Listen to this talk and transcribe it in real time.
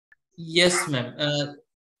Yes, ma'am.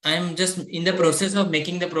 I am just in the process of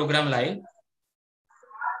making the program live.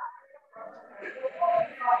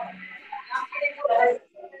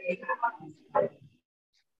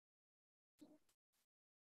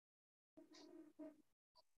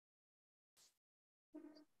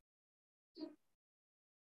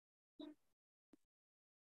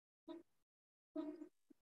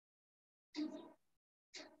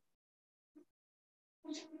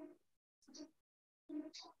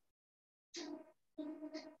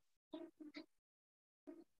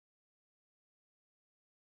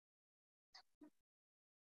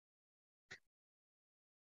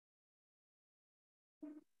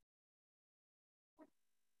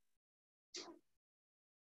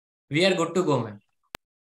 We are good to go, ma'am.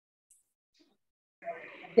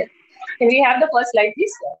 Yeah. Can we have the first slide,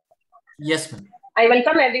 please? Yes, ma'am. I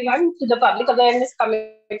welcome everyone to the Public Awareness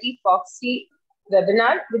Committee Fogsi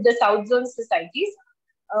webinar with the South Zone Societies.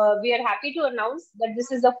 We are happy to announce that this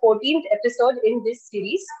is the 14th episode in this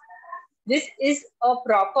series. This is a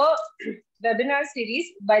proper webinar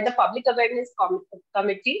series by the Public Awareness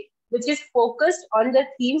Committee, which is focused on the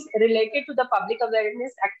themes related to the public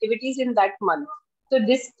awareness activities in that month. So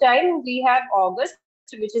this time we have August,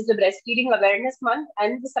 which is the breastfeeding awareness month,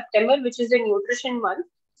 and the September, which is the nutrition month.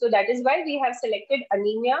 So that is why we have selected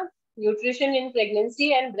anemia, nutrition in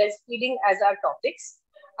pregnancy, and breastfeeding as our topics.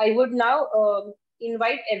 I would now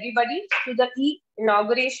invite everybody to the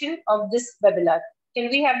inauguration of this webinar. Can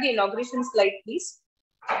we have the inauguration slide, please?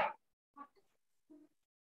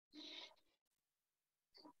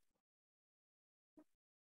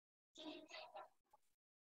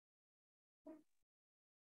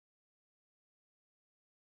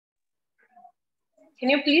 Can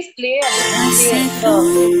you please play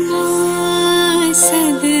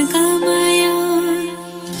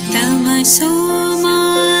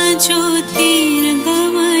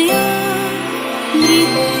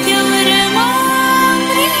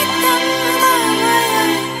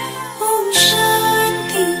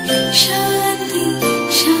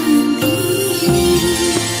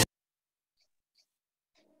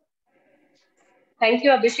Thank you,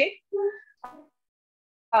 Abhishek.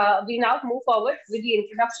 We now move forward with the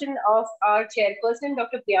introduction of our chairperson,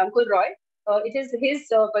 Dr. Priyankur Roy. It is his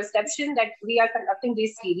perception that we are conducting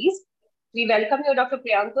this series. We welcome you, Dr.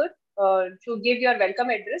 Priyankur, to give your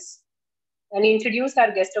welcome address and introduce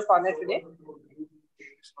our guest of honor today.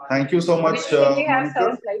 Thank you so much, Can we have Monica.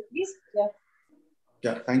 sound slide, please?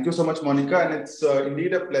 Yeah, thank you so much, Monica. And it's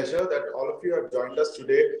indeed a pleasure that all of you have joined us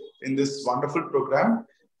today in this wonderful program.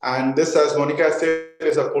 And this, as Monica said,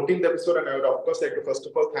 is a 14th episode. And I would, of course, like to first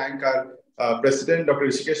of all thank our President, Dr.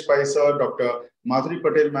 Rishikesh Pai sir, Dr. Madhuri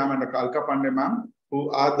Patel ma'am, and Dr. Alka Pandey ma'am, who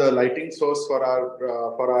are the lighting source for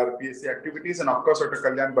our PSC activities. And of course, Dr.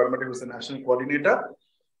 Kalyan Barmati, who is the national coordinator.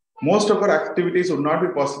 Most of our activities would not be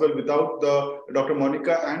possible without Dr.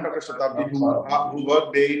 Monica and Dr. Shatabdi, who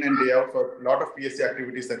work day in and day out for a lot of PSC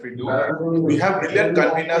activities that we do. We have brilliant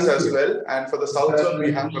conveners as well. And for the South Zone,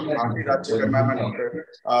 we have Dr. Marty Rajchakar ma'am and Dr.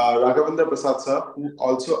 Raghavendra Prasad sir, who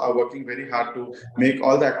also are working very hard to make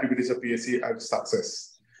all the activities of PSC a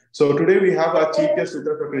success. So today we have our chief guest with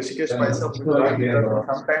us, Dr. Rishikesh Pai sir, who will be with us for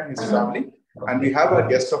some time. He's traveling. And we have our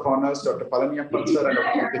guest of honors, Dr. Palaniyappan sir and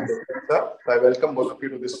Dr. sir. So I welcome both of you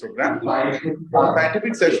to this program. For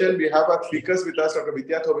scientific session, we have our speakers with us, Dr.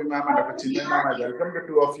 Vidya Thobi ma'am and Dr. Chinmay ma'am. I welcome the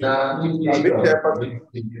two of you.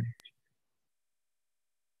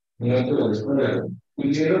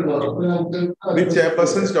 With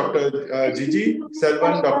chairpersons, Dr. Gigi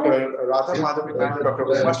Selvan, Dr. Radha Madhavi ma'am, Dr.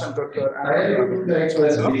 Uma Shankar sir,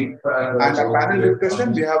 and our panel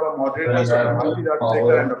discussion, we have our moderators, Dr. Marty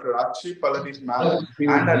Rajchakar and Dr. Rachi Paladis ma'am,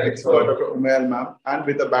 and our expert, Dr. Umayal ma'am, and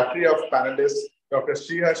with a battery of panelists, Dr.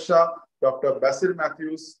 Sriharsha, Dr. Basil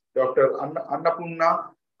Matthews, Dr. Annapurna,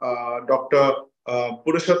 Dr.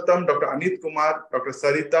 Purushottam, Dr. Anit Kumar, Dr.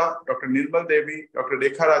 Sarita, Dr. Nirmal Devi, Dr.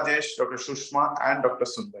 Rekha Rajesh, Dr. Shushma, and Dr.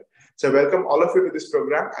 Sundar. So I welcome all of you to this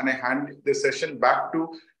program, and I hand this session back to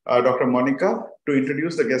Dr. Monica to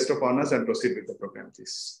introduce the guest of honors and proceed with the program,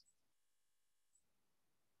 please.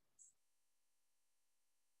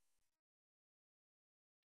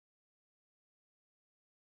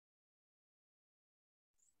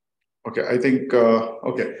 Okay, I think,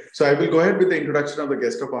 okay. So I will go ahead with the introduction of the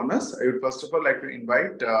guest of honors. I would first of all like to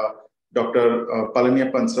invite Dr.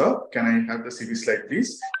 Palaniyappan sir. Can I have the CV slide,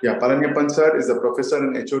 please? Yeah, Palaniyappan sir is a professor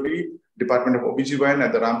in HOD, Department of OBGYN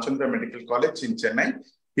at the Ramchandra Medical College in Chennai.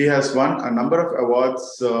 He has won a number of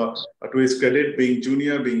awards to his credit, being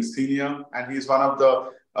junior, being senior, and he is one of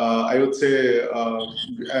the I would say,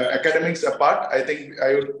 academics apart, I think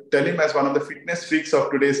I would tell him as one of the fitness freaks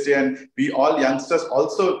of today's day. And we all youngsters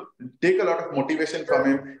also take a lot of motivation from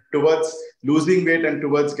him towards losing weight and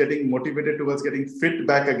towards getting motivated, towards getting fit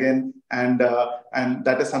back again. And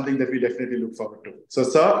that is something that we definitely look forward to. So,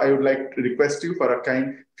 sir, I would like to request you for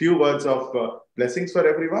a few words of blessings for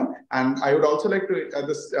everyone. And I would also like to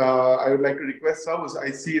I would like to request sir, who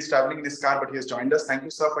I see is traveling in his car, but he has joined us. Thank you,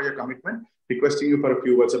 sir, for your commitment. Requesting you for a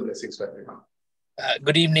few words of blessings for everyone.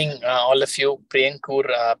 Good evening, all of you.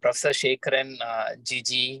 Priyankur, Professor Shekharan,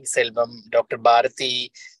 Gigi, Selvam, Dr.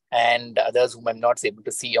 Bharati, and others whom I'm not able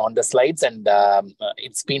to see on the slides. And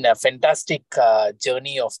it's been a fantastic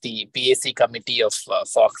journey of the PAC committee of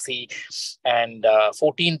Fogsi and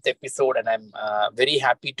 14th episode. And I'm very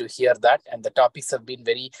happy to hear that. And the topics have been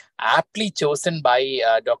very aptly chosen by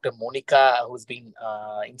Dr. Monica, who's been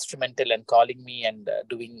instrumental in calling me and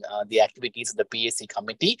doing the activities of the PAC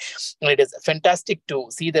committee. And it is fantastic to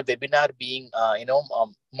see the webinar being,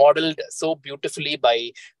 modeled so beautifully by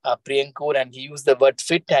Priyankur, and he used the word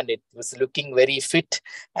fit, and it was looking very fit.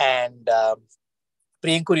 And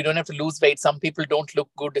Priyankur, you don't have to lose weight. Some people don't look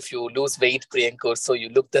good if you lose weight, Priyankur, so you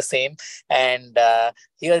look the same. And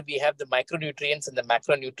here we have the micronutrients and the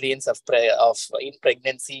macronutrients of in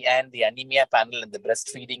pregnancy, and the anemia panel and the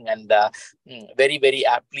breastfeeding, and very, very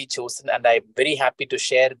aptly chosen. And I'm very happy to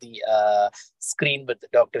share the screen with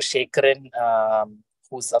Dr. Shekharan,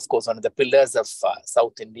 who's, of course, one of the pillars of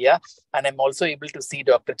South India. And I'm also able to see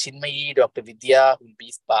Dr. Chinmayi, Dr. Vidya, who will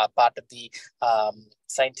be part of the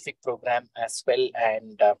scientific program as well.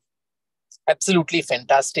 And absolutely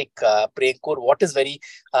fantastic, Priyankur. What is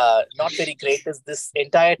not very great is this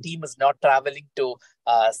entire team is not traveling to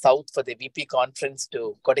South for the VP conference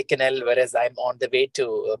to Kodaikanal, whereas I'm on the way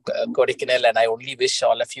to Kodaikanal, and I only wish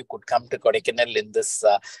all of you could come to Kodaikanal in this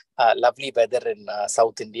lovely weather in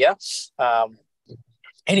South India.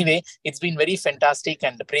 Anyway, it's been very fantastic,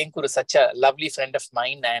 and Priyankur is such a lovely friend of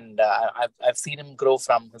mine, and I've seen him grow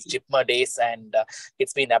from his Jipma days, and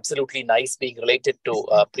it's been absolutely nice being related to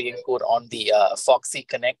Priyankur on the Fogsi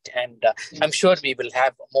Connect, and I'm sure we will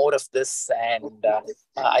have more of this, and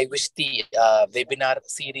I wish the webinar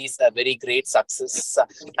series a very great success,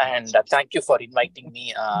 and thank you for inviting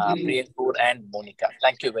me, Priyankur and Monica.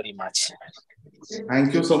 Thank you very much.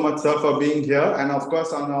 Thank you so much, sir, for being here. And of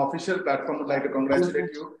course, on the official platform, would like to congratulate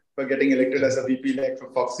you for getting elected as a VP elect for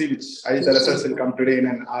Fogsi, which the results will come today in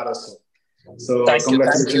an hour or so. So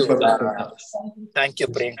congratulations for that. Thank you,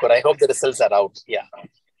 Priyankur. I hope the results are out. Yeah.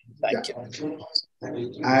 Thank you.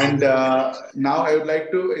 And now I would like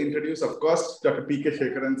to introduce, of course, Dr. P.K.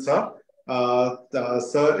 Shekharan, sir.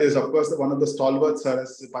 Sir is, of course, one of the stalwarts, sir,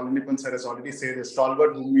 as Palanipan sir has already said, a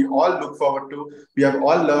stalwart whom we all look forward to. We have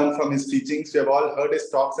all learned from his teachings. We have all heard his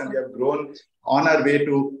talks, and we have grown on our way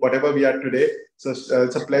to whatever we are today. So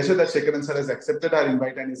it's a pleasure that Shekharan sir has accepted our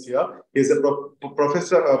invite and is here. He is a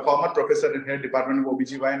former professor in Head Department of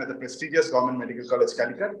OBGYN at the prestigious Government Medical College,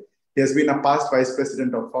 Calicut. He has been a past vice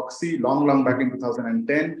president of Fogsi long back in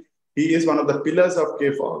 2010. He is one of the pillars of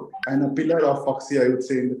KFOG and a pillar of Fogsi, I would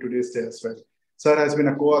say, in the today's day as well. Sir has been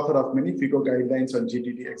a co-author of many FICO guidelines on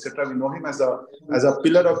GTD, etc. We know him as a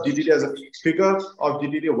pillar of GTD, as a figure of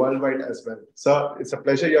GTD worldwide as well. Sir, it's a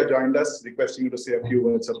pleasure you have joined us. Requesting you to say a few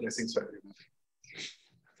words of blessings for everyone.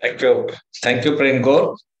 Thank you. Thank you,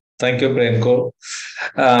 Priyankur. Thank you, Priyankur.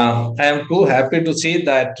 I am too happy to see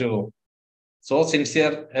that so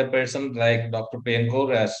sincere a person like Dr.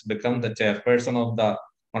 Priyankur has become the chairperson of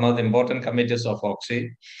one of the important committees of Fogsi.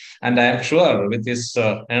 And I am sure with his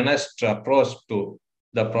earnest approach to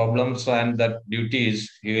the problems and the duties,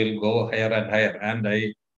 he will go higher and higher. And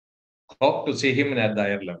I hope to see him at the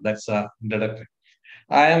higher level. That's introductory.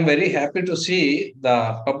 I am very happy to see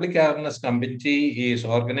the Public Awareness Committee is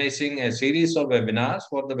organizing a series of webinars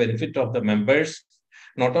for the benefit of the members,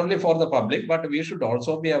 not only for the public, but we should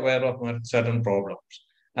also be aware of certain problems.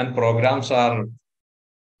 And programs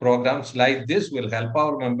like this will help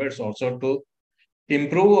our members also to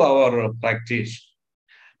improve our practice.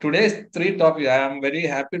 Today's three topics, I am very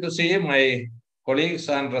happy to see my colleagues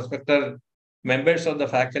and respected members of the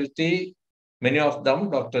faculty, many of them,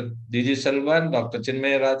 Dr. Gigi Selvan, Dr.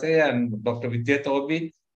 Chinmayi Rate, and Dr. Vidya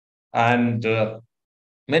Tobi, and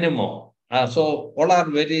many more. So all are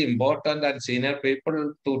very important and senior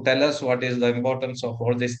people to tell us what is the importance of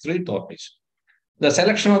all these three topics. The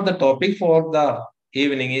selection of the topic for the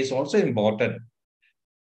evening is also important.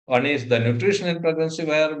 One is the nutrition in pregnancy,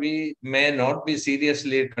 where we may not be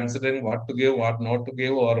seriously considering what to give, what not to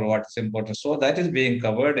give, or what's important. So that is being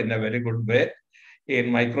covered in a very good way in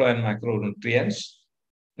micro and macronutrients.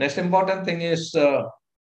 Next important thing is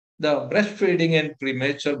the breastfeeding in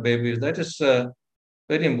premature babies. That is a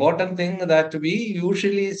very important thing that we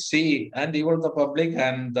usually see, and even the public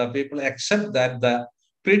and the people accept that the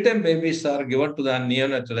preterm babies are given to the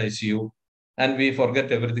neonatal ICU, and we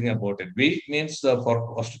forget everything about it. We means for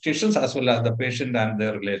obstetricians as well as the patient and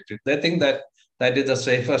their relatives. They think that that is the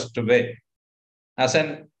safest way. As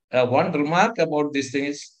an one remark about this thing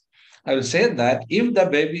is, I will say that if the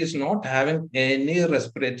baby is not having any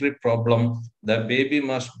respiratory problem, the baby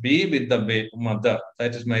must be with the mother.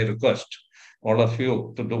 That is my request, all of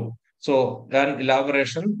you to do. So, an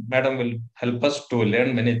elaboration, Madam will help us to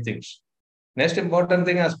learn many things. Next important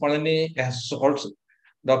thing, as Palani has also,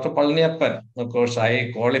 Dr. Palaniappan, of course,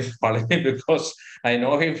 I call him Palani because I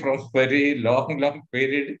know him from very long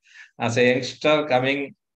period as a youngster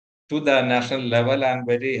coming to the national level, and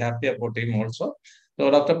very happy about him also. So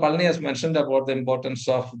Dr. Palani has mentioned about the importance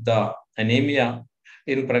of the anemia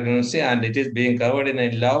in pregnancy, and it is being covered in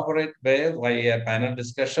an elaborate way by a panel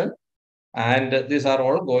discussion. And these are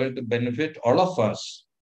all going to benefit all of us.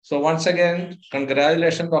 So once again,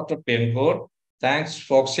 congratulations, Dr. Penkur. Thanks,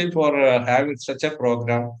 Fogsi, for having such a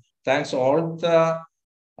program. Thanks all the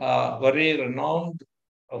very renowned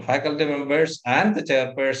faculty members and the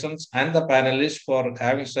chairpersons and the panelists for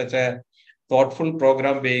having such a thoughtful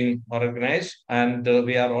program being organized. And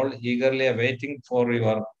we are all eagerly awaiting for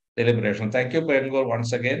your deliberation. Thank you, Pengur,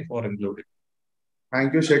 once again for including.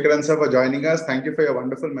 Thank you, Shekaran sir, for joining us. Thank you for your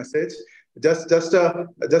wonderful message. Just a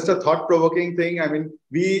thought-provoking thing. I mean,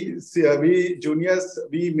 we juniors,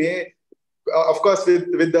 we may, of course,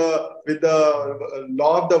 with the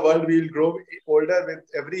law of the world, we will grow older with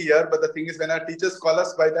every year. But the thing is, when our teachers call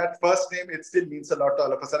us by that first name, it still means a lot to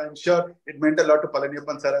all of us. And I'm sure it meant a lot to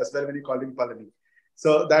Palaniappan sir as well when he called him Palani.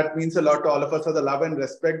 So that means a lot to all of us. So the love and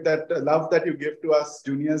respect, that love that you give to us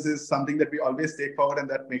juniors is something that we always take forward, and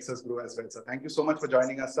that makes us grow as well. So thank you so much for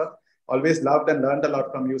joining us, sir. Always loved and learned a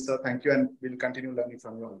lot from you, sir. Thank you, and we'll continue learning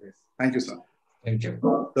from you always. Thank you, sir. Thank you.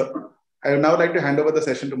 So I would now like to hand over the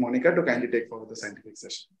session to Monica to kindly take forward the scientific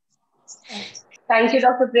session. Thank you,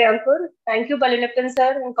 Dr. Priyankur. Thank you, Palaniappan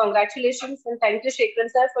sir, and congratulations. And thank you, Shekaran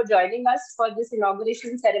sir, for joining us for this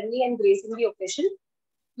inauguration ceremony and gracing the occasion.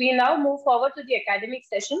 We now move forward to the academic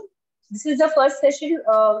session. This is the first session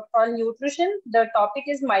on nutrition. The topic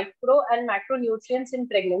is micro and macronutrients in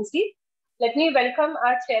pregnancy. Let me welcome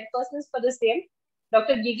our chairpersons for the same,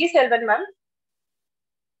 Dr. Gigi Selvan ma'am.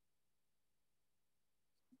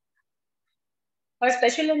 Her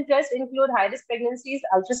special interests include high-risk pregnancies,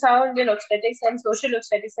 ultrasound in obstetrics and social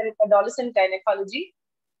obstetrics and adolescent gynecology.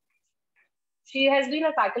 She has been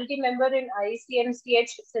a faculty member in ICMCH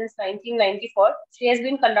since 1994. She has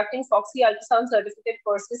been conducting Fogsi ultrasound certificate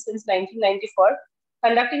courses since 1994,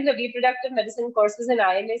 conducting the reproductive medicine courses in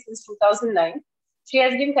IMA since 2009. She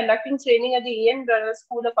has been conducting training at the Ian Brunner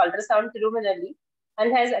School of Ultrasound, Tirunelveli,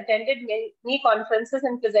 and has attended many conferences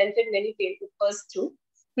and presented many papers too.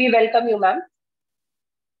 We welcome you, ma'am.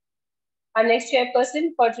 Our next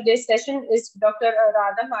chairperson for today's session is Dr.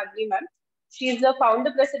 Radha Madhvi, ma'am. She is the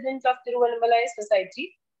founder president of Tiruvannamalai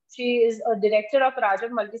Society. She is a director of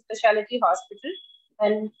Rajam Multi-Speciality Hospital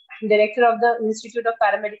and director of the Institute of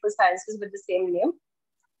Paramedical Sciences with the same name.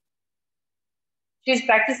 She is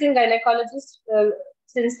practicing gynecologist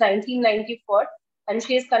since 1994, and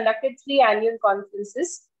she has conducted 3 annual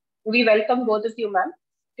conferences. We welcome both of you, ma'am,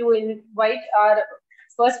 to invite our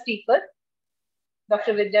first speaker,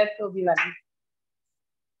 Dr. Vidya Tobi, ma'am.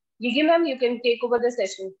 Gigi, ma'am, you can take over the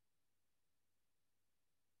session.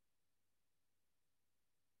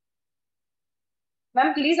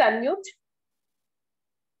 Ma'am, please unmute.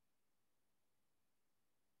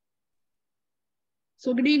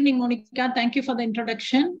 So good evening, Monica. Thank you for the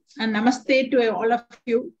introduction, and namaste to all of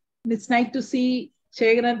you. It's nice to see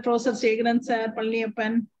Shekaran, Professor Shekaran sir,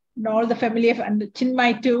 Palaniappan, and all the family of, and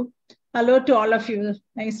Chinmay too. Hello to all of you.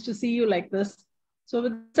 Nice to see you like this. So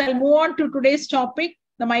with this, I'll move on to today's topic,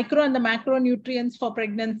 the micro and the macronutrients for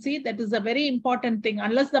pregnancy. That is a very important thing.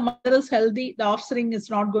 Unless the mother is healthy, the offspring is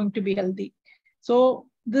not going to be healthy. So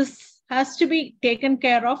this has to be taken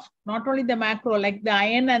care of, not only the macro, like the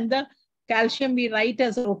iron and the calcium we write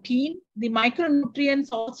as a routine. The micronutrients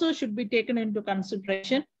also should be taken into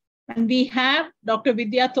consideration. And we have Dr.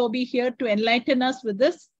 Vidya Tobi here to enlighten us with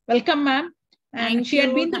this. Welcome, ma'am. Thank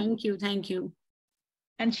you.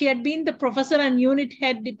 And she had been the professor and unit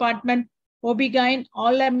head department, OB-GYN,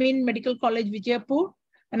 Al-Amin Medical College, Vijayapur,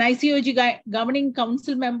 an ICOG governing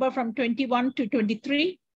council member from 21 to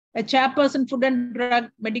 23, a chairperson, Food and Drug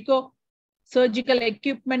Medico-Surgical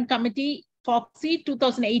Equipment Committee, Fogsi,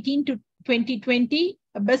 2018 to 2020,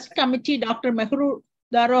 a best committee, Dr. Mehru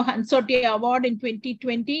Daro Hansotia Award in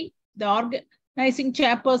 2020, the recognizing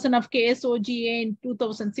chairperson of KSOGA in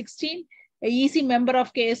 2016, a EC member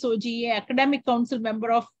of KSOGA, academic council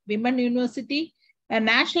member of Women University, a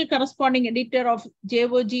national corresponding editor of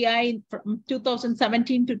JOGI from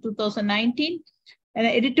 2017 to 2019, an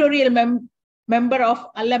editorial member of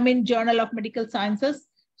Alamin Journal of Medical Sciences.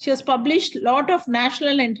 She has published a lot of national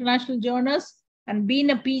and international journals and been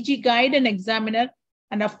a PG guide and examiner.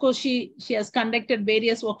 And of course, she has conducted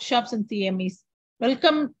various workshops and CMEs.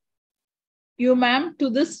 Welcome you, ma'am, to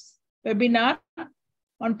this webinar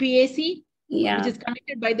on PAC, which is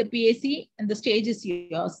conducted by the PAC, and the stage is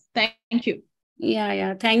yours. Thank you.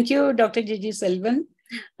 Thank you, Dr. Gigi Selvam.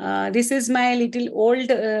 This is my little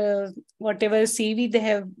old, whatever CV they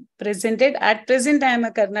have presented. At present, I am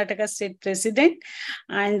a Karnataka state president,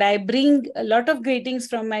 and I bring a lot of greetings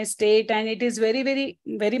from my state. And it is very, very,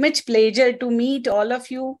 very much pleasure to meet all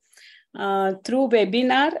of you through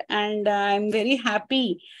webinar. And I'm very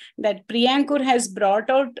happy that Priyankur has brought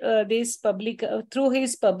out this public, through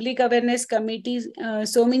his public awareness committees,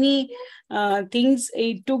 so many things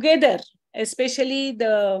together, especially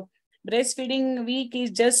the breastfeeding week is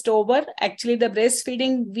just over. Actually, the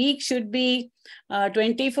breastfeeding week should be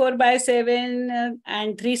 24/7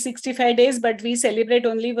 and 365 days, but we celebrate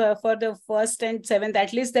only for the 1st and 7th.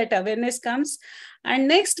 At least that awareness comes. And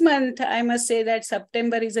next month, I must say that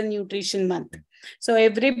September is a nutrition month. So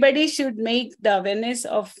everybody should make the awareness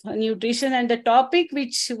of nutrition. And the topic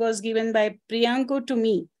which was given by Priyanku to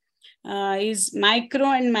me is micro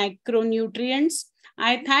and macronutrients.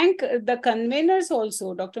 I thank the conveners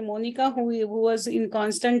also, Dr. Monica, who was in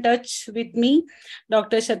constant touch with me,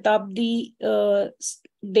 Dr. Shatabdi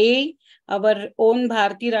Day, our own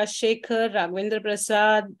Bharti Rajshekhar, Raghavendra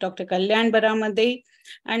Prasad, Dr. Kalyan Baramade,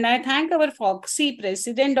 and I thank our Fogsi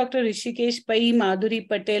president, Dr. Rishikesh Pai, Madhuri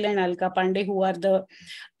Patel, and Alka Pandey, who are the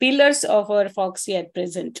pillars of our Fogsi at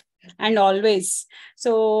present and always.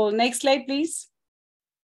 So next slide, please.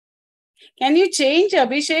 Can you change,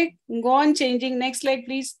 Abhishek? Go on changing. Next slide,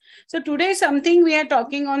 please. So today something we are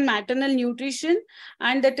talking on maternal nutrition,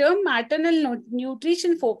 and the term maternal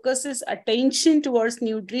nutrition focuses attention towards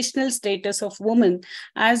nutritional status of women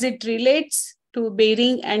as it relates to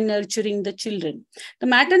bearing and nurturing the children. The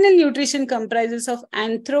maternal nutrition comprises of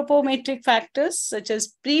anthropometric factors such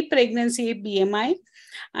as pre-pregnancy BMI,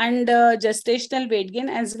 and gestational weight gain,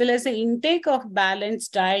 as well as the intake of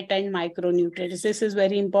balanced diet and micronutrients. This is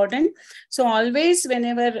very important. So always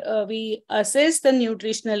whenever we assess the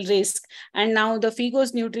nutritional risk, and now the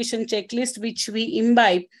FIGO's nutrition checklist, which we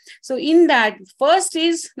imbibe. So in that, first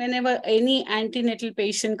is whenever any antenatal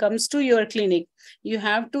patient comes to your clinic, you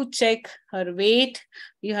have to check her weight,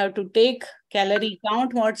 you have to take calorie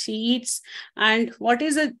count, what she eats, and what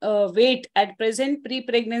is the weight at present,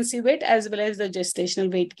 pre-pregnancy weight, as well as the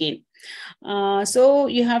gestational weight gain. So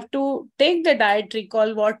you have to take the diet,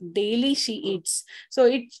 recall what daily she eats. So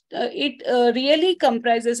it really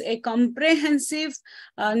comprises a comprehensive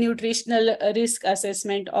nutritional risk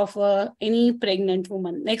assessment of any pregnant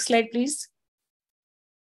woman. Next slide, please.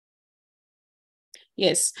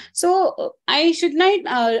 Yes. So I should not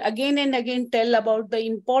again and again tell about the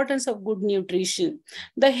importance of good nutrition.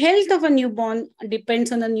 The health of a newborn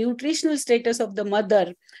depends on the nutritional status of the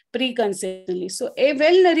mother preconceptually. So a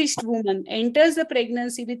well-nourished woman enters the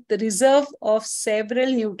pregnancy with the reserve of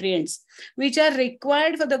several nutrients, which are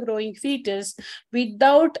required for the growing fetus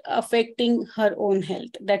without affecting her own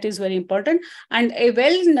health. That is very important. And a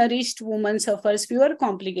well-nourished woman suffers fewer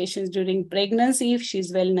complications during pregnancy if she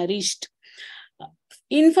is well-nourished.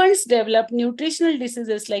 Infants develop nutritional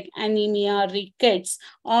diseases like anemia, rickets,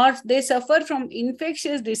 or they suffer from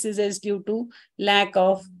infectious diseases due to lack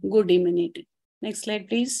of good immunity. Next slide,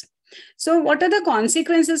 please. So what are the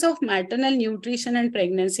consequences of maternal nutrition and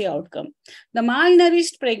pregnancy outcome? The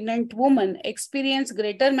malnourished pregnant woman experience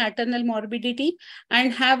greater maternal morbidity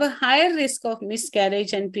and have a higher risk of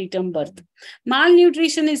miscarriage and preterm birth.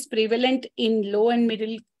 Malnutrition is prevalent in low and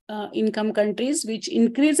middle income countries, which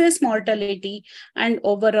increases mortality and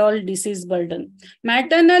overall disease burden.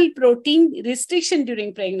 Maternal protein restriction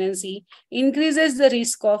during pregnancy increases the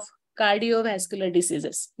risk of cardiovascular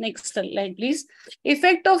diseases. Next slide, please.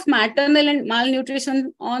 Effect of maternal and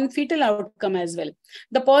malnutrition on fetal outcome as well.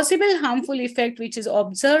 The possible harmful effect which is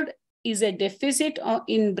observed is a deficit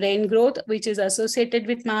in brain growth, which is associated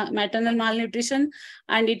with maternal malnutrition.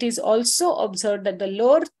 And it is also observed that the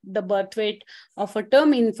lower the birth weight of a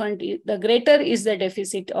term infant, the greater is the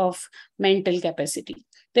deficit of mental capacity.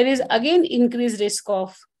 There is again increased risk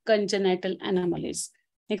of congenital anomalies.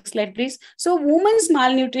 Next slide, please. So women's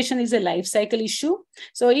malnutrition is a life cycle issue.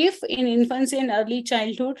 So if in infancy and early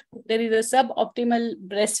childhood, there is a suboptimal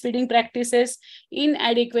breastfeeding practices,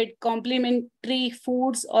 inadequate complementary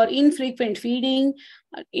foods, or infrequent feeding,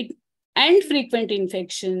 and frequent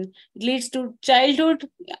infection, it leads to childhood.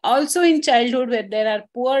 Also in childhood, where there are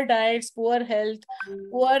poor diets, poor health,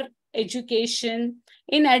 poor education.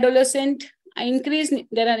 In adolescent,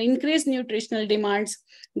 there are increased nutritional demands,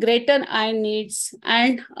 greater iron needs,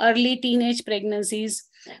 and early teenage pregnancies.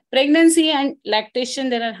 Pregnancy and lactation,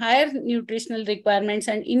 there are higher nutritional requirements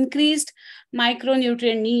and increased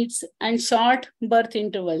micronutrient needs and short birth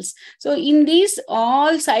intervals. So in these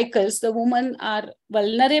all cycles, the women are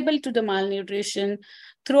vulnerable to the malnutrition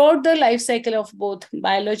throughout the life cycle of both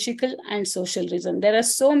biological and social reason. There are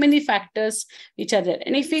so many factors which are there.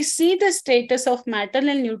 And if we see the status of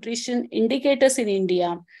maternal nutrition indicators in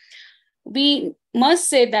India, we must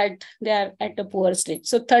say that they are at a poor state.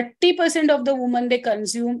 So 30% of the women, they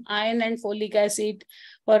consume iron and folic acid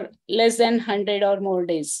for less than 100 or more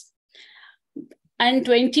days. And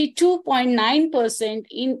 22.9%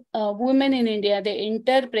 in women in India, they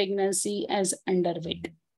enter pregnancy as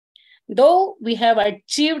underweight. Though we have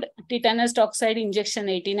achieved tetanus toxoid injection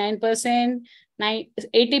 89%,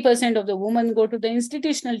 80% of the women go to the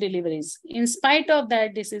institutional deliveries. In spite of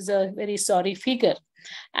that, this is a very sorry figure.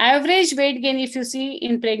 Average weight gain, if you see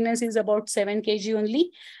in pregnancy, is about 7 kg only,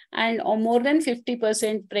 and more than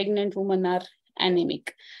 50% pregnant women are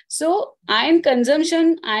anemic. So iron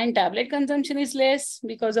tablet consumption is less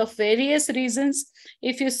because of various reasons.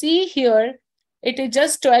 If you see here, it is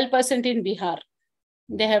just 12% in Bihar.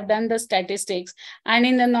 They have done the statistics. And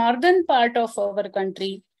in the northern part of our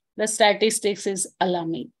country, the statistics is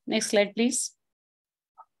alarming. Next slide, please.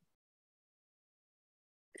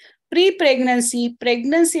 Pre-pregnancy,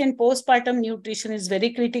 pregnancy and postpartum nutrition is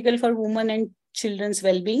very critical for women and children's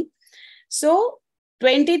well-being. So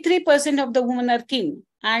 23% of the women are thin.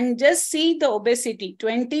 And just see the obesity.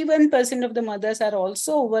 21% of the mothers are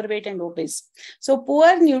also overweight and obese. So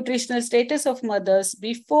poor nutritional status of mothers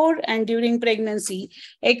before and during pregnancy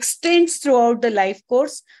extends throughout the life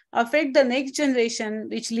course, affect the next generation,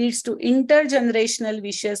 which leads to intergenerational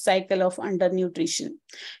vicious cycle of undernutrition.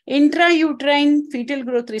 Intrauterine fetal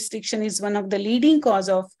growth restriction is one of the leading cause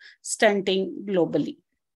of stunting globally.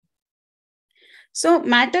 So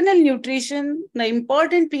maternal nutrition, the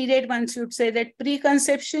important period, one should say that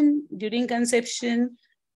pre-conception, during conception,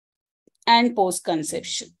 and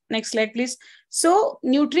post-conception. Next slide, please. So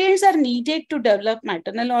nutrients are needed to develop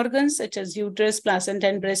maternal organs such as uterus, placenta,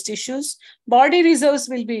 and breast tissues. Body reserves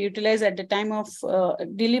will be utilized at the time of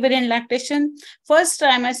delivery and lactation. First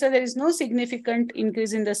trimester, there is no significant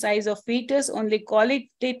increase in the size of fetus, only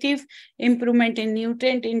qualitative improvement in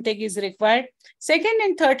nutrient intake is required. Second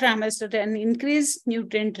and third trimester, an increased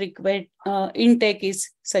nutrient intake is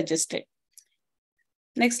suggested.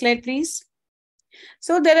 Next slide, please.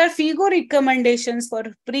 So there are FIGO recommendations for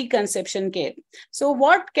pre-conception care. So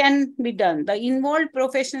what can be done? The involved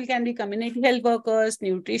professional can be community health workers,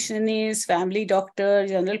 nutritionists, family doctors,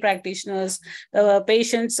 general practitioners.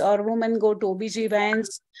 Patients or women go to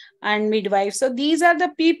OBGYNs and midwives. So these are the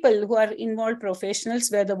people who are involved professionals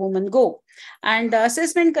where the women go. And the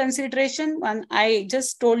assessment consideration, one, I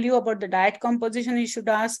just told you about the diet composition. You should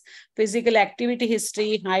ask physical activity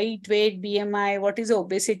history, height, weight, BMI, what is the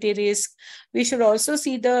obesity risk. We should also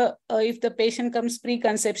see the if the patient comes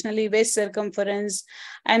pre-conceptionally, waist circumference,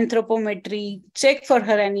 anthropometry, check for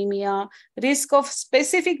her anemia, risk of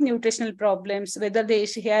specific nutritional problems, whether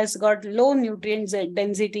she has got low nutrient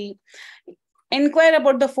density. Inquire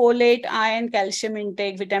about the folate, iron, calcium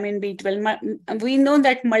intake, vitamin B12. We know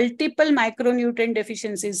that multiple micronutrient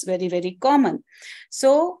deficiency is very, very common.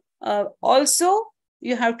 So also,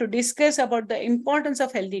 you have to discuss about the importance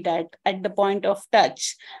of healthy diet at the point of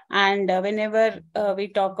touch. And whenever we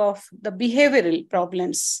talk of the behavioral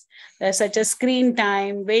problems, such as screen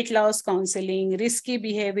time, weight loss counseling, risky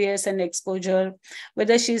behaviors and exposure,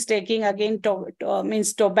 whether she's taking again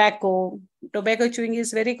tobacco. Tobacco chewing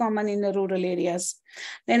is very common in the rural areas.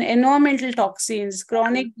 Then environmental toxins,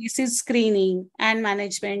 chronic disease screening and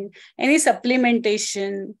management, any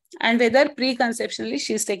supplementation, and whether pre-conceptionally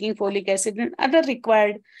she's taking folic acid and other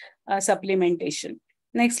required supplementation.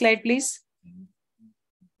 Next slide, please.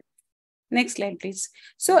 Next slide, please.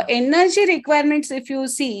 So energy requirements, if you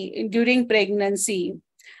see during pregnancy,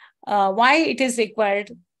 why it is required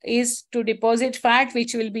is to deposit fat,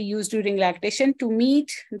 which will be used during lactation to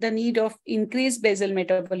meet the need of increased basal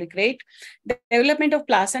metabolic rate, the development of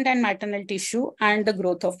placenta and maternal tissue, and the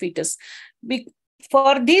growth of fetus.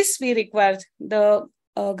 For this, we require the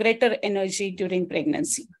greater energy during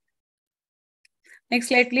pregnancy. Next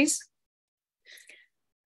slide, please.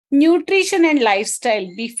 Nutrition and lifestyle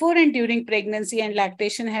before and during pregnancy and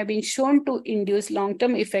lactation have been shown to induce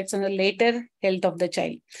long-term effects on the later health of the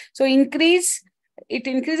child. So it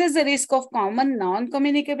increases the risk of common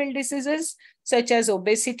non-communicable diseases such as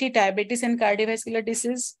obesity, diabetes, and cardiovascular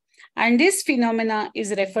disease. And this phenomena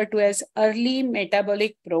is referred to as early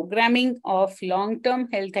metabolic programming of long-term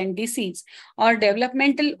health and disease, or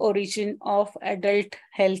developmental origin of adult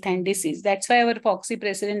health and disease. That's why our Fogsi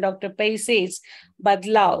president, Dr. Pai, says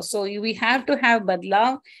badlav. So we have to have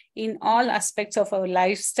badlav in all aspects of our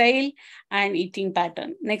lifestyle and eating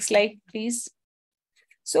pattern. Next slide, please.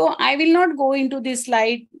 So I will not go into this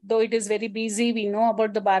slide, though it is very busy. We know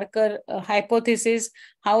about the Barker hypothesis,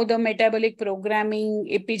 how the metabolic programming,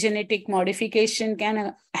 epigenetic modification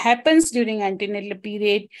happens during antenatal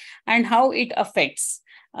period, and how it affects.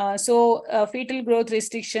 Fetal growth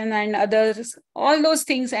restriction and others, all those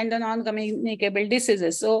things, and the non-communicable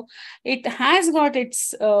diseases. So it has got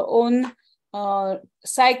its own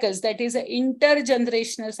cycles, that is an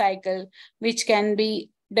intergenerational cycle, which can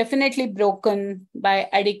be definitely broken by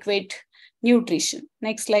adequate nutrition.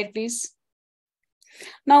 Next slide, please.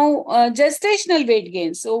 Now, gestational weight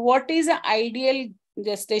gain. So what is the ideal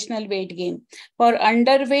gestational weight gain? For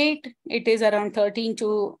underweight, it is around 13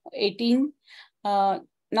 to 18.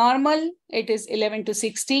 Normal, it is 11 to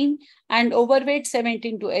 16. And overweight,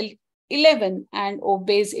 17 to 11, and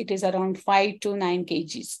obese, it is around 5 to 9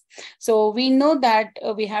 kgs. So we know that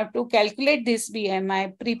we have to calculate this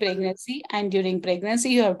BMI pre-pregnancy, and during pregnancy,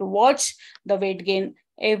 you have to watch the weight gain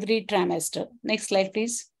every trimester. Next slide,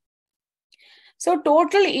 please. So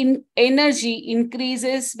total energy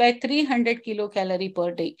increases by 300 kilocalorie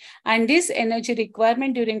per day. And this energy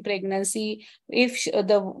requirement during pregnancy, if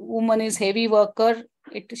the woman is heavy worker,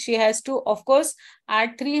 she has to, of course,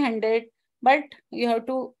 add 300, but you have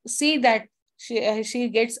to see that she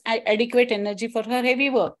gets adequate energy for her heavy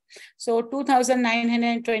work. So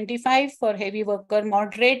 2,925 for heavy worker,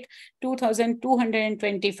 moderate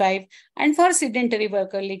 2,225, and for sedentary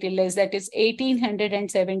worker little less, that is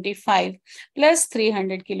 1,875 plus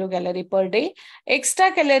 300 kilocalorie per day.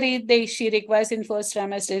 Extra calorie she requires in first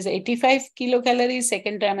trimester is 85 kilocalories,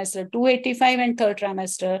 second trimester 285, and third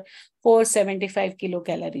trimester 475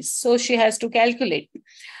 kilocalories. So she has to calculate.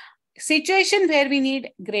 Situation where we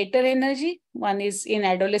need greater energy, one is in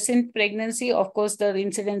adolescent pregnancy. Of course, the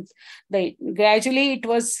incidence, gradually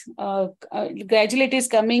it is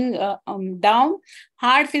coming down.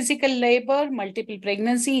 Hard physical labor, multiple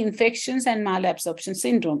pregnancy, infections, and malabsorption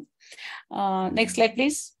syndrome. Next slide,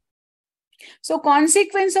 please. So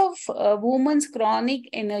consequence of woman's chronic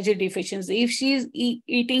energy deficiency, if she is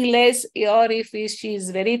eating less or if she is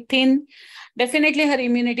very thin, definitely her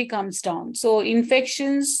immunity comes down. So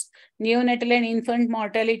infections, neonatal and infant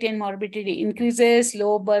mortality and morbidity increases,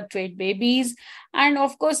 low birth weight babies, and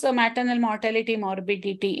of course the maternal mortality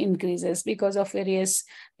morbidity increases because of various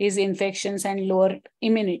these infections and lower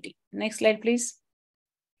immunity. Next slide, please.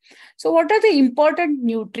 So what are the important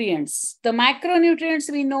nutrients? The macronutrients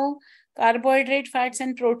we know: carbohydrate, fats,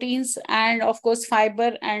 and proteins, and of course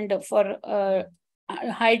fiber, and for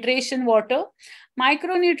hydration, water.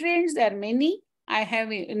 Micronutrients, there are many. I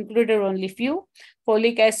have included only few: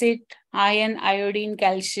 folic acid, iron, iodine,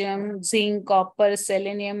 calcium, zinc, copper,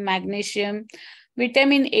 selenium, magnesium,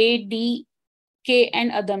 vitamin A, D, K,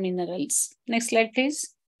 and other minerals. Next slide,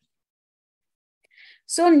 please.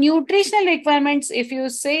 So nutritional requirements, if you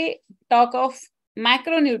talk of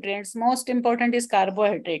macronutrients, most important is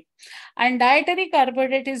carbohydrate. And dietary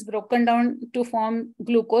carbohydrate is broken down to form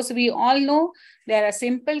glucose. We all know there are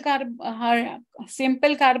simple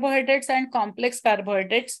carbohydrates and complex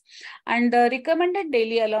carbohydrates. And the recommended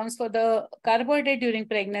daily allowance for the carbohydrate during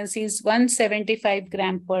pregnancy is 175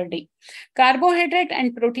 grams per day. Carbohydrate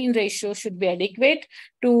and protein ratio should be adequate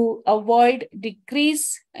to avoid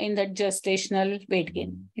decrease in the gestational weight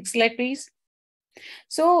gain. Next slide, please.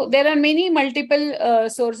 So there are multiple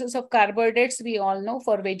sources of carbohydrates, we all know,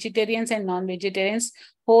 for vegetarians and non-vegetarians: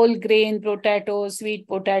 whole grain, potatoes, sweet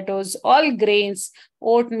potatoes, all grains,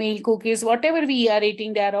 oatmeal, cookies, whatever we are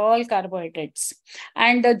eating, they are all carbohydrates.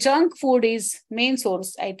 And the junk food is main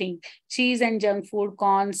source, I think. Cheese and junk food,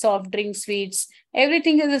 corn, soft drinks, sweets,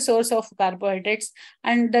 everything is a source of carbohydrates.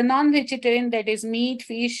 And the non-vegetarian, that is meat,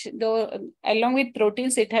 fish, though along with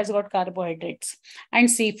proteins, it has got carbohydrates,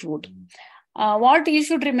 and seafood. What you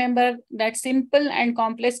should remember, that simple and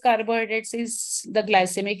complex carbohydrates is the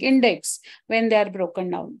glycemic index when they are broken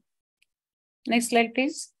down. Next slide,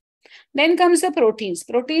 please. Then comes the proteins.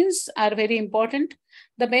 Proteins are very important.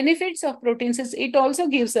 The benefits of proteins is it also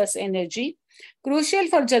gives us energy, crucial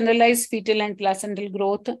for generalized fetal and placental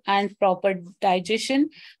growth and proper digestion,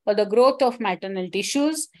 for the growth of maternal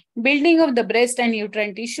tissues, building of the breast and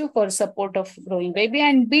uterine tissue for support of growing baby,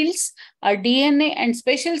 and builds our DNA and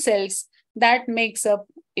special cells that makes up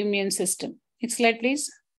immune system. Next slide, please.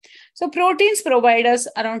 So proteins provide us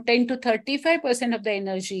around 10 to 35% of the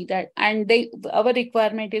energy and our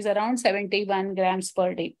requirement is around 71 grams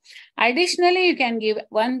per day. Additionally, you can give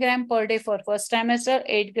 1 gram per day for first trimester,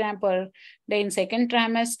 8 gram per day in second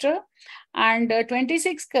trimester, and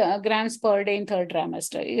 26 grams per day in third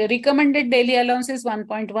trimester. Recommended daily allowance is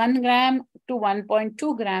 1.1 gram to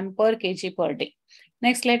 1.2 gram per kg per day.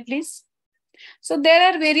 Next slide, please. So there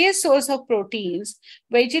are various sources of proteins.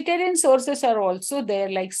 Vegetarian sources are also there,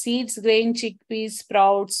 like seeds, grain, chickpeas,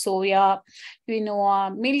 sprouts, soya,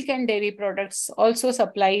 quinoa, milk and dairy products also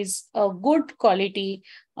supplies a good quality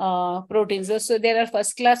proteins. So there are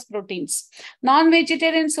first-class proteins.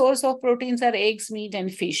 Non-vegetarian source of proteins are eggs, meat,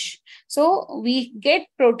 and fish. So we get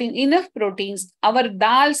protein, enough proteins. Our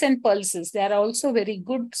dals and pulses, they are also very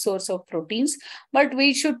good source of proteins, but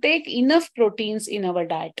we should take enough proteins in our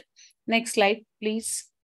diet. Next slide, please.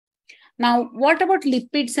 Now, what about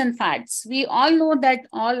lipids and fats? We all know that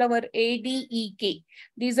all our A, D, E, K,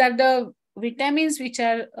 these are the vitamins which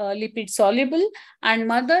are lipid soluble, and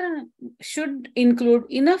mother should include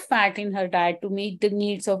enough fat in her diet to meet the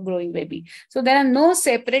needs of growing baby. So there are no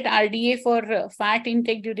separate RDA for fat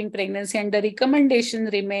intake during pregnancy, and the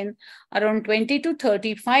recommendations remain around 20 to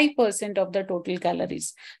 35% of the total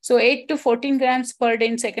calories. So 8 to 14 grams per day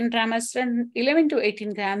in second trimester, and 11 to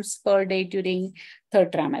 18 grams per day during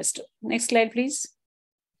third trimester. Next slide, please.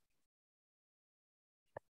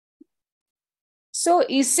 So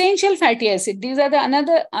essential fatty acid, these are the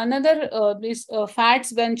another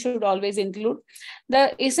fats one should always include.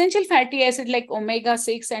 The essential fatty acid like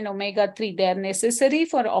omega-6 and omega-3, they are necessary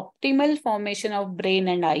for optimal formation of brain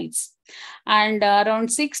and eyes. And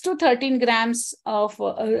around 6 to 13 grams of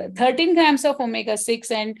 13 grams of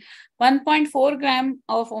omega-6 and 1.4 gram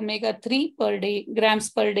of omega-3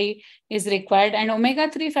 grams per day is required. And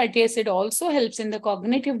omega-3 fatty acid also helps in the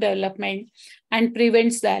cognitive development and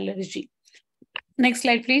prevents the allergy. Next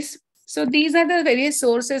slide, please. So these are the various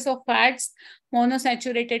sources of fats.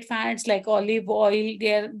 Monosaturated fats like olive oil,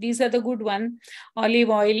 these are the good one. Olive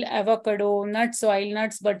oil, avocado, nuts oil,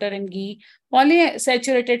 nuts, butter, and ghee.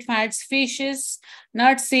 Polyunsaturated fats, fishes,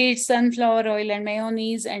 nuts, seeds, sunflower oil, and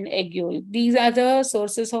mayonnaise, and egg oil. These are the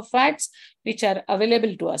sources of fats which are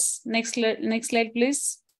available to us. Next slide,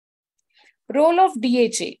 please. Role of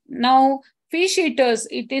DHA. Now, fish eaters,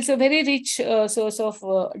 it is a very rich source of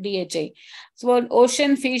DHA. So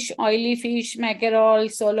ocean fish, oily fish, mackerel,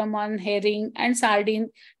 salmon, herring, and sardine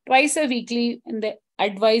twice a weekly in the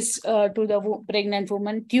advice to the pregnant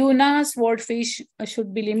woman. Tuna, swordfish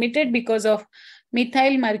should be limited because of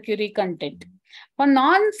methyl mercury content. For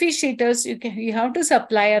non-fish eaters, you have to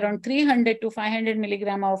supply around 300 to 500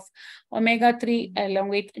 milligram of omega-3 along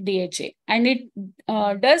with DHA. And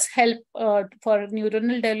it does help for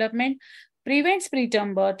neuronal development, prevents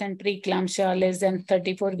preterm birth and preeclampsia less than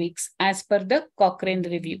 34 weeks as per the Cochrane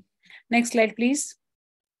review. Next slide, please.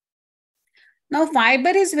 Now, fiber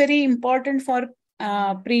is very important for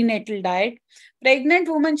prenatal diet. Pregnant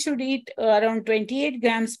women should eat around 28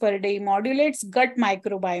 grams per day, modulates gut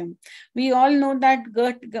microbiome. We all know that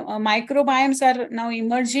gut microbiomes are now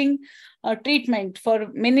emerging treatment for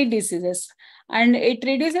many diseases. And it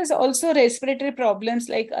reduces also respiratory problems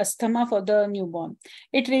like asthma for the newborn.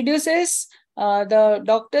 It reduces the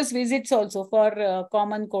doctor's visits also for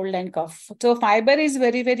common cold and cough. So fiber is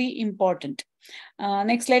very, very important.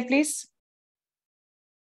 Next slide, please.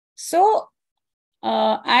 So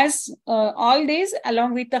as all these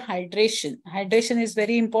along with the hydration. Hydration is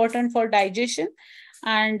very important for digestion,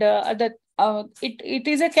 and it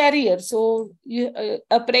is a carrier. So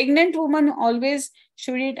a pregnant woman always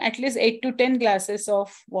should eat at least 8 to 10 glasses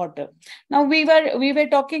of water. Now we were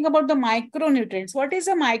talking about the micronutrients. What is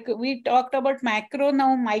a micro? We talked about macro,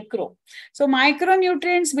 now micro. So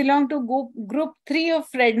micronutrients belong to group 3 of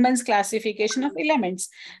Friedman's classification of elements.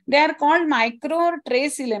 They are called micro or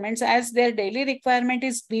trace elements as their daily requirement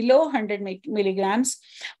is below 100 milligrams,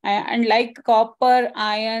 and like copper,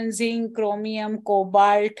 iron, zinc, chromium,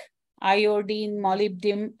 cobalt, iodine,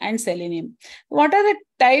 molybdenum, and selenium. What are the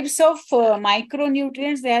types of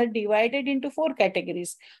micronutrients? They are divided into 4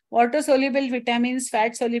 categories: water-soluble vitamins,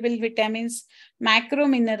 fat-soluble vitamins, macro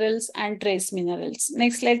minerals, and trace minerals.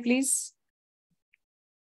 Next slide, please.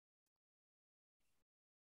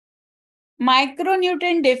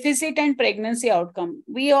 Micronutrient deficit and pregnancy outcome.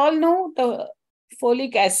 We all know the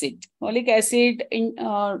folic acid. Folic acid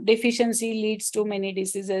deficiency leads to many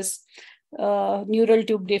diseases. Neural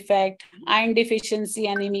tube defect, iron deficiency,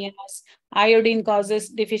 anemias, iodine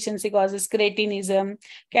deficiency causes cretinism.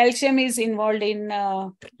 Calcium is involved in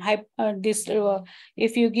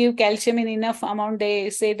if you give calcium in enough amount, they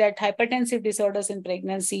say that hypertensive disorders in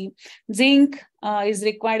pregnancy. Zinc is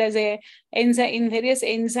required as a enzyme in various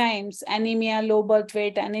enzymes, anemia, low birth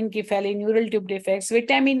weight, anencephaly, neural tube defects,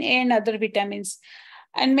 vitamin A and other vitamins.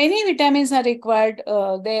 And many vitamins are required.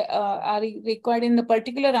 They are required in the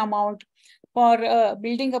particular amount for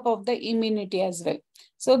building up of the immunity as well.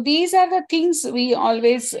 So these are the things we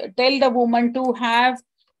always tell the woman to have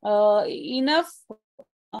enough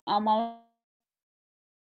amount.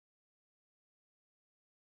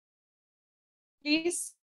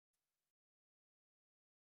 Please.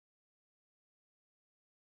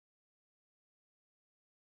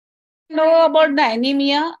 Know about the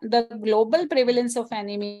anemia, the global prevalence of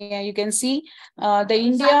anemia. You can see the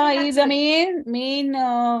India is a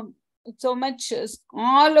main so much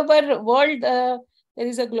all over world. There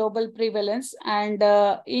is a global prevalence, and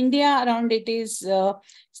India around it is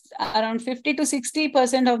around 50 to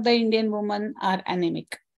 60% of the Indian women are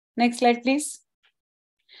anemic. Next slide, please.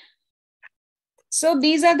 So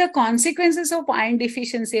these are the consequences of iron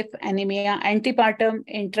deficiency of anemia: antepartum,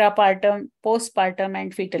 intrapartum, postpartum,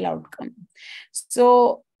 and fetal outcome.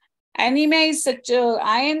 So anemia is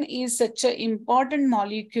iron is such an important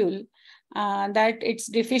molecule that its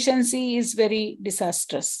deficiency is very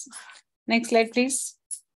disastrous. Next slide, please.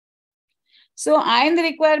 So iron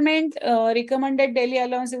requirement, recommended daily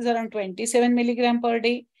allowance is around 27 milligram per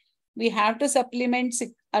day. We have to supplement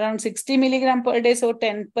around 60 milligram per day. So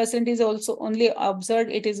 10% is also only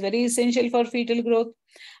observed. It is very essential for fetal growth.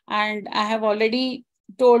 And I have already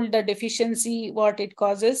told the deficiency, what it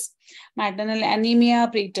causes: maternal anemia,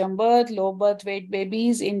 preterm birth, low birth weight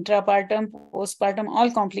babies, intrapartum, postpartum,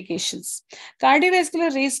 all complications.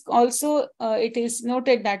 Cardiovascular risk also, it is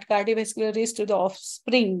noted that cardiovascular risk to the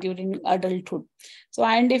offspring during adulthood. So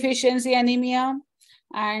iron deficiency, anemia.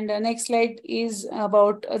 And next slide is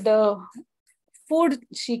about the food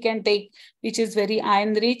she can take, which is very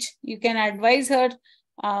iron rich. You can advise her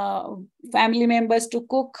family members to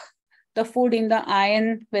cook the food in the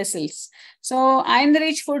iron vessels. So iron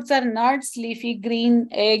rich foods are nuts, leafy green,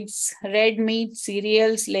 eggs, red meat,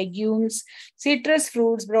 cereals, legumes, citrus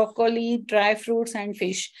fruits, broccoli, dry fruits, and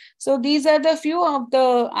fish. So these are the few of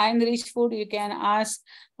the iron rich food you can ask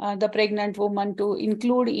the pregnant woman to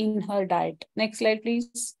include in her diet. Next slide,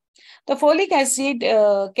 please. The folic acid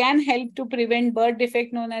can help to prevent birth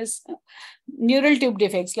defect known as neural tube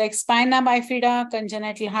defects like spina bifida,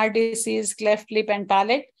 congenital heart disease, cleft lip, and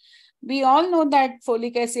palate. We all know that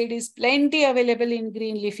folic acid is plenty available in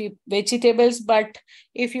green leafy vegetables, but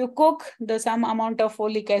if you cook, some amount of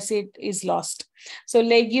folic acid is lost. So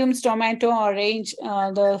legumes, tomato, orange,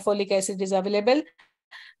 the folic acid is available.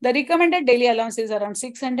 The recommended daily allowance is around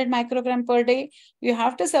 600 microgram per day. You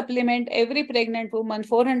have to supplement every pregnant woman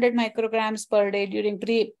 400 micrograms per day during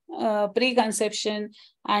pre-conception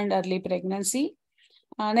and early pregnancy.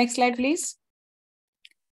 Next slide, please.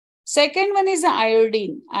 Second one is the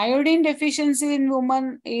iodine. Iodine deficiency in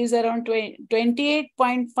women is around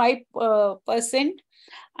 28.5%.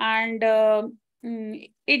 And the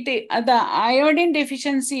iodine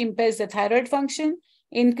deficiency impairs the thyroid function,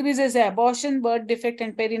 increases abortion, birth defect,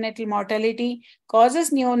 and perinatal mortality,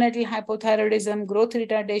 causes neonatal hypothyroidism, growth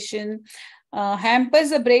retardation, hampers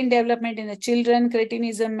the brain development in the children,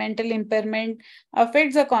 cretinism, mental impairment,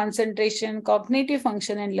 affects the concentration, cognitive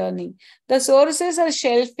function, and learning. The sources are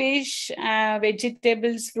shellfish,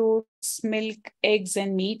 vegetables, fruits, milk, eggs,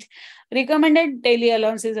 and meat. Recommended daily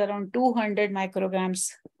allowance is around 200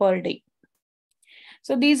 micrograms per day.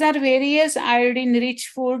 So these are various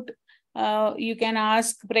iodine-rich food. You can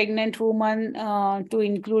ask pregnant woman to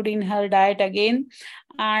include in her diet again.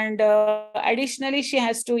 And additionally, she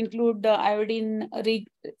has to include the iodine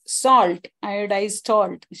salt, iodized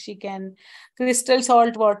salt. She can, crystal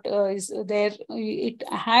salt, what is there, it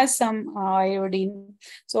has some iodine.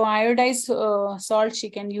 So iodized salt she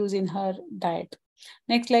can use in her diet.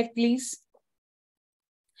 Next slide, please.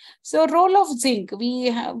 So role of zinc,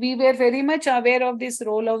 we were very much aware of this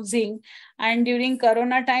role of zinc, and during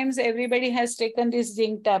Corona times, everybody has taken these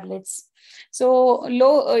zinc tablets. So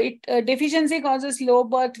deficiency causes low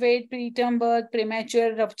birth weight, preterm birth,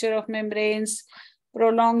 premature rupture of membranes,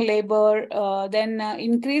 prolonged labor, then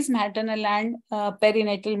increased maternal and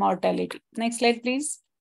perinatal mortality. Next slide, please.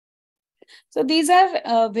 So these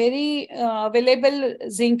are very available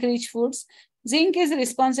zinc-rich foods. Zinc is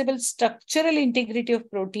responsible structural integrity of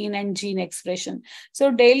protein and gene expression.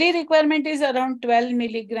 So daily requirement is around 12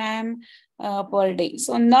 milligram per day.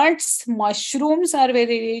 So nuts, mushrooms are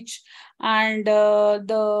very rich, and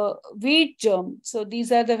the wheat germ. So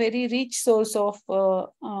these are the very rich source of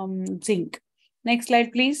zinc. Next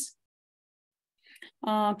slide, please.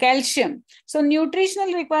 Calcium. So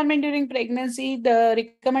nutritional requirement during pregnancy, the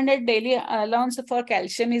recommended daily allowance for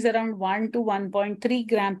calcium is around 1 to 1.3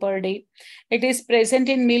 gram per day. It is present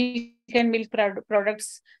in milk and milk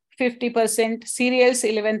products 50%, cereals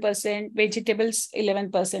 11%, vegetables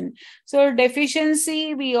 11%. So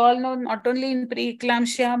deficiency, we all know, not only in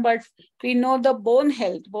preeclampsia, but we know the bone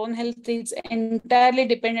health. Bone health is entirely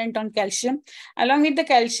dependent on calcium. Along with the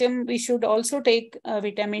calcium, we should also take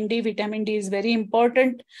vitamin D. Vitamin D is very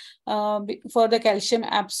important for the calcium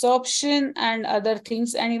absorption and other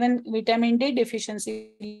things. And even vitamin D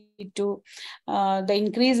deficiency lead to the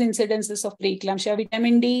increased incidences of preeclampsia.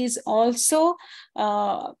 Vitamin D is also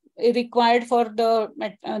required for the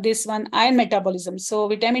this one iron metabolism. So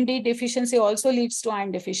vitamin D deficiency also leads to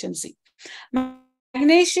iron deficiency.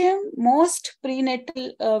 Magnesium, most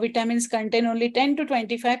prenatal vitamins contain only 10 to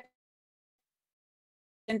 25%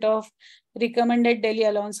 of recommended daily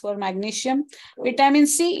allowance for magnesium. Vitamin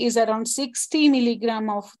C is around 60 milligram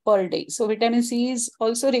per day. So vitamin C is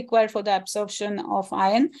also required for the absorption of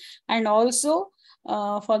iron and also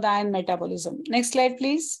for the iron metabolism. Next slide,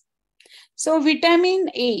 please. So vitamin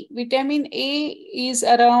A is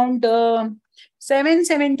around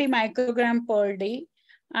 770 microgram per day.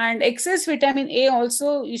 And excess vitamin A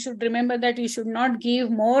also, you should remember that you should not give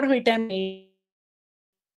more vitamin A.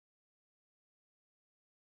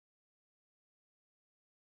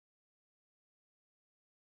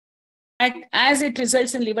 As it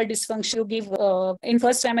results in liver dysfunction, you give in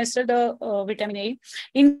first trimester the vitamin A.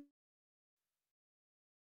 In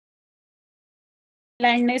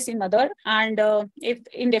blindness in mother, and if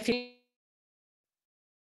in deficiency.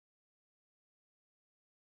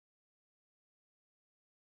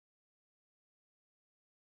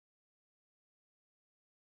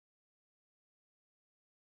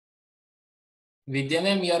 Vidya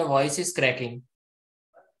ma'am, your voice is cracking.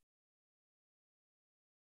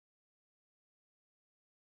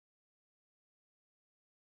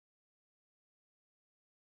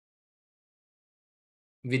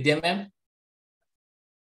 Vidya ma'am?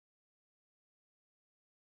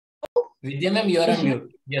 Vidya ma'am, you are on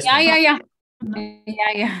mute. Yes, Yeah.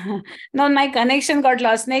 No, my connection got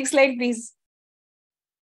lost. Next slide, please.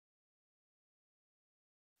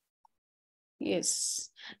 Yes.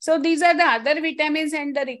 So these are the other vitamins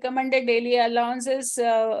and the recommended daily allowances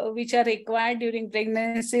which are required during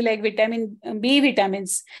pregnancy, like vitamin B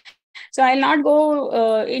vitamins. So I'll not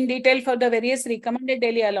go in detail for the various recommended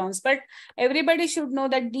daily allowance, but everybody should know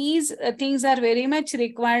that these things are very much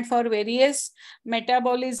required for various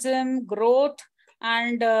metabolism, growth,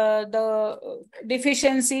 and the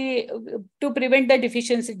deficiency, to prevent the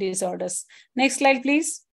deficiency disorders. Next slide,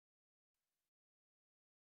 please.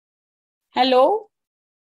 Hello.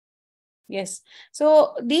 Yes.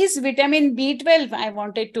 So these vitamin B12, I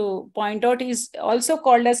wanted to point out, is also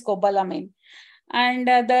called as cobalamin. And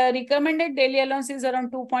the recommended daily allowance is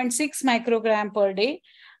around 2.6 microgram per day.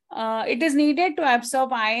 It is needed to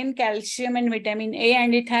absorb iron, calcium, and vitamin A,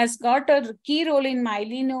 and it has got a key role in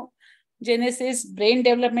myelinogenesis, brain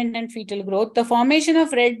development, and fetal growth. The formation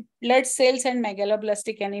of red blood cells and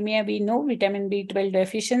megaloblastic anemia, we know vitamin B12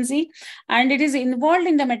 deficiency, and it is involved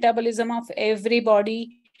in the metabolism of every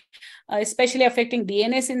body, especially affecting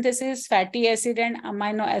DNA synthesis, fatty acid, and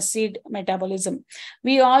amino acid metabolism.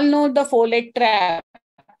 We all know the folate trap,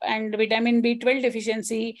 and vitamin B12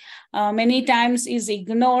 deficiency many times is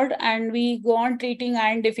ignored, and we go on treating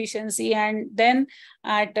iron deficiency, and then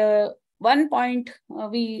at one point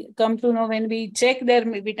we come to know, when we check their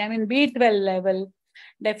vitamin B12 level,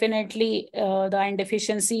 definitely the iron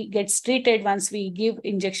deficiency gets treated once we give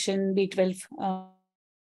injection B12.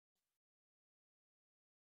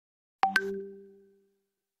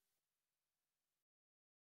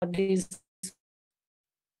 These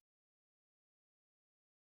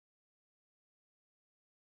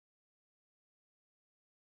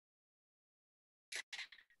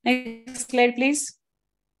next slide, please.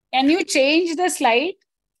 Can you change the slide?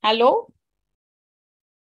 Hello?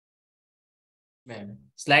 ma'am.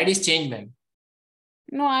 Slide is changed, ma'am.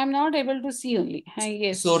 No, I'm not able to see only.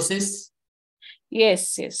 Yes. Sources.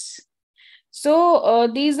 Yes. So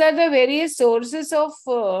these are the various sources of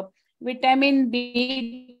vitamin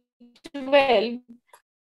B12.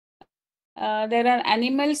 there are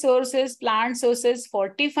animal sources, plant sources,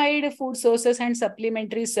 fortified food sources, and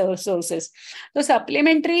supplementary sources. So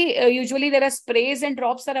supplementary, usually there are sprays and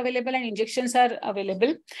drops are available and injections are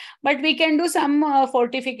available, but we can do some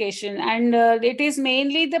fortification, and it is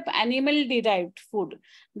mainly the animal derived food,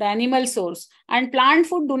 the animal source, and plant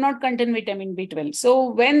food do not contain vitamin B12.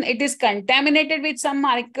 So when it is contaminated with some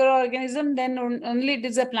microorganism, then only it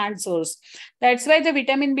is a plant source. That's why the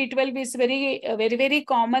vitamin B12 is very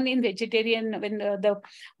common in vegetarian when the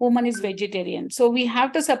woman is vegetarian. So we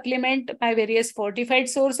have to supplement by various fortified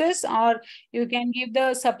sources, or you can give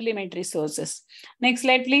the supplementary sources. Next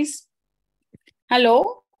slide, please.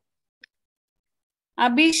 Hello.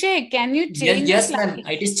 Abhishek, can you change? Yes, ma'am.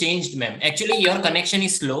 It is changed, ma'am. Actually, your connection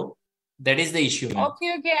is slow. That is the issue, ma'am.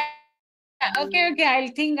 Okay. I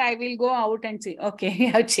think I will go out and see. Okay, we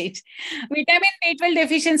have changed. Vitamin B12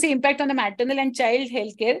 deficiency impact on the maternal and child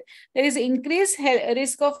healthcare. There is increased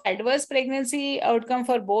risk of adverse pregnancy outcome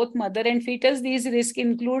for both mother and fetus. These risks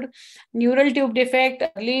include neural tube defect,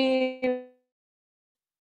 early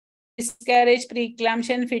miscarriage,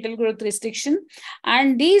 preeclampsia, and fetal growth restriction.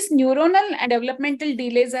 And these neuronal and developmental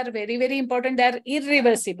delays are very important. They are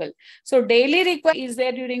irreversible. So daily requirement is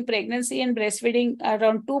there during pregnancy and breastfeeding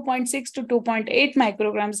around 2.6 to 2.8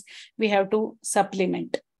 micrograms we have to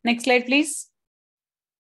supplement. Next slide, please.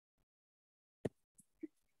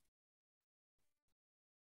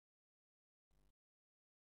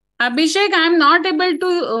 Abhishek, I'm not able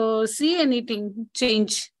to see anything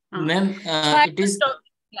change. Ma'am, it is...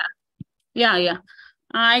 Yeah.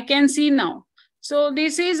 I can see now. So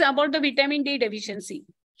this is about the vitamin D deficiency.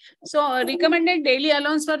 So recommended daily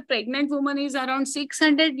allowance for pregnant women is around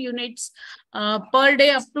 600 units per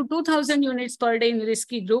day, up to 2000 units per day in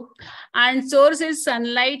risky group. And source is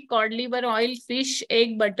sunlight, cod liver oil, fish,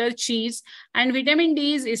 egg, butter, cheese. And vitamin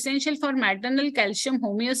D is essential for maternal calcium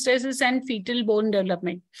homeostasis and fetal bone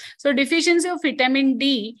development. So deficiency of vitamin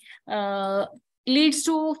D leads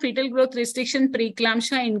to fetal growth restriction,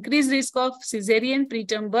 preeclampsia, increased risk of cesarean,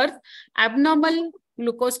 preterm birth, abnormal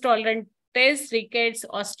glucose tolerant tests, rickets,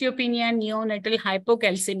 osteopenia, neonatal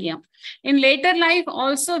hypocalcemia. In later life,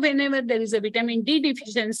 also whenever there is a vitamin D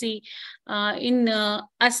deficiency,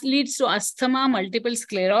 leads to asthma, multiple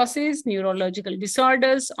sclerosis, neurological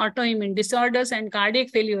disorders, autoimmune disorders, and cardiac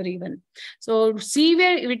failure even. So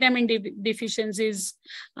severe vitamin D deficiencies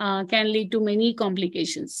can lead to many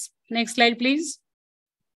complications. Next slide, please.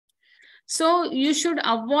 So you should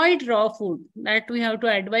avoid raw food. That we have to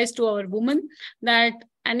advise to our women, that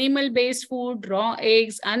animal-based food, raw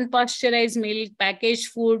eggs, unpasteurized milk,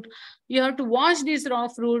 packaged food. You have to wash these raw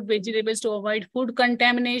fruit, vegetables to avoid food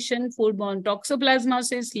contamination, foodborne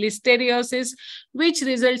toxoplasmosis, listeriosis, which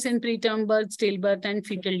results in preterm birth, stillbirth, and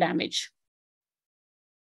fetal damage.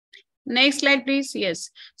 Next slide, please. Yes.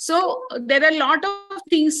 So there are a lot of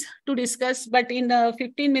things to discuss, but in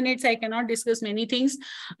 15 minutes, I cannot discuss many things.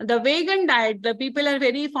 The vegan diet, the people are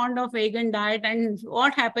very fond of vegan diet. And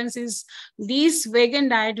what happens is these vegan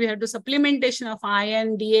diet, we have to supplementation of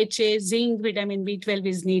iron, DHA, zinc, vitamin B12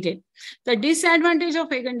 is needed. The disadvantage of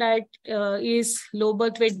vegan diet is low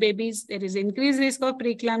birth weight babies. There is increased risk of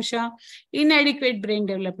preeclampsia, inadequate brain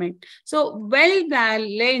development. So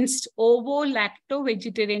well-balanced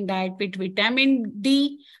ovo-lacto-vegetarian diet with vitamin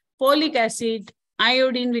D, folic acid,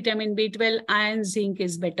 iodine, vitamin B12, iron, zinc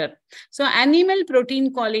is better. So animal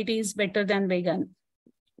protein quality is better than vegan.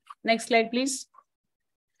 Next slide, please.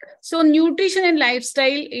 So nutrition and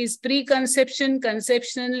lifestyle is preconception,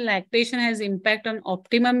 conception, lactation has impact on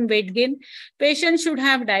optimum weight gain. Patients should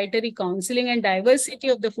have dietary counseling and diversity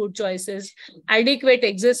of the food choices, adequate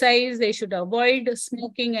exercise, they should avoid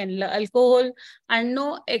smoking and alcohol, and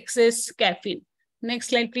no excess caffeine. Next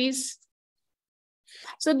slide, please.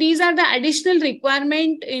 So these are the additional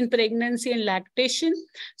requirement in pregnancy and lactation.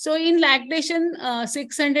 So in lactation,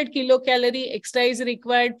 600 kilocalorie extra is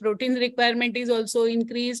required. Protein requirement is also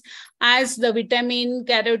increased as the vitamin,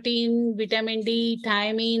 carotene, vitamin D,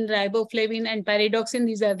 thiamine, riboflavin, and pyridoxine.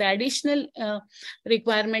 These are the additional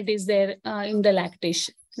requirement is there in the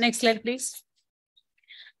lactation. Next slide, please.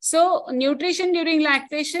 So nutrition during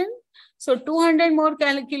lactation. So 200 more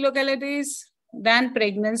kilocalories than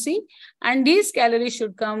pregnancy, and these calories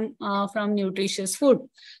should come from nutritious food.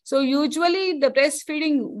 So usually the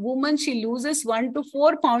breastfeeding woman, she loses 1 to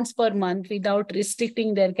 4 pounds per month without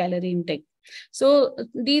restricting their calorie intake. So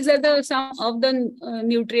these are some of the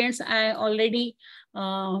nutrients I already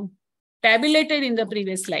tabulated in the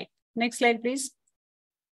previous slide. Next slide, please.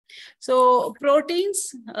 So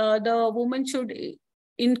proteins, the woman should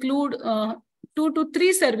include 2 to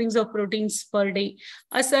 3 servings of proteins per day.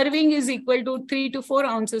 A serving is equal to 3 to 4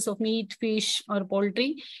 ounces of meat, fish, or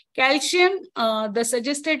poultry. Calcium, the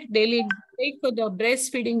suggested daily take for the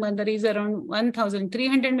breastfeeding mother is around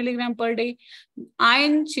 1,300 milligram per day.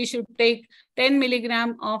 Iron, she should take 10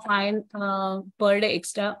 milligram of iron per day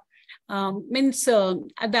extra.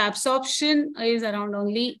 The absorption is around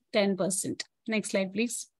only 10%. Next slide,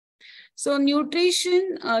 please. So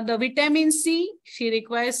nutrition, the vitamin C, she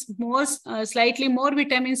requires slightly more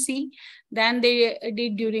vitamin C than they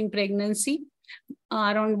did during pregnancy,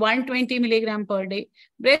 around 120 milligram per day.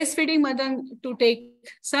 Breastfeeding mother to take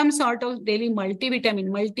some sort of daily multivitamin,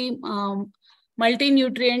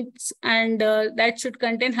 multi-nutrients, and that should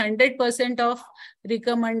contain 100% of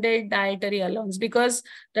recommended dietary allowance, because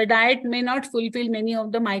the diet may not fulfill many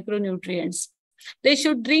of the micronutrients. They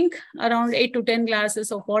should drink around 8 to 10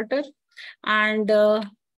 glasses of water. And the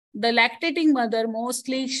lactating mother,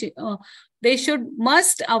 mostly they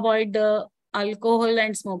must avoid the alcohol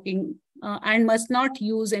and smoking, and must not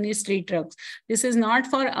use any street drugs. This is not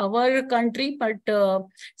for our country, but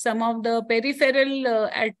some of the peripheral,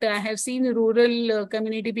 I have seen rural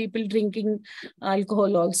community people drinking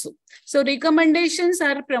alcohol also. So recommendations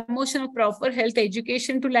are promotion of proper health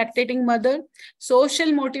education to lactating mother.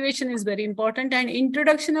 Social motivation is very important, and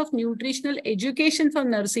introduction of nutritional education for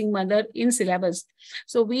nursing mother in syllabus.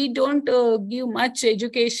 So we don't give much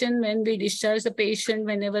education when we discharge the patient.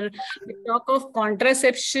 Whenever we talk of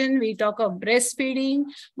contraception, we talk of breastfeeding,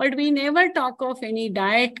 but we never talk of any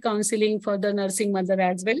diet counseling for the nursing mother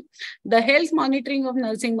as well. The health monitoring of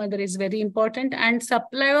nursing mother is very important, and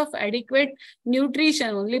supply of adequate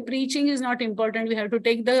nutrition. Only preaching is not important. We have to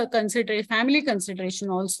take the family consideration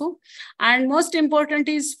also. And most important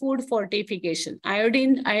is food fortification.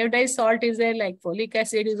 Iodized salt is there, like folic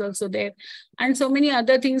acid is also there, and so many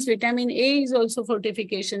other things. Vitamin A is also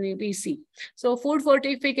fortification, we see. So food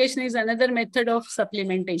fortification is another method of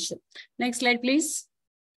supplementation. Next slide, please.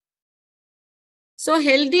 So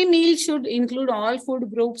healthy meal should include all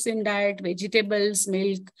food groups in diet: vegetables,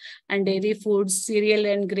 milk and dairy foods, cereal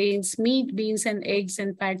and grains, meat, beans and eggs,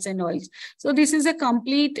 and fats and oils. So this is a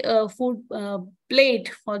complete food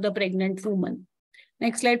plate for the pregnant woman.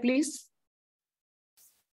 Next slide, please.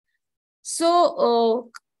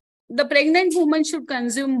 So the pregnant woman should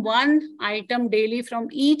consume one item daily from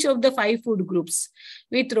each of the 5 food groups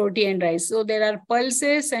with roti and rice. So there are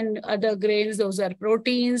pulses and other grains. Those are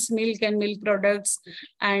proteins, milk and milk products,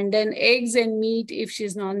 and then eggs and meat if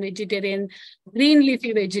she's non-vegetarian, green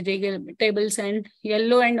leafy vegetables, and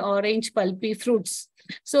yellow and orange pulpy fruits.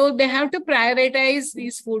 So they have to prioritize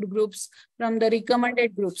these food groups from the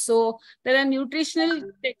recommended groups. So there are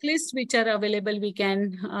nutritional checklists which are available. We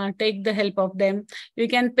can take the help of them. We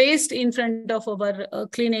can paste in front of our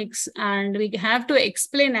clinics, and we have to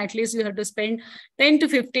explain. At least we have to spend 10 to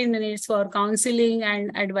 15 minutes for counseling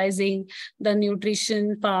and advising the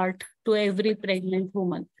nutrition part to every pregnant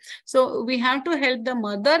woman. So we have to help the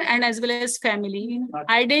mother and as well as family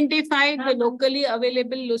identify the locally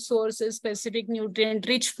available sources, specific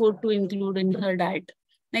nutrient-rich food to include in her diet.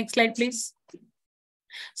 Next slide, please.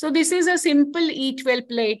 So this is a simple eat well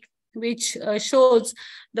plate which shows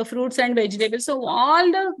the fruits and vegetables. So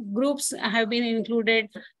all the groups have been included,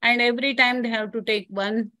 and every time they have to take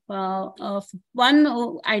one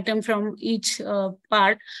item from each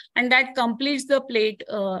part, and that completes the plate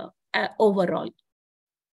overall.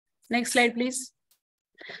 Next slide, please.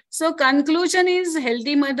 So conclusion is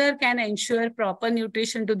healthy mother can ensure proper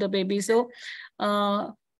nutrition to the baby. So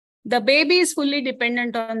the baby is fully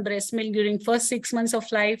dependent on breast milk during first 6 months of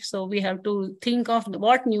life. So we have to think of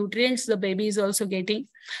what nutrients the baby is also getting.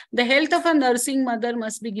 The health of a nursing mother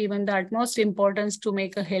must be given the utmost importance to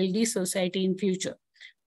make a healthy society in future.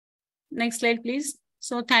 Next slide, please.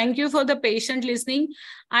 So thank you for the patient listening.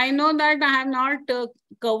 I know that I have not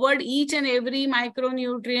covered each and every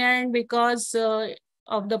micronutrient because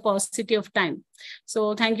of the paucity of time.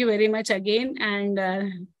 So thank you very much again. And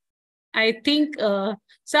I think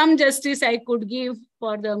some justice I could give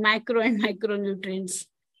for the macro and micronutrients.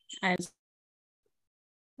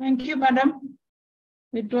 Thank you, madam.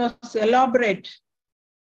 It was elaborate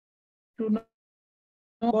to know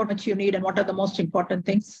what much you need and what are the most important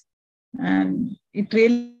things. And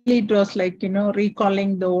it was like,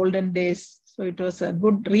 recalling the olden days. So it was a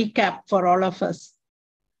good recap for all of us.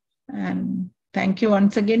 And thank you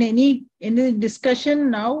once again. Any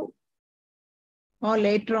discussion now or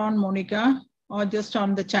later on, Monica, or just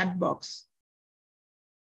on the chat box?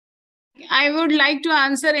 I would like to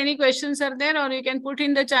answer any questions are there, or you can put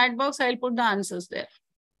in the chat box. I'll put the answers there.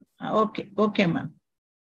 Okay, ma'am.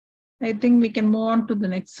 I think we can move on to the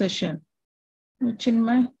next session.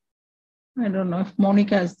 Chinmay? I don't know if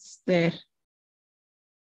Monica is there.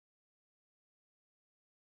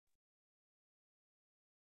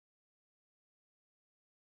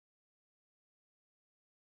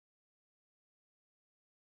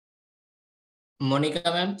 Monica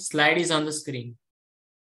ma'am, slide is on the screen.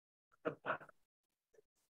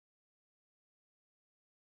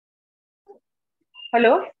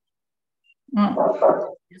 Hello?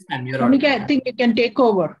 Yes, ma'am, you're Monica, audible. I think you can take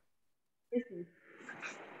over.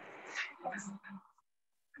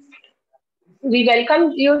 We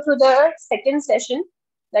welcome you to the second session,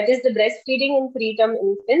 that is the breastfeeding in preterm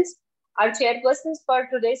infants. Our chairpersons for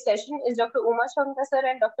today's session is Dr. Uma Shankar sir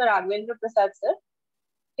and Dr. Raghavendra Prasad sir.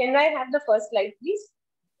 Can I have the first slide, please?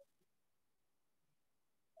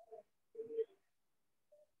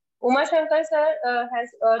 Uma Shankar sir has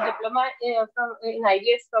a diploma in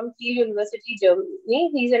IVF from Kiel University,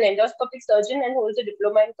 Germany. He's an endoscopic surgeon and holds a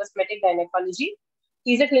diploma in cosmetic gynecology.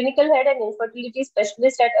 He's a clinical head and infertility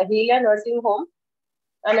specialist at Ahilya Nursing Home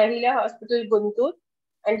and Ahilya Hospital, Guntur,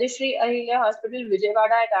 and the Sri Ahilya Hospital,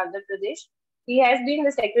 Vijayawada at Andhra Pradesh. He has been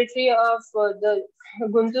the secretary of the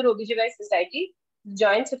Guntur OBGYN Society,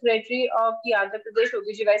 joint secretary of the Andhra Pradesh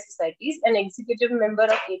OBGYN Societies, and executive member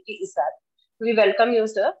of AP ISAR. We welcome you,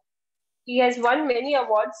 sir. He has won many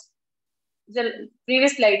awards. The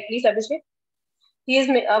previous slide, please, Abhishek. He has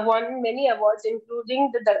won many awards,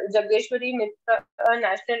 including the Jageshwari Mitra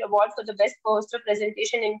National Award for the Best Poster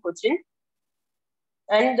Presentation in Cochin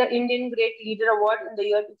and the Indian Great Leader Award in the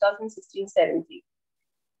year 2016-17.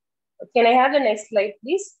 Can I have the next slide,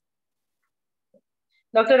 please?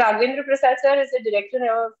 Dr. Raghavendra Prasad sir is the Director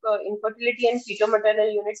of Infertility and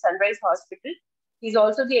Fetal-Maternal Unit, Sunrise Hospital. He's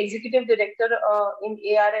also the Executive Director in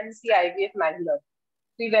ARMC IVF Mangalore.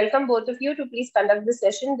 We welcome both of you to please conduct this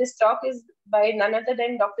session. This talk is by none other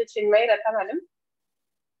than Dr. Chinmay Rathamalam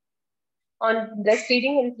on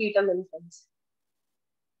breastfeeding in preterm infants.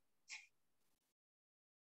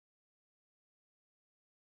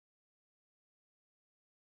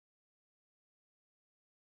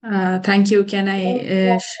 Thank you. Can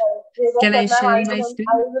I share my screen?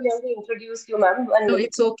 I will only introduce you, ma'am. No,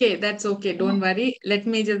 it's okay. That's okay. Don't worry. Let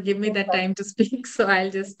me just give me that time to speak. So I'll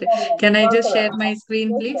just, can I just share my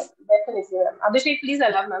screen, please? Yes, definitely, ma'am. Abhishek, please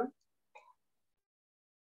allow, ma'am.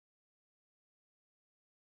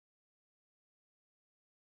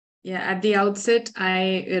 Yeah, at the outset,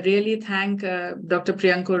 I really thank Dr.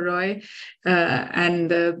 Priyankur Roy and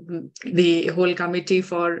the whole committee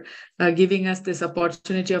for giving us this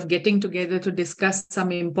opportunity of getting together to discuss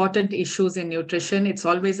some important issues in nutrition. It's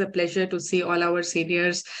always a pleasure to see all our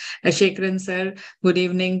seniors. Shekharan sir, good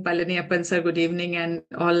evening. Palaniappan sir, good evening. And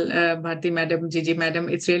all Bharti madam, Gigi madam.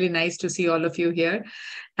 It's really nice to see all of you here.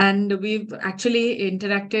 And we've actually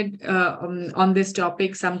interacted on this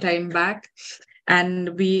topic some time back.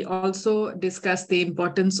 And we also discussed the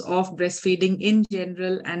importance of breastfeeding in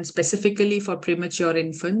general and specifically for premature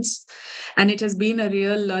infants. And it has been a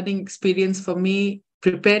real learning experience for me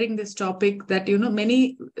preparing this topic that,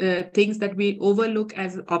 many things that we overlook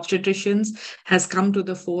as obstetricians has come to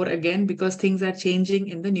the fore again because things are changing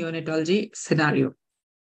in the neonatology scenario.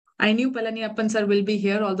 I knew Palaniappan sir will be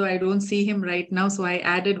here, although I don't see him right now. So I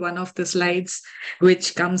added one of the slides,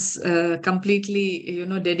 which comes completely,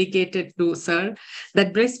 dedicated to sir,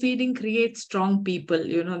 that breastfeeding creates strong people.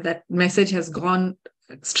 That message has gone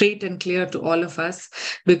straight and clear to all of us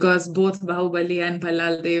because both Bahubali and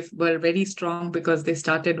Balaldev were very strong because they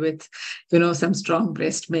started with, some strong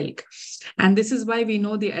breast milk. And this is why we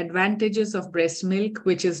know the advantages of breast milk,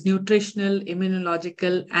 which is nutritional,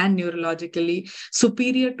 immunological, and neurologically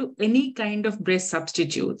superior to any kind of breast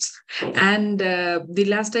substitutes. And the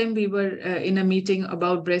last time we were in a meeting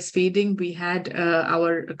about breastfeeding, we had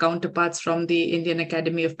our counterparts from the Indian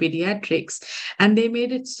Academy of Pediatrics, and they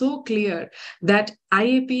made it so clear that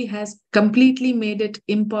IAP has completely made it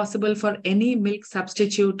impossible for any milk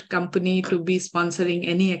substitute company to be sponsoring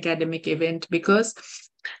any academic event because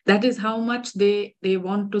that is how much they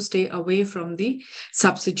want to stay away from the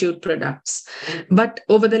substitute products. But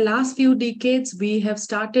over the last few decades, we have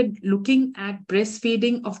started looking at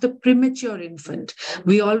breastfeeding of the premature infant.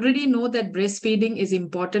 We already know that breastfeeding is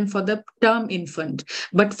important for the term infant,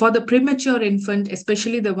 but for the premature infant,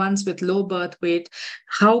 especially the ones with low birth weight,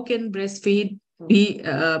 how can breastfeed be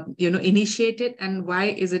initiated and why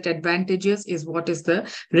is it advantageous is what is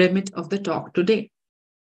the remit of the talk today.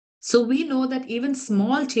 So we know that even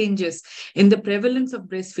small changes in the prevalence of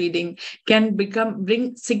breastfeeding can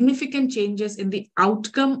bring significant changes in the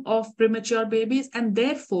outcome of premature babies, and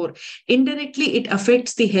therefore indirectly it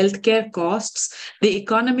affects the healthcare costs, the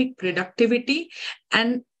economic productivity,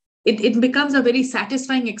 and it becomes a very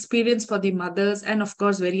satisfying experience for the mothers, and of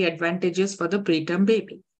course, very advantageous for the preterm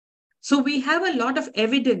baby. So we have a lot of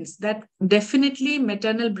evidence that definitely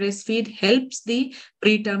maternal breastfeed helps the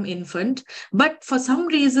preterm infant. But for some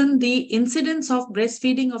reason, the incidence of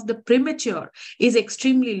breastfeeding of the premature is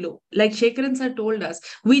extremely low. Like Shekharan sir told us,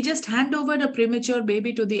 we just hand over a premature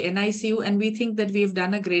baby to the NICU and we think that we've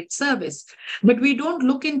done a great service. But we don't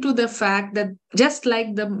look into the fact that just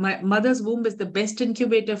like the mother's womb is the best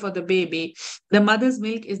incubator for the baby, the mother's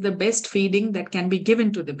milk is the best feeding that can be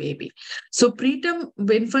given to the baby. So preterm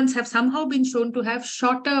infants have somehow been shown to have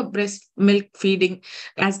shorter breast milk feeding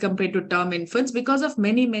as compared to term infants because of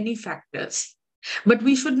many, many factors. But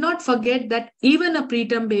we should not forget that even a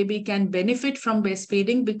preterm baby can benefit from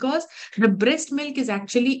breastfeeding because the breast milk is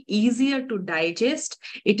actually easier to digest.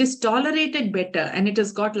 It is tolerated better and it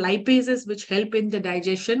has got lipases which help in the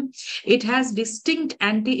digestion. It has distinct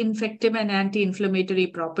anti-infective and anti-inflammatory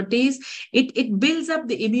properties. It builds up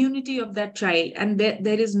the immunity of that child. And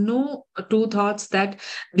there is no two thoughts that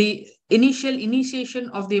the initiation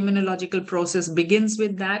of the immunological process begins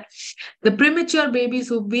with that. The premature babies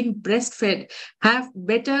who've been breastfed have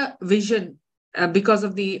better vision because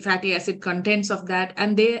of the fatty acid contents of that.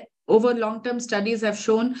 And they, over long-term studies, have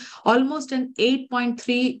shown almost an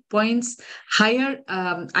 8.3 points higher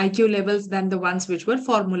IQ levels than the ones which were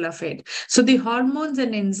formula fed. So the hormones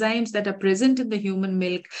and enzymes that are present in the human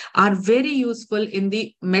milk are very useful in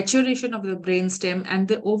the maturation of the brainstem and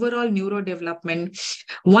the overall neurodevelopment.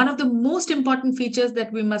 One of the most important features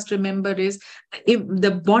that we must remember is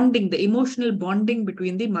the bonding, the emotional bonding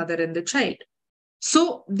between the mother and the child.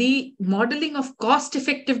 So the modeling of cost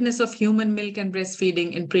effectiveness of human milk and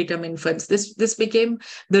breastfeeding in preterm infants, this became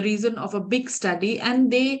the reason of a big study,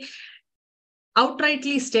 and they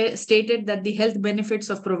outrightly stated that the health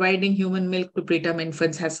benefits of providing human milk to preterm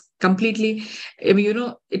infants has completely,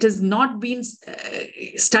 it has not been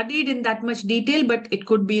studied in that much detail, but it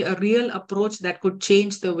could be a real approach that could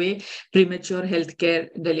change the way premature healthcare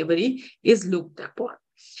delivery is looked upon.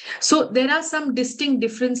 So there are some distinct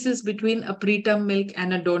differences between a preterm milk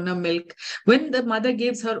and a donor milk. When the mother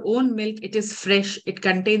gives her own milk, it is fresh, it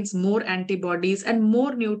contains more antibodies and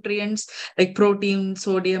more nutrients like protein,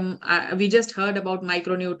 sodium. We just heard about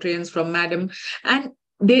micronutrients from Madam. And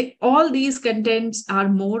all these contents are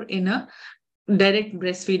more in a direct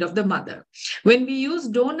breastfeed of the mother. When we use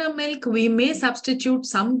donor milk, we may substitute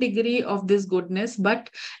some degree of this goodness, but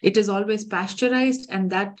it is always pasteurized, and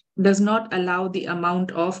that does not allow the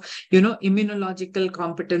amount of, immunological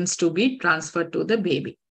competence to be transferred to the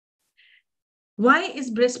baby. Why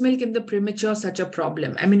is breast milk in the premature such a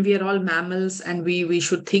problem? I mean, we are all mammals, and we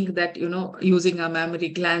should think that, using our mammary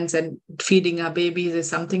glands and feeding our babies is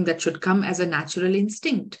something that should come as a natural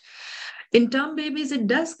instinct. In term babies, it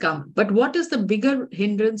does come. But what is the bigger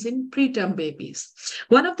hindrance in preterm babies?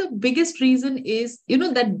 One of the biggest reason is,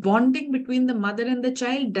 that bonding between the mother and the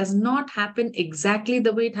child does not happen exactly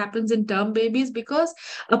the way it happens in term babies, because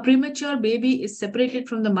a premature baby is separated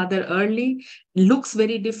from the mother early, looks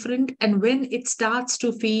very different. And when it starts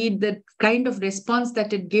to feed, the kind of response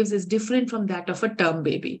that it gives is different from that of a term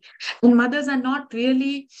baby. And mothers are not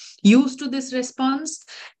really used to this response.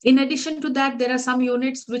 In addition to that, there are some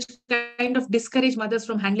units which kind of discourage mothers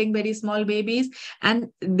from handling very small babies, and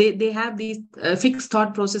they have these fixed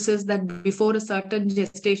thought processes that before a certain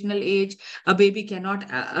gestational age, a baby cannot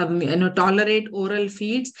tolerate oral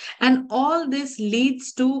feeds, and all this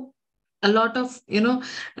leads to a lot of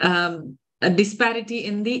a disparity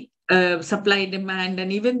in the supply demand,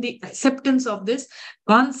 and even the acceptance of this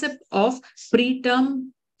concept of preterm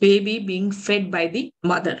baby being fed by the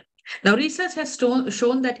mother. Now, research has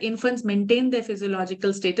shown that infants maintain their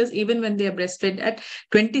physiological status even when they are breastfed at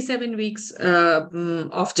 27 weeks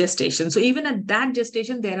of gestation. So even at that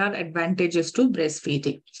gestation, there are advantages to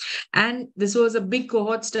breastfeeding. And this was a big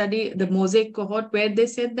cohort study, the Mosaic cohort, where they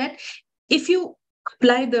said that if you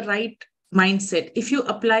apply the right mindset, if you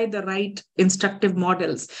apply the right instructive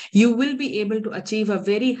models, you will be able to achieve a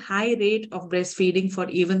very high rate of breastfeeding for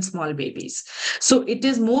even small babies. So it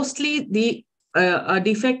is mostly a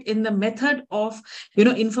defect in the method of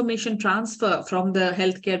information transfer from the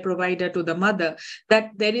healthcare provider to the mother,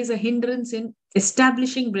 that there is a hindrance in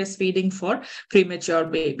establishing breastfeeding for premature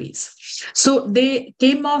babies. So they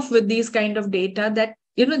came off with these kind of data that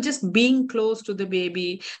just being close to the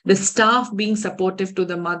baby, the staff being supportive to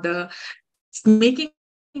the mother, making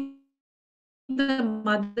the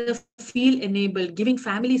mother feel enabled, giving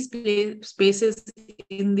family spaces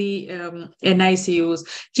in the NICUs,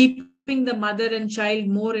 keeping the mother and child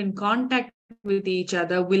more in contact with each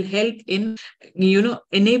other will help in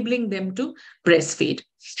enabling them to breastfeed.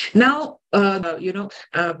 now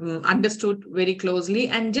understood very closely,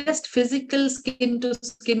 and just physical skin to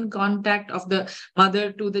skin contact of the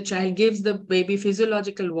mother to the child gives the baby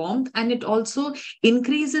physiological warmth, and it also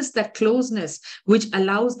increases the closeness, which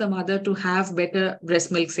allows the mother to have better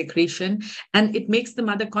breast milk secretion, and it makes the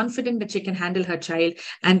mother confident that she can handle her child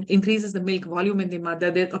and increases the milk volume in the mother.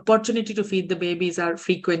 The opportunity to feed the babies are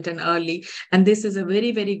frequent and early, and this is a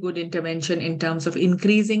very, very good intervention in terms of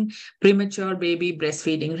increasing premature baby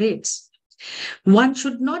breastfeeding rates. One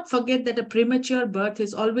should not forget that a premature birth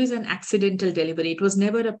is always an accidental delivery. It was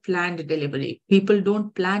never a planned delivery. People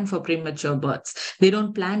don't plan for premature births. They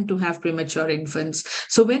don't plan to have premature infants.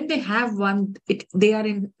 So when they have one, they are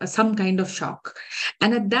in some kind of shock.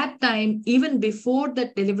 And at that time, even before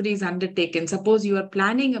that delivery is undertaken, suppose you are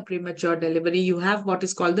planning a premature delivery, you have what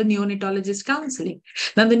is called the neonatologist counseling.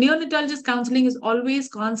 Now, the neonatologist counseling is always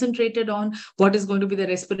concentrated on what is going to be the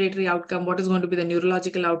respiratory outcome, what is going to be the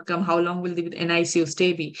neurological outcome, how long will the NICU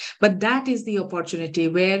stay be. But that is the opportunity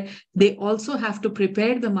where they also have to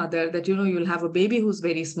prepare the mother that, you'll have a baby who's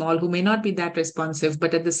very small, who may not be that responsive,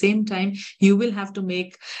 but at the same time, you will have to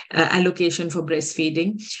make allocation for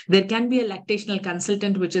breastfeeding. There can be a lactational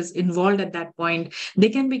consultant which is involved at that point. They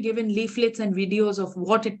can be given leaflets and videos of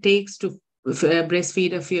what it takes to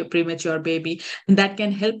breastfeed a premature baby, and that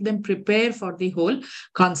can help them prepare for the whole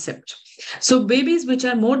concept. So babies which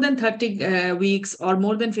are more than 30 weeks or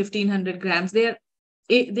more than 1500 grams, they're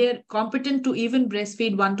competent to even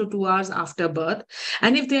breastfeed 1 to 2 hours after birth.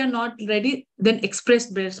 And if they are not ready, then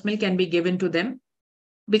expressed breast milk can be given to them,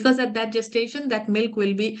 because at that gestation, that milk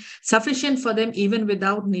will be sufficient for them even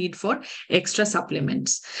without need for extra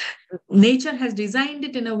supplements. Nature has designed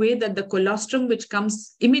it in a way that the colostrum, which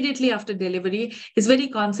comes immediately after delivery, is very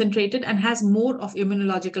concentrated and has more of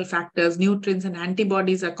immunological factors. Nutrients and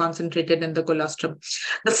antibodies are concentrated in the colostrum.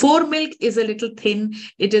 The foremilk is a little thin.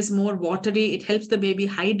 It is more watery. It helps the baby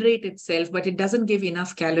hydrate itself, but it doesn't give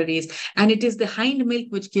enough calories. And it is the hind milk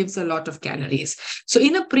which gives a lot of calories. So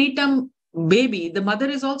in a preterm baby, the mother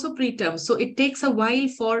is also preterm. So it takes a while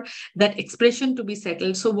for that expression to be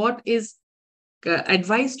settled. So what is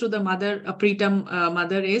advice to the mother, a preterm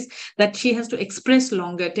mother, is that she has to express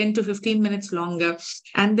longer, 10 to 15 minutes longer.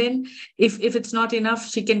 And then if it's not enough,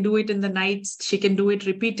 she can do it in the nights. She can do it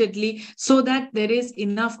repeatedly so that there is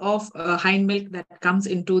enough of hind milk that comes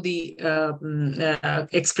into the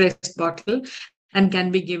expressed bottle and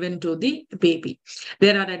can be given to the baby.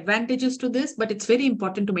 There are advantages to this, but it's very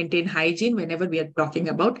important to maintain hygiene whenever we are talking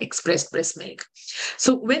about expressed breast milk.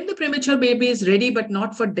 So when the premature baby is ready, but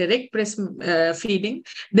not for direct breast feeding,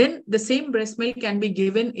 then the same breast milk can be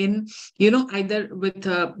given in, either with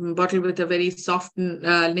a bottle with a very soft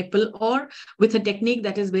nipple, or with a technique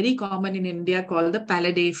that is very common in India called the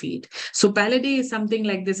Paladay feed. So Paladay is something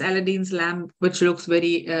like this Aladdin's lamp, which looks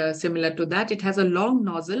very similar to that. It has a long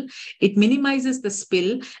nozzle. It minimizes the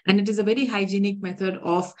spill, and it is a very hygienic method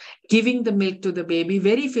of giving the milk to the baby,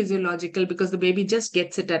 very physiological, because the baby just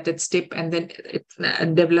gets it at its tip and then it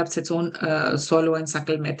develops its own swallow and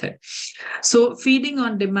suckle method. So feeding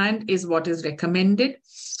on demand is what is recommended.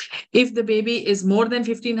 If the baby is more than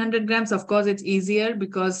 1500 grams, of course, it's easier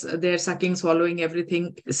because their sucking, swallowing,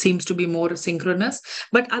 everything seems to be more synchronous.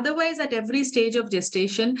 But otherwise, at every stage of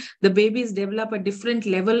gestation, the babies develop a different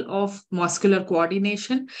level of muscular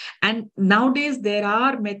coordination. And nowadays, there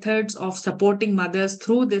are methods of supporting mothers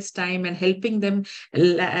through this time and helping them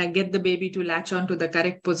get the baby to latch on to the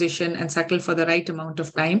correct position and suckle for the right amount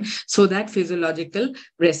of time, so that physiological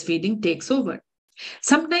breastfeeding takes over.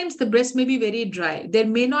 Sometimes the breast may be very dry. There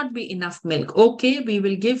may not be enough milk. Okay, we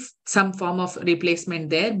will give some form of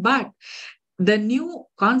replacement there. But the new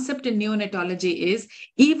concept in neonatology is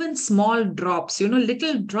even small drops,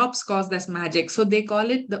 little drops cause this magic. So they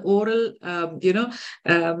call it the oral,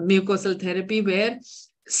 mucosal therapy, where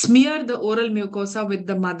smear the oral mucosa with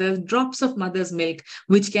the drops of mother's milk,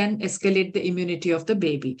 which can escalate the immunity of the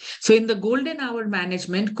baby. So in the golden hour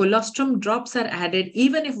management, colostrum drops are added.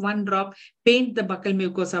 Even if one drop, paint the buccal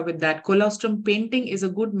mucosa with that. Colostrum painting is a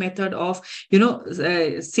good method of,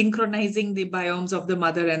 synchronizing the biomes of the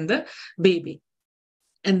mother and the baby.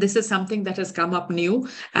 And this is something that has come up new,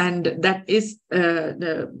 and that is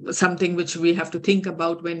something which we have to think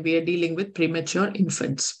about when we are dealing with premature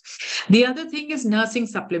infants. The other thing is nursing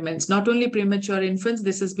supplements. Not only premature infants,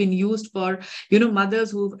 this has been used for,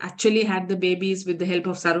 mothers who've actually had the babies with the help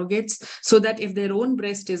of surrogates, so that if their own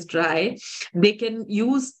breast is dry, they can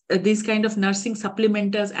use these kind of nursing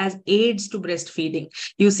supplementers as aids to breastfeeding.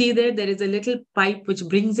 You see there is a little pipe which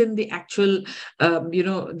brings in the actual,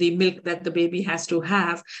 the milk that the baby has to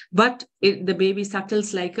have, but the baby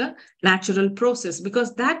suckles like a natural process,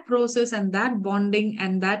 because that process and that bonding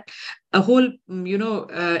and that a whole,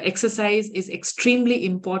 exercise is extremely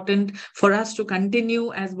important for us to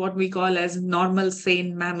continue as what we call as normal,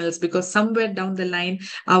 sane mammals, because somewhere down the line,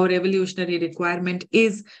 our evolutionary requirement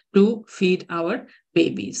is to feed our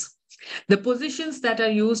babies. The positions that are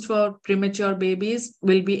used for premature babies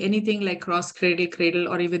will be anything like cross cradle,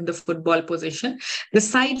 or even the football position. The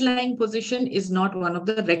side lying position is not one of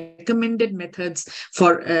the recommended methods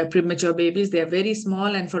for premature babies. They are very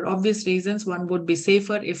small, and for obvious reasons, one would be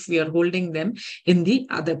safer if we are holding them in the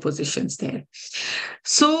other positions there.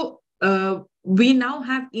 So we now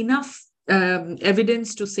have enough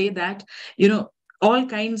evidence to say that, all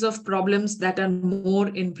kinds of problems that are more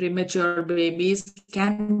in premature babies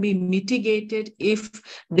can be mitigated if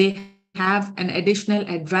they have an additional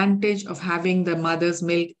advantage of having the mother's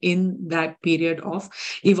milk in that period of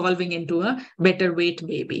evolving into a better weight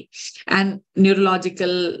baby. And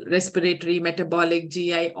neurological, respiratory, metabolic,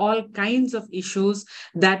 GI, all kinds of issues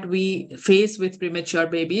that we face with premature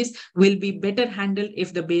babies will be better handled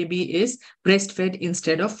if the baby is breastfed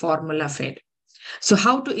instead of formula fed. So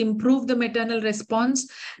how to improve the maternal response?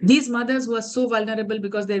 These mothers who are so vulnerable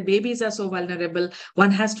because their babies are so vulnerable, one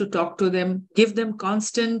has to talk to them, give them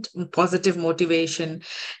constant positive motivation,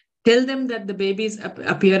 tell them that the baby's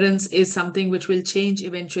appearance is something which will change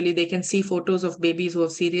eventually. They can see photos of babies who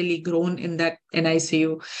have serially grown in that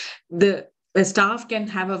NICU. The staff can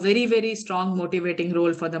have a very, very strong motivating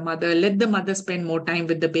role for the mother. Let the mother spend more time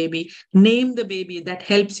with the baby. Name the baby. That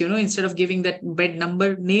helps, instead of giving that bed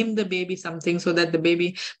number, name the baby something so that the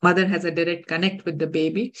baby mother has a direct connect with the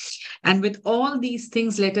baby. And with all these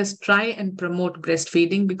things, let us try and promote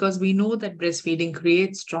breastfeeding, because we know that breastfeeding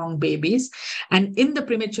creates strong babies. And in the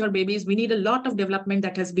premature babies, we need a lot of development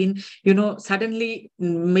that has been, suddenly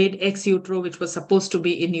made ex utero, which was supposed to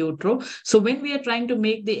be in utero. So when we are trying to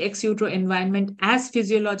make the ex utero environment as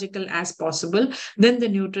physiological as possible, then the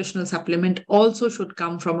nutritional supplement also should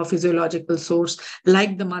come from a physiological source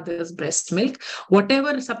like the mother's breast milk.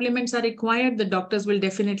 Whatever supplements are required, the doctors will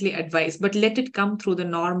definitely advise, but let it come through the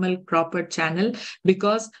normal, proper channel,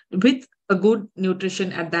 because with a good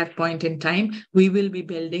nutrition at that point in time, we will be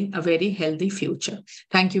building a very healthy future.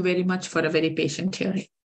 Thank you very much for a very patient hearing.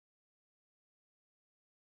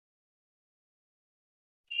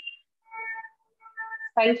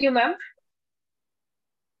 Thank you, ma'am.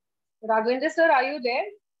 Raghavendra sir, are you there?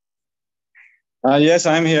 Yes,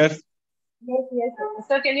 I'm here. Yes.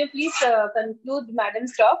 Sir, can you please conclude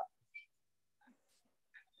madam's talk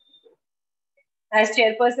as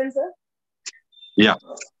chairperson, sir? Yeah.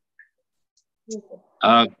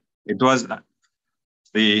 It was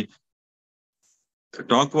the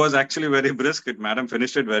talk was actually very brisk. Madam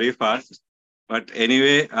finished it very fast. But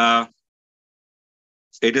anyway,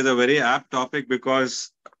 it is a very apt topic,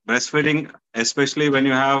 because breastfeeding, especially when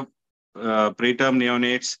you have preterm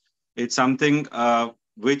neonates, it's something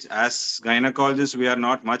which as gynecologists we are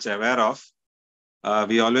not much aware of.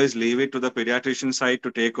 We always leave it to the pediatrician side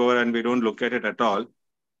to take over, and we don't look at it at all.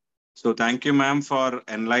 So thank you, ma'am, for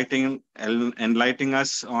enlightening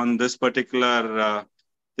us on this particular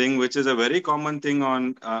thing, which is a very common thing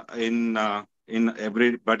in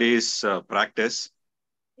everybody's practice.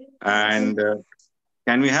 And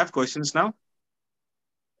can we have questions now?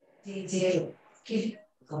 I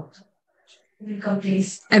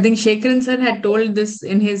think Shekharan sir had told this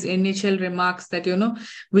in his initial remarks that,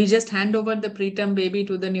 we just hand over the preterm baby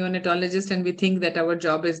to the neonatologist and we think that our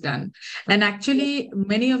job is done. And actually,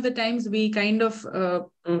 many of the times we kind of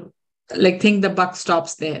think the buck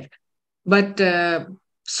stops there. But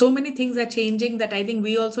so many things are changing that I think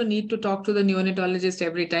we also need to talk to the neonatologist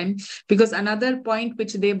every time, because another point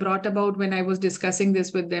which they brought about when I was discussing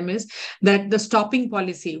this with them is that the stopping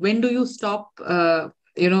policy. When do you stop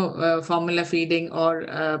formula feeding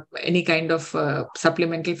or any kind of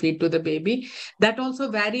supplemental feed to the baby? That also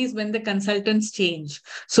varies when the consultants change.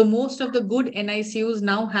 So most of the good NICUs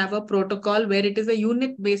now have a protocol where it is a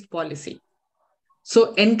unit-based policy.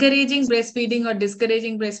 So encouraging breastfeeding or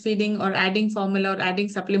discouraging breastfeeding or adding formula or adding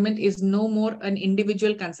supplement is no more an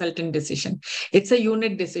individual consultant decision. It's a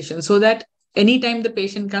unit decision, so that anytime the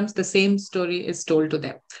patient comes, the same story is told to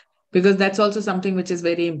them, because that's also something which is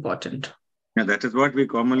very important. Yeah, that is what we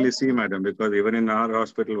commonly see, madam, because even in our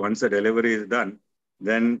hospital, once the delivery is done,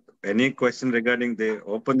 Then any question regarding, they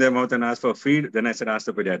open their mouth and ask for feed, then I said, ask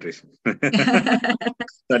the pediatrician.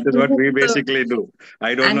 That is what we basically do.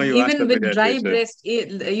 I don't know, you ask the even with dry pediatrician. breast,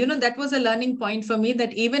 that was a learning point for me,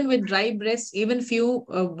 that even with dry breast, even few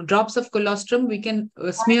drops of colostrum, we can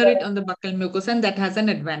smear it on the buccal mucosa, and that has an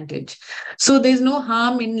advantage. So there's no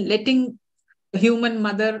harm in letting a human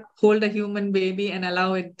mother hold a human baby and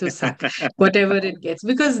allow it to suck whatever it gets,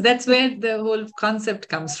 because that's where the whole concept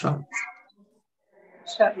comes from.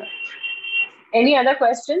 Sure. Any other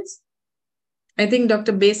questions? I think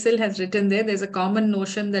Dr. Basil has written there's a common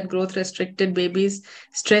notion that growth restricted babies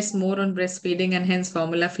stress more on breastfeeding and hence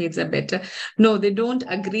formula feeds are better. No, they don't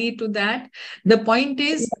agree to that. The point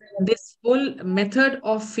is, this whole method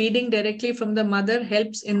of feeding directly from the mother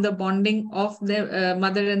helps in the bonding of the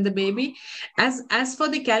mother and the baby. As for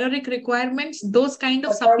the caloric requirements, those kind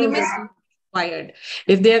of supplements required.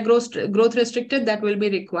 If they are growth restricted, that will be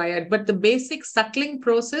required. But the basic suckling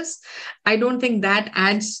process, I don't think that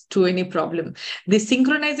adds to any problem. The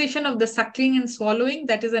synchronization of the suckling and swallowing,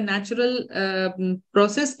 that is a natural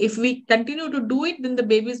process. If we continue to do it, then the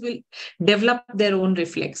babies will develop their own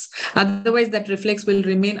reflex. Otherwise, that reflex will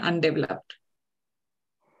remain undeveloped.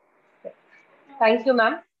 Thank you,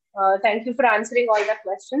 ma'am. Thank you for answering all the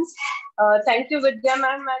questions. Thank you, Vidya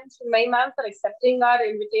ma'am and Chinmay ma'am, for accepting our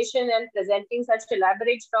invitation and presenting such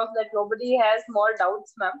elaborate talk that nobody has more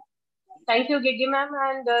doubts, ma'am. Thank you, Gigi ma'am,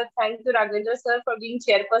 and thank you, Raghavendra sir, for being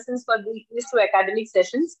chairpersons for these two academic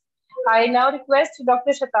sessions. I now request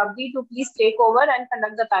Dr. Shatabdi to please take over and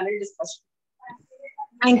conduct the panel discussion.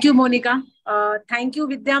 Thank you, Monica. Thank you,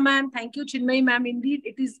 Vidya ma'am. Thank you, Chinmay ma'am. Indeed,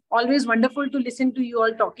 it is always wonderful to listen to you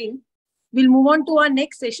all talking. We'll move on to our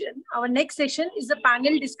next session. Our next session is a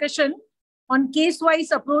panel discussion on case-wise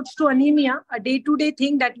approach to anemia, a day-to-day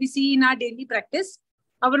thing that we see in our daily practice.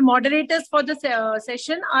 Our moderators for the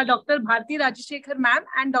session are Dr. Bharti Rajashekar ma'am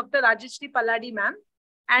and Dr. Rajeshri Palladi ma'am.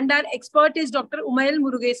 And our expert is Dr. Umayal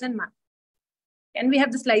Murugesan ma'am. Can we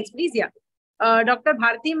have the slides, please? Yeah. Dr.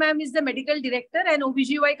 Bharti ma'am is the medical director and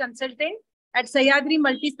OBGY consultant at Sahyadri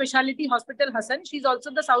Multi-Speciality Hospital, Hassan. She's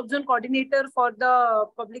also the South Zone coordinator for the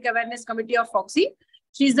Public Awareness Committee of Fogsi.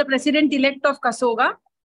 She's the president-elect of Kasoga.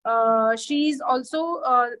 She's also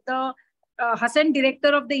the Hassan director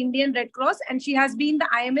of the Indian Red Cross, and she has been the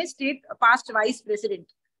IMA state past vice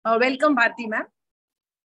president. Welcome, Bharti ma'am.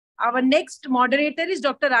 Our next moderator is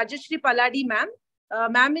Dr. Rajeshri Palladi ma'am.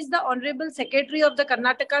 Ma'am is the Honorable Secretary of the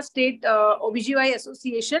Karnataka State OBGY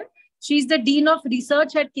Association. She is the Dean of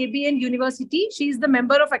Research at KBN University. She is the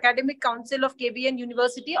member of Academic Council of KBN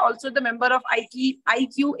University, also the member of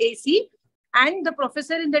IQAC, and the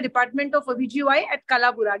professor in the Department of OBGY at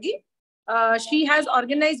Kalaburagi. She has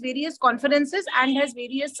organized various conferences and has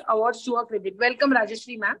various awards to her credit. Welcome,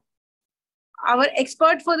 Rajeshri ma'am. Our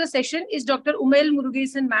expert for the session is Dr. Umayal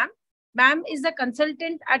Murugesan ma'am. Ma'am is a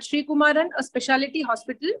consultant at Sri Kumaran, a specialty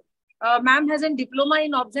hospital. Ma'am has a diploma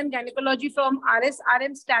in Obs and Gynecology from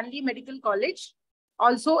RSRM Stanley Medical College.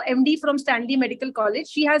 Also MD from Stanley Medical College.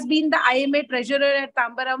 She has been the IMA treasurer at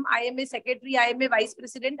Tambaram, IMA secretary, IMA vice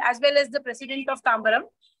president, as well as the president of Tambaram.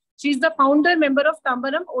 She is the founder member of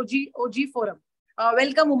Tambaram OG Forum.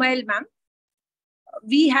 Welcome, Umayal ma'am.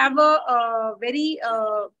 We have a very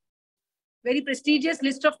prestigious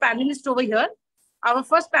list of panelists over here. Our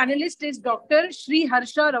first panelist is Dr. Shri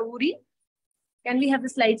Harsha Ravuri. Can we have the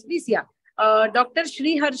slides, please? Yeah. Dr.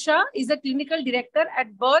 Shri Harsha is a clinical director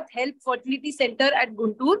at Birth Help Fertility Center at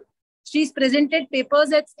Guntur. She's presented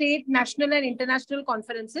papers at state, national, and international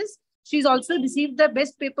conferences. She's also received the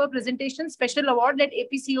Best Paper Presentation Special Award at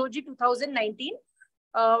APCOG 2019.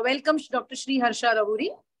 Welcome, Dr. Shri Harsha Ravuri.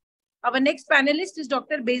 Our next panelist is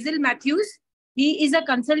Dr. Basil Matthews. He is a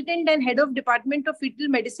consultant and head of Department of Fetal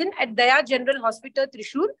Medicine at Daya General Hospital,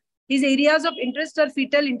 Thrissur. His areas of interest are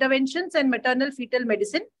fetal interventions and maternal fetal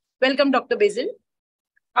medicine. Welcome, Dr. Basil.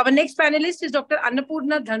 Our next panelist is Dr.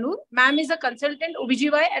 Annapurna Dhanur. Ma'am is a consultant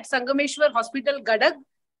OBGY at Sangameshwar Hospital, Gadag.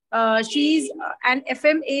 She is an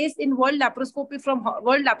FMAS in World Laparoscopy from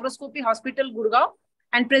World Laparoscopy Hospital, Gurgaon,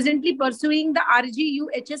 and presently pursuing the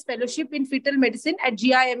RGUHS Fellowship in Fetal Medicine at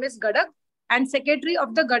GIMS, Gadag, and Secretary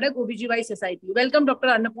of the Gadag OBGY Society. Welcome, Dr.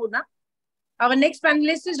 Annapurna. Our next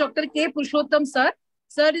panelist is Dr. K. Purushottam, sir.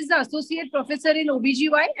 Sir is the Associate Professor in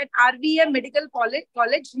OBGY at RVM Medical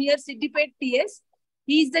College near Siddipet, TS.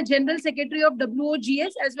 He is the General Secretary of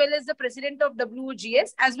WOGS as well as the President of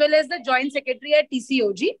WOGS as well as the Joint Secretary at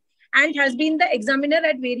TCOG and has been the examiner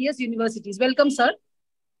at various universities. Welcome, sir.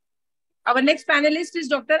 Our next panelist is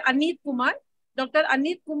Dr. Aneet Kumar. Dr.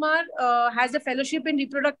 Aneet Kumar has a fellowship in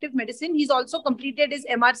reproductive medicine. He's also completed his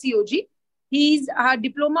MRCOG. He's a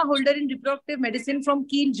diploma holder in reproductive medicine from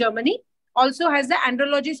Kiel, Germany. Also has the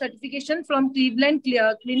andrology certification from Cleveland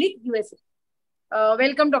Clinic, USA.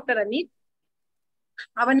 Welcome, Dr. Aneet.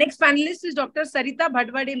 Our next panelist is Dr. Sarita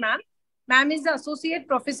Bhadwade, ma'am. Ma'am is the Associate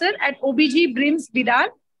Professor at OBG BRIMS, Bidar,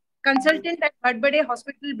 Consultant at Bhadwade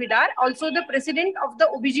Hospital, Bidar, also the President of the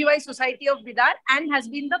OBGY Society of Bidar, and has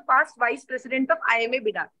been the past Vice President of IMA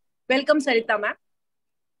Bidar. Welcome, Sarita, ma'am.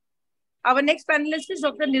 Our next panelist is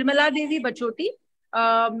Dr. Nirmala Devi Bachoti.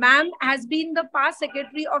 Ma'am has been the past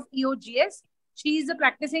Secretary of EOGS. She is a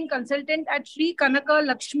practicing consultant at Sri Kanaka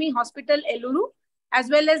Lakshmi Hospital, Eluru, as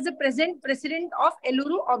well as the present President of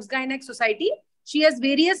Eluru Obs-Gynaec Society. She has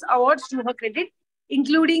various awards to her credit,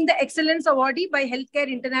 including the Excellence Awardee by Healthcare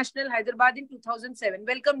International, Hyderabad in 2007.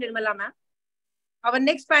 Welcome, Nirmala, ma'am. Our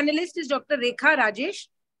next panelist is Dr. Rekha Rajesh.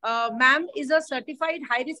 Ma'am is a certified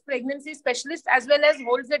high-risk pregnancy specialist as well as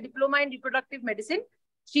holds a diploma in reproductive medicine.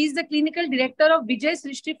 She is the clinical director of Vijay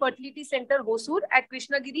Srishti Fertility Center, Hosur at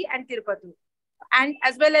Krishnagiri and Tirupati, and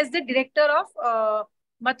as well as the director of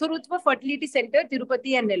Mathurutva Fertility Center,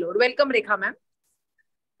 Tirupati and Nellore. Welcome, Rekha, ma'am.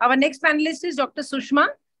 Our next panelist is Dr. Sushma.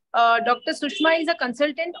 Dr. Sushma is a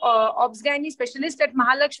consultant obs-gynae specialist at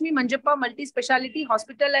Mahalakshmi Manjappa Multi-Speciality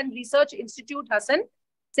Hospital and Research Institute, Hassan,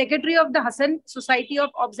 Secretary of the Hassan Society of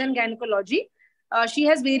Obs and Gynecology. She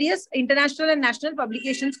has various international and national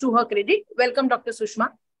publications to her credit. Welcome, Dr. Sushma.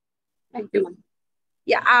 Thank you, ma'am.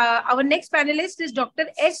 Yeah, our next panelist is Dr.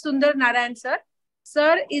 S. Sundar Narayan, sir.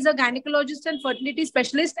 Sir is a gynecologist and fertility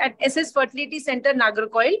specialist at SS Fertility Center,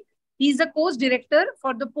 Nagarcoil. He is the course director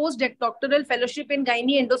for the postdoctoral fellowship in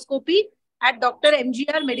gynae endoscopy at Dr.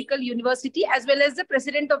 MGR Medical University, as well as the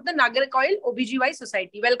president of the Nagarcoil OBGY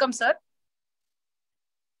Society. Welcome, sir.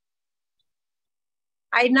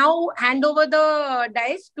 I now hand over the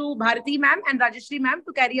dais to Bharati ma'am and Rajeshri ma'am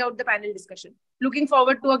to carry out the panel discussion. Looking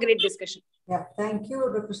forward to a great discussion. Yeah, thank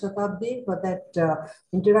you, Dr. Shatabdi, for that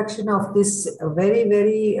introduction of this very,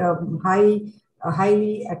 very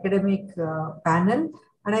highly academic panel.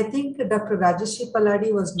 And I think Dr. Rajeshri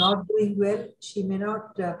Palladi was not doing well. She may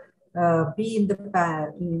not be in the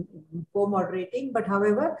co-moderating, but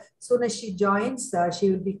however, soon as she joins,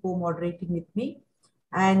 she will be co-moderating with me.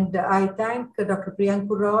 And I thank Dr.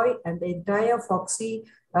 Priyankur Roy and the entire Fogsi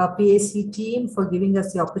PAC team for giving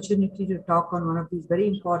us the opportunity to talk on one of these very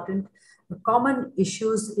important common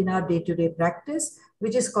issues in our day-to-day practice,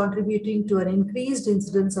 which is contributing to an increased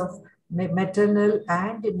incidence of maternal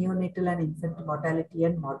and neonatal and infant mortality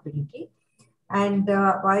and morbidity. And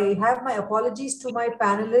I have my apologies to my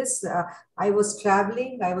panelists. I was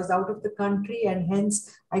traveling, I was out of the country, and hence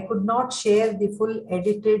I could not share the full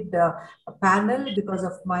edited panel because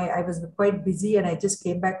of I was quite busy and I just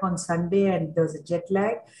came back on Sunday and there was a jet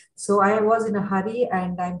lag. So I was in a hurry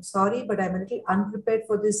and I'm sorry, but I'm a little unprepared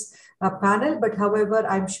for this panel. But however,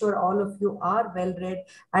 I'm sure all of you are well read,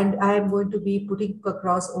 and I am going to be putting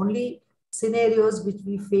across only scenarios which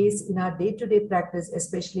we face in our day-to-day practice,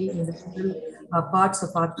 especially in the rural parts of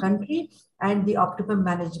our country, and the optimum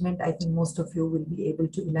management, I think most of you will be able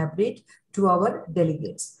to elaborate to our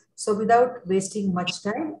delegates. So without wasting much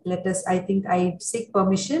time, I think I seek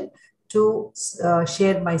permission to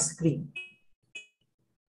share my screen.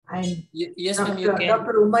 And yes,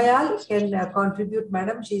 Dr. Umayal can contribute,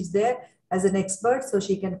 madam. She's there as an expert, so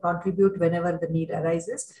she can contribute whenever the need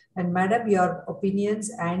arises. And madam, your opinions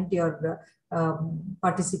and your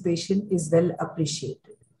participation is well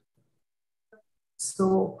appreciated.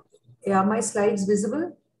 So, are my slides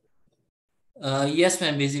visible? Yes,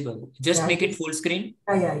 ma'am, visible. Just make it full screen.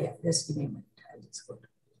 Yeah. Just give me a minute. I'll just go.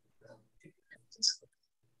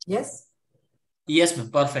 Yes? Yes, ma'am.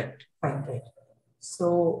 Perfect. Fine, right.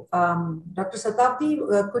 So, Dr.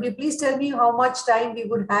 Shatabdi, could you please tell me how much time we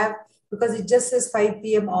would have? Because it just says 5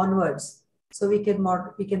 p.m. onwards. So we can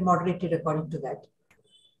moderate it according to that.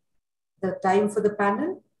 The time for the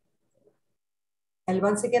panel. And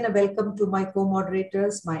once again, a welcome to my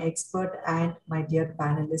co-moderators, my expert, and my dear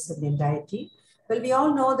panelists and the entire team. Well, we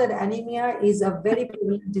all know that anemia is a very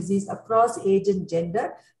prevalent disease across age and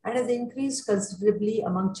gender and has increased considerably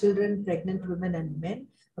among children, pregnant women, and men,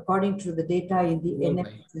 according to the data in the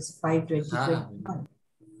NFS 5/2021.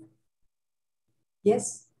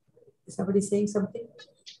 Yes? Is somebody saying something?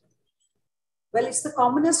 Well, it's the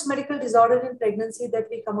commonest medical disorder in pregnancy that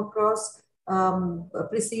we come across,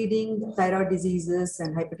 preceding thyroid diseases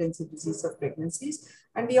and hypertensive disease of pregnancies.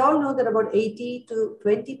 And we all know that about 80 to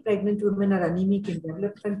 20 pregnant women are anemic in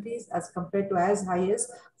developed countries as compared to as high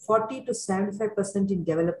as 40 to 75% in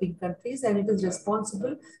developing countries. And it is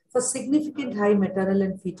responsible for significant high maternal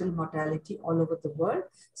and fetal mortality all over the world.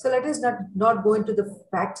 So let us not go into the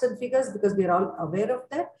facts and figures because we are all aware of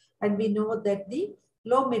that. And we know that the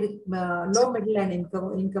low middle and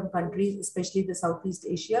income countries, especially the Southeast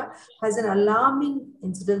Asia, has an alarming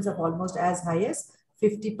incidence of almost as high as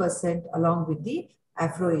 50% along with the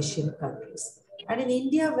Afro-Asian countries. And in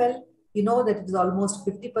India, well, you know that it is almost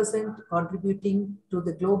 50% contributing to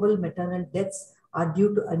the global maternal deaths are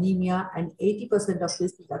due to anemia, and 80% of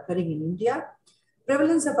this is occurring in India.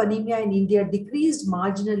 Prevalence of anemia in India decreased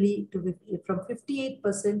marginally from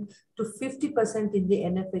 58% to 50% in the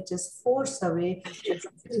NFHS-4 survey.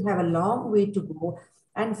 We have a long way to go.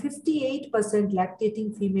 And 58%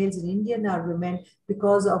 lactating females in India are women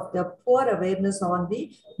because of the poor awareness on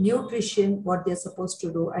the nutrition, what they're supposed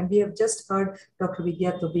to do. And we have just heard Dr.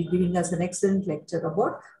 Vidya to be giving us an excellent lecture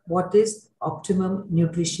about what is optimum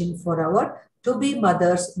nutrition for our to-be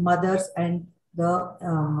mothers and the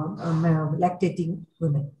lactating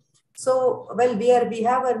women. So, well, we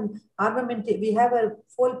have a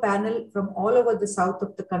full panel from all over the south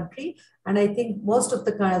of the country, and I think most of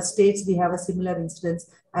the states we have a similar incidence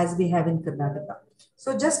as we have in Karnataka.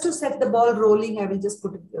 So, just to set the ball rolling, I will just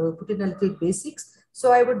put in a little basics.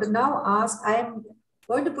 So, I would now ask. I am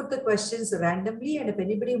going to put the questions randomly, and if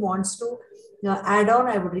anybody wants to add on,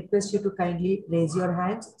 I would request you to kindly raise your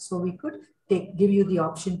hands so we could give you the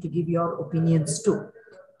option to give your opinions too.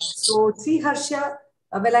 So, Sri Harsha,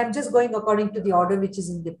 well, I'm just going according to the order which is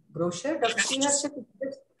in the brochure. Dr. Sri Harsha, could you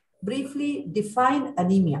just briefly define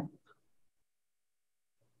anemia?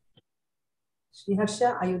 Sri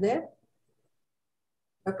Harsha, are you there?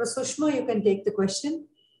 Dr. Sushma, you can take the question.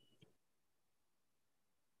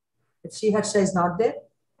 If Sri Harsha is not there.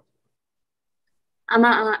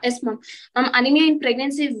 Yes, ma'am. Anemia in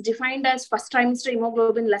pregnancy is defined as first trimester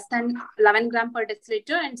hemoglobin less than 11 gram per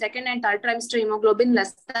deciliter and second and third trimester hemoglobin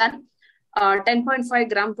less than 10.5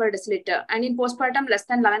 gram per deciliter. And in postpartum, less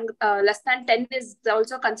than 10 is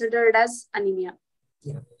also considered as anemia.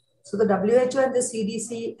 Yeah. So the WHO and the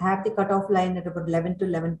CDC have the cutoff line at about 11 to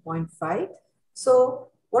 11.5.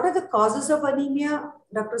 So what are the causes of anemia?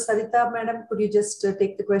 Dr. Sarita, madam, could you just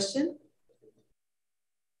take the question?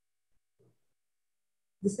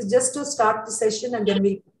 This is just to start the session and then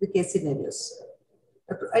we'll put the case scenarios.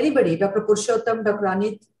 Anybody, Dr. Purushottam, Dr.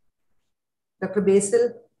 Anit, Dr.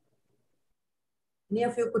 Basil, any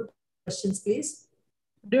of you could questions, please?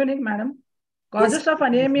 Good evening, madam. Causes of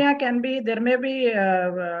anemia can be, there may be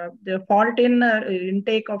the fault in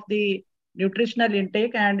intake of the nutritional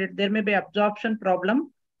intake, and there may be absorption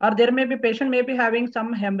problem, or there may be patient may be having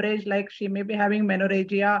some hemorrhage, like she may be having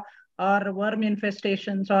menorrhagia or worm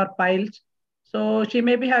infestations or piles. So she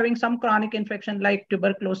may be having some chronic infection like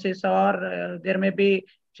tuberculosis, or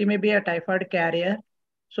she may be a typhoid carrier.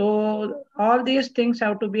 So all these things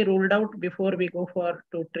have to be ruled out before we go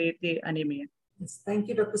to treat the anemia. Yes, thank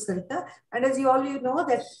you, Dr. Sarita. And as you all know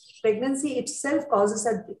that pregnancy itself causes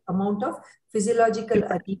an amount of physiological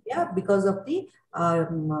anemia because of the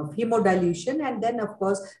hemodilution, and then of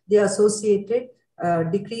course the associated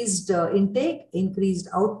decreased intake, increased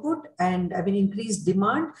output, and increased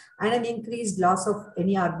demand, and an increased loss of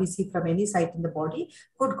any RBC from any site in the body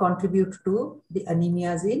could contribute to the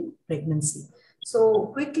anemias in pregnancy. So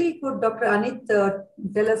quickly, could Dr. Anit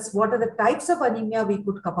tell us what are the types of anemia we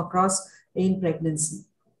could come across in pregnancy?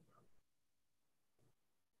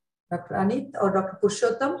 Dr. Anit or Dr.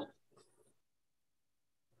 Purushottam?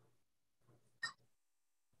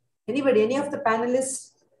 Anybody, any of the panelists?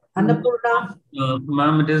 Annapurna?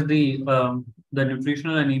 Ma'am, it is the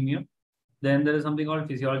nutritional anemia. Then there is something called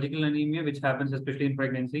physiological anemia, which happens especially in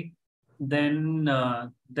pregnancy. Then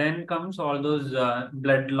comes all those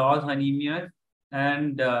blood loss anemias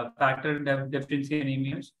and factor deficiency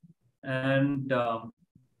anemias, and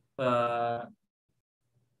and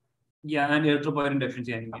erythropoietin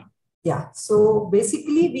deficiency anemia. Yeah, so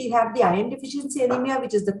basically we have the iron deficiency anemia,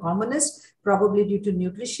 which is the commonest, probably due to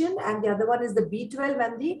nutrition, and the other one is the B12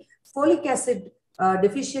 and the folic acid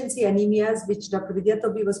deficiency anemias, which Dr. Vidya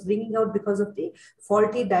Tobi was bringing out because of the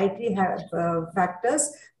faulty dietary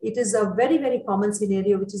factors. It is a very, very common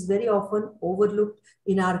scenario, which is very often overlooked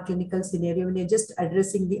in our clinical scenario when you're just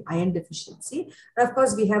addressing the iron deficiency. And of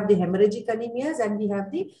course, we have the hemorrhagic anemias and we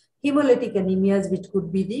have the hemolytic anemias, which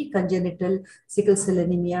could be the congenital sickle cell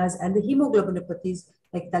anemias and the hemoglobinopathies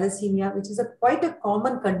like thalassemia, which is quite a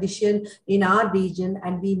common condition in our region,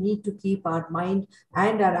 and we need to keep our mind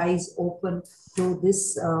and our eyes open to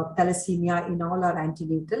this thalassemia in all our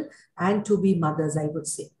antenatal and to-be mothers, I would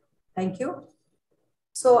say. Thank you.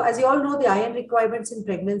 So as you all know, the iron requirements in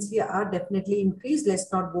pregnancy are definitely increased.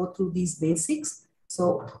 Let's not go through these basics.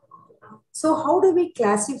 So how do we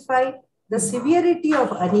classify the severity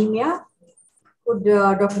of anemia? Could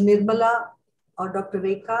Dr. Nirmala or Dr.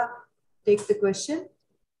 Rekha take the question?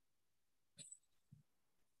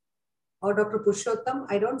 or Dr. Purushottam?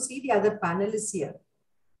 I don't see the other panelists here.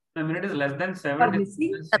 I mean, it is less than 7.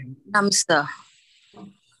 Namaste.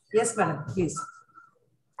 Yes, madam, please.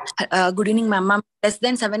 Good evening, ma'am. Less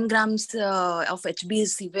than 7 grams of HB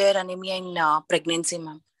is severe anemia in pregnancy,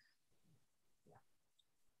 ma'am.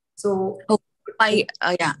 So, mild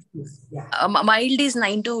is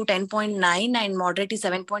 9 to 10.9 and moderate is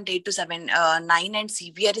 7.8 to 9 and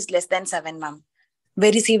severe is less than 7, ma'am.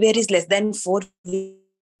 Very severe is less than 4,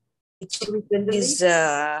 which is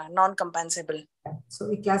non-compensable. So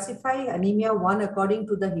we classify anemia 1 according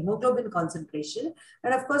to the hemoglobin concentration.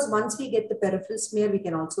 And of course, once we get the peripheral smear, we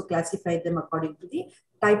can also classify them according to the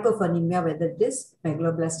type of anemia, whether it is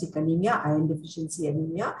megaloblastic anemia, iron deficiency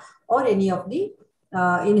anemia, or any of the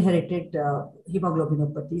inherited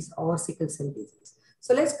hemoglobinopathies or sickle cell disease.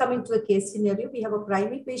 So let's come into the case scenario. We have a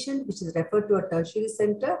primary patient which is referred to a tertiary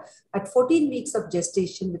center at 14 weeks of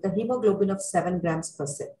gestation with a hemoglobin of 7 grams per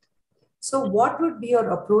cent. So what would be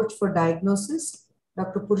your approach for diagnosis,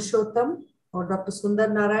 Dr. Purushottam or Dr.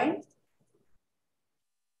 Sundar Narayan?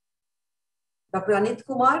 Dr. Anit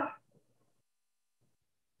Kumar?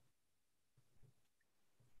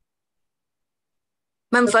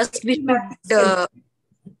 Ma'am, first we should...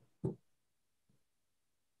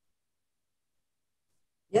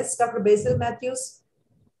 Yes, Dr. Basil Matthews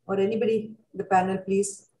or anybody in the panel,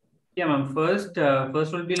 please. Yeah, ma'am. First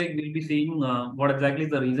will be like we'll be seeing what exactly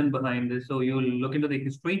is the reason behind this. So you'll look into the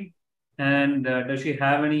history, and does she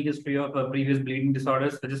have any history of previous bleeding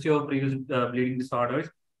disorders, registry of previous bleeding disorders,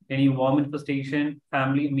 any worm infestation,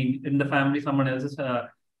 family? I mean, in the family, someone else is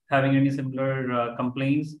having any similar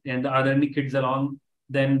complaints, and are there any kids along?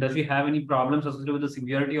 Then does she have any problems associated with the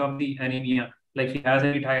severity of the anemia? Like she has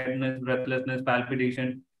any tiredness, breathlessness,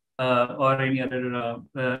 palpitation, or any other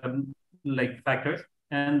like factors?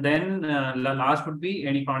 And then last would be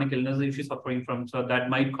any chronic illness that she's suffering from. So that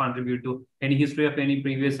might contribute to any history of any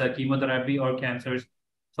previous chemotherapy or cancers.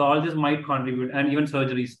 So all this might contribute, and even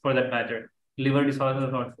surgeries for that matter, liver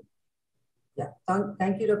disorders also. Yeah,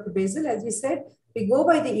 thank you, Dr. Basil. As we said, we go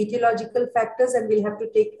by the etiological factors and we'll have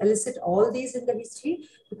to elicit all these in the history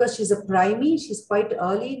because she's a primey, she's quite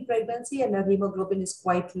early in pregnancy and her hemoglobin is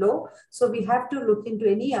quite low. So we have to look into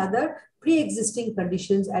any other pre-existing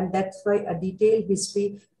conditions, and that's why a detailed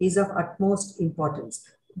history is of utmost importance.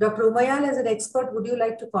 Dr. Umayal, as an expert, would you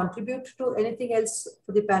like to contribute to anything else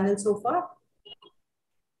for the panel so far?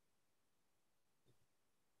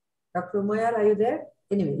 Dr. Umayal, are you there?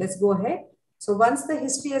 Anyway, let's go ahead. So once the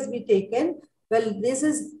history has been taken, well, this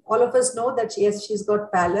is, all of us know that yes, she's got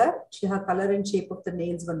pallor. Her color and shape of the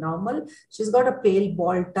nails were normal. She's got a pale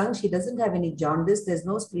bald tongue. She doesn't have any jaundice. There's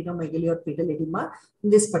no splenomegaly or pedal edema in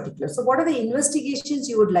this particular. So what are the investigations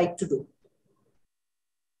you would like to do?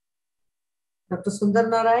 Dr. Sundar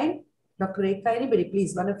Narayan, Dr. Rekha, anybody,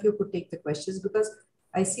 please, one of you could take the questions because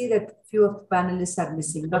I see that few of the panelists are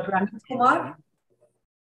missing. Dr. Anit Kumar?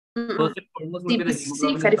 First and foremost would be the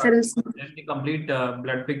hemoglobin, then the complete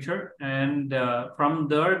blood picture, and from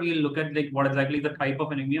there we'll look at like what exactly the type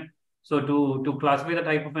of anemia. So to classify the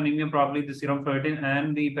type of anemia, probably the serum ferritin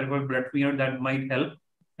and the peripheral blood smear that might help.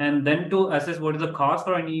 And then to assess what is the cause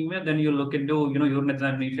for anemia, then you look into urine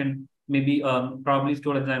examination, maybe probably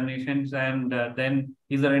stool examinations, and then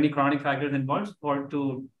is there any chronic factors involved, or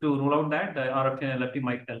to rule out that RFT and LFT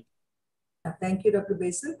might help. Thank you, Dr.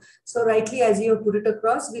 Basil. So rightly, as you have put it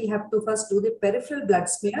across, we'll have to first do the peripheral blood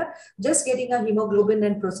smear. Just getting a hemoglobin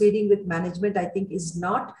and proceeding with management, I think, is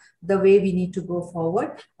not the way we need to go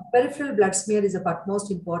forward. A peripheral blood smear is of utmost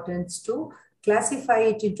importance to classify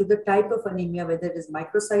it into the type of anemia, whether it is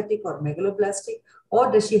microcytic or megaloblastic,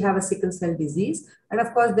 or does she have a sickle cell disease? And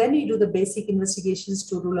of course, then we do the basic investigations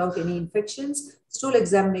to rule out any infections, stool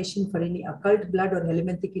examination for any occult blood or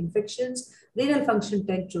helminthic infections, renal function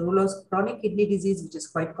test to rule out chronic kidney disease, which is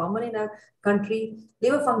quite common in our country,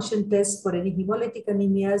 liver function tests for any hemolytic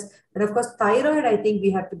anemias, and of course, thyroid, I think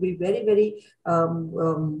we have to be very, very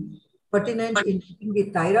pertinent in getting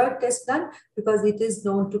the thyroid test done because it is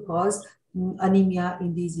known to cause anemia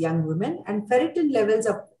in these young women. And ferritin levels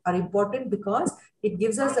are important because it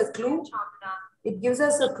gives us a clue. It gives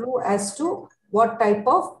us a clue as to what type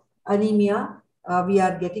of anemia we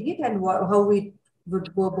are getting it and how we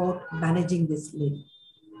would go about managing this lady.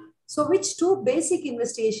 So which two basic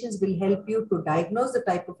investigations will help you to diagnose the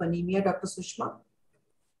type of anemia, Dr. Sushma?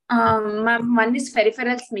 One is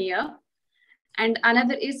peripheral smear and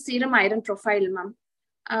another is serum iron profile, ma'am.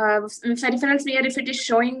 Peripheral smear, if it is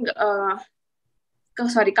showing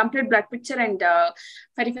complete blood picture and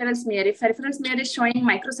peripheral smear. If peripheral smear is showing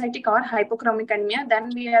microcytic or hypochromic anemia,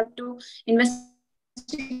 then we have to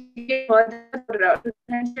investigate investigate further to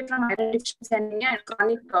differentiate from iron deficiency anemia and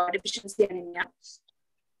chronic deficiency anemia.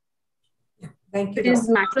 Thank you. It is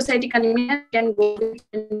macrocytic anemia, can go with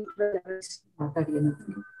levels.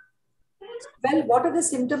 Well, what are the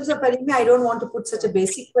symptoms of anemia? I don't want to put such a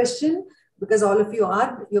basic question because all of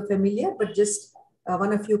you're familiar, but just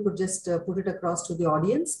one of you could just put it across to the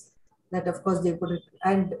audience that of course they put it.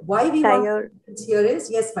 And why we want here is,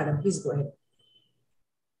 yes, madam, please go ahead.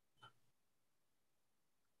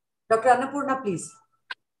 Dr. Annapurna, please.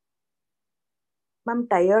 Ma'am,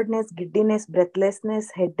 tiredness, giddiness,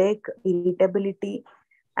 breathlessness, headache, irritability,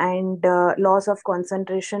 and loss of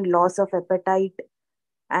concentration, loss of appetite,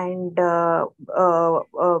 and not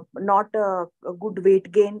a good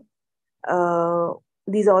weight gain.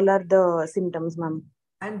 These all are the symptoms, ma'am.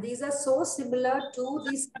 And these are so similar to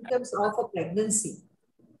the symptoms of a pregnancy.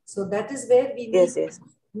 So that is where we need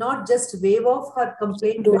not just wave off her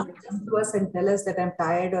complaint when they come to us and tell us that I'm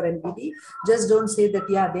tired or I'm giddy. Just don't say that,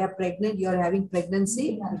 yeah, they are pregnant, you're having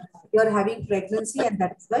pregnancy. You're having pregnancy, and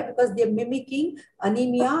that's why, because they're mimicking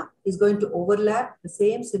anemia is going to overlap the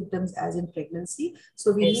same symptoms as in pregnancy.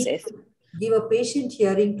 So we need to give a patient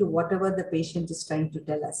hearing to whatever the patient is trying to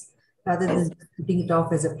tell us, rather than putting it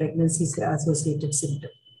off as a pregnancy associated symptom.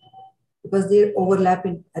 Because they overlap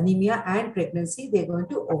in anemia and pregnancy, they're going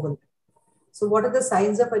to overlap. So what are the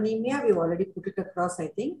signs of anemia? We've already put it across, I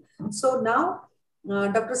think. So now,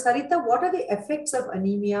 Dr. Sarita, what are the effects of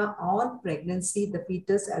anemia on pregnancy, the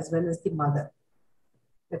fetus, as well as the mother?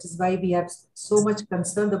 That is why we have so much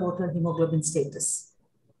concern about her hemoglobin status.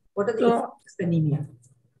 What are the effects of anemia?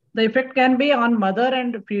 The effect can be on mother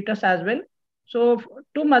and fetus as well. So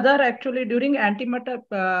to mother, actually during antenatal,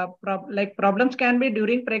 problems can be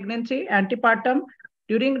during pregnancy, antepartum,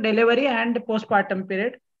 during delivery and postpartum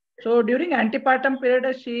period. So during antepartum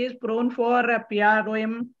period, she is prone for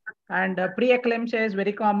PROM, and preeclampsia is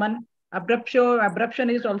very common.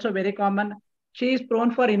 Abruption is also very common. She is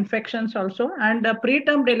prone for infections also, and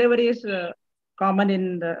preterm delivery is common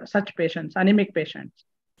in such patients, anemic patients.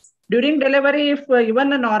 During delivery, if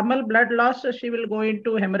even a normal blood loss, she will go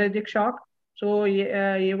into hemorrhagic shock. So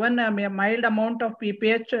even a mild amount of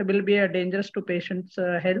PPH will be dangerous to patient's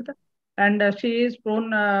health, and she is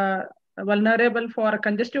prone, vulnerable for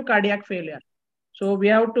congestive cardiac failure. So we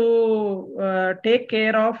have to take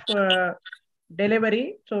care of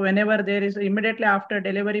delivery. So whenever there is immediately after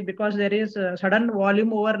delivery, because there is sudden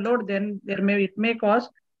volume overload, then it may cause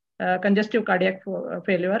congestive cardiac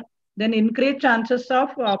failure. Then increased chances of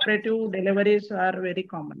operative deliveries are very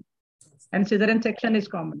common, and cesarean section is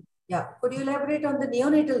common. Yeah, could you elaborate on the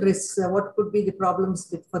neonatal risks? What could be the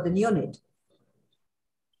problems for the neonate?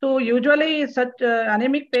 So usually such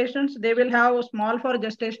anemic patients, they will have small for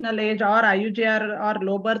gestational age or IUGR or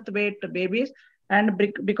low birth weight babies. And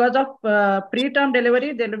because of preterm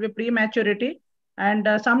delivery, there will be prematurity. And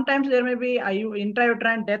sometimes there may be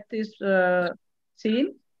intrauterine death is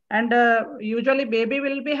seen. And usually baby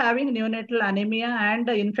will be having neonatal anemia, and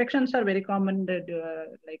infections are very common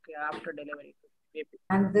like after delivery.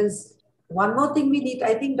 And there's one more thing we need.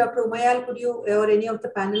 I think Dr. Umayal, could you or any of the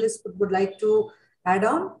panelists would like to add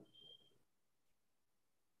on?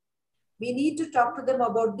 We need to talk to them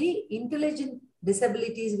about the intelligent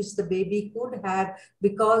disabilities which the baby could have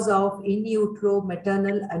because of in utero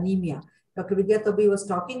maternal anemia. Dr. Vidya Tobi was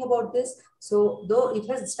talking about this. So though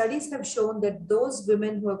studies have shown that those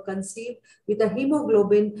women who have conceived with a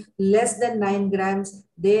hemoglobin less than 9 grams,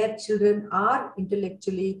 their children are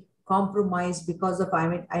intellectually compromised because of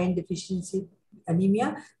iron deficiency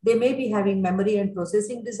anemia. They may be having memory and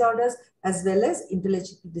processing disorders as well as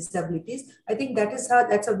intellectual disabilities. I think that's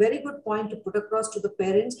a very good point to put across to the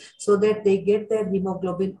parents so that they get their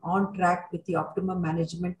hemoglobin on track with the optimum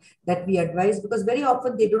management that we advise, because very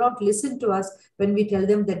often they do not listen to us when we tell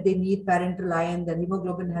them that they need parenteral iron, the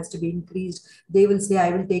hemoglobin has to be increased. They will say,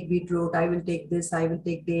 I will take beetroot, I will take this, I will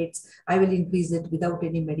take dates, I will increase it without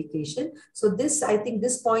any medication. So I think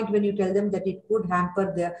this point, when you tell them that it could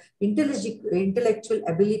hamper their intellectual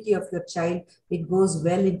ability of your child, it goes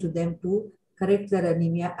well into them to correct their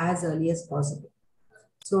anemia as early as possible.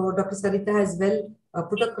 So Dr. Sarita has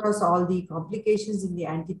put across all the complications in the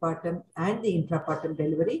antepartum and the intrapartum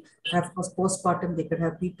delivery. And of course, postpartum, they could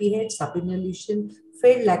have PPH, subinvolution,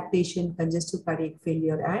 failed lactation, congestive cardiac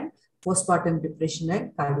failure, and postpartum depression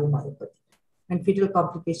and cardiomyopathy. And fetal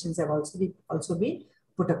complications have also been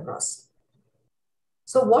put across.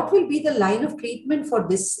 So what will be the line of treatment for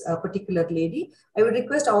this particular lady? I would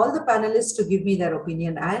request all the panelists to give me their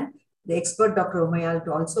opinion, and the expert Dr. Umayal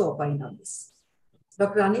to also opine on this.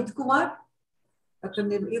 Dr. Anit Kumar,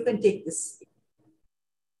 you can take this.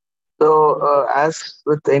 So, as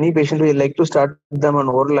with any patient, we like to start them on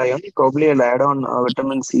oral iron. Probably I'll add on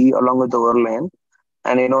vitamin C along with the oral iron,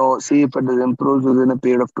 and see if it is improved within a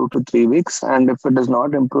period of 2 to 3 weeks. And if it is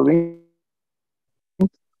not improving,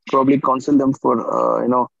 probably counsel them for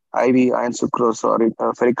IV iron sucrose or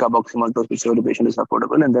ferric carboxymaltose, whichever the patient is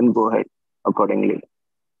affordable, and then go ahead accordingly.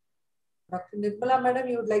 Dr. Nirmala, madam,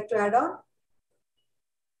 you would like to add on?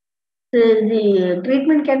 The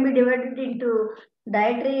treatment can be divided into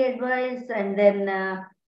dietary advice and then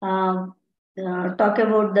talk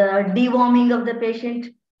about the deworming of the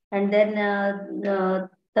patient, and then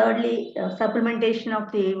thirdly, supplementation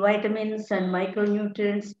of the vitamins and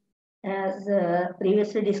micronutrients as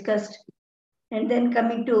previously discussed, and then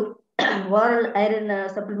coming to oral iron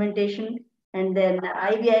supplementation, and then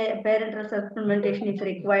IV parenteral supplementation if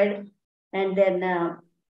required, and then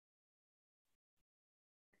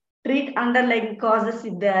treat underlying causes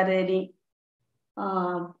if there are any,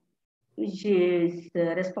 which is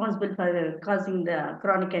responsible for causing the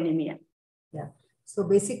chronic anemia. Yeah. So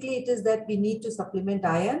basically it is that we need to supplement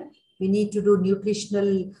iron. We need to do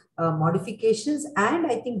nutritional modifications, and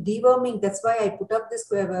I think deworming. That's why I put up this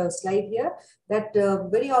slide here, that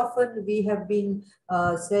very often we have been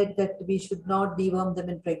said that we should not deworm them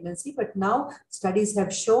in pregnancy, but now studies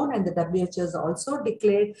have shown, and the WHO has also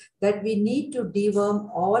declared, that we need to deworm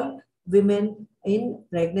all women in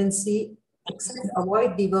pregnancy, except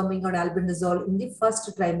avoid deworming on albendazole in the first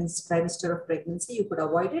trimester of pregnancy. You could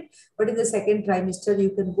avoid it, but in the second trimester, you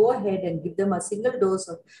can go ahead and give them a single dose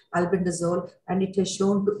of albendazole, and it has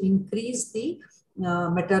shown to increase the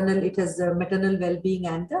maternal well-being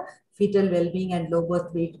and the fetal well-being, and low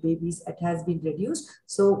birth weight babies. It has been reduced.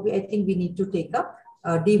 So I think we need to take up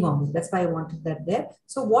deworming. That's why I wanted that there.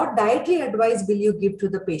 So what dietary advice will you give to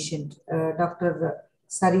the patient, Dr.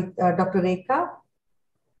 Rekha?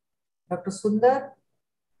 Dr. Sundar,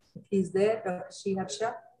 if he's there, Dr.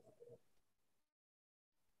 Sriharsha.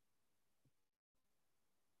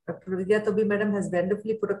 Dr. Vidya Tobi madam has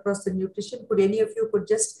wonderfully put across the nutrition. Could any of you could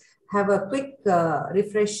just have a quick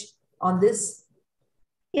refresh on this?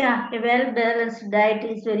 Yeah, a well-balanced diet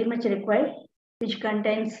is very much required, which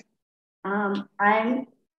contains iron,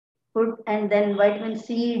 food, and then vitamin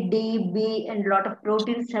C, D, B, and a lot of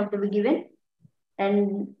proteins have to be given.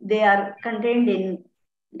 And they are contained in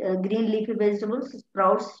green leafy vegetables,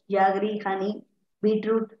 sprouts, jaggery, honey,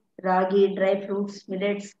 beetroot, ragi, dry fruits,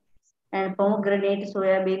 millets, and pomegranate,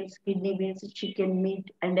 soya beans, kidney beans, chicken, meat,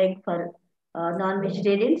 and egg for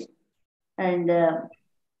non-vegetarians. And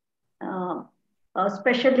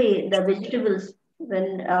especially the vegetables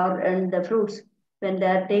and the fruits, when they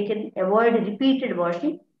are taken, avoid repeated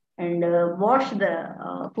washing, and wash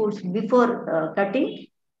the foods before cutting,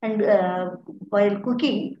 and while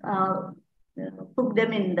cooking, cook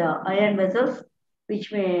them in the iron vessels,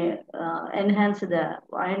 which may enhance the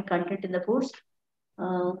iron content in the foods.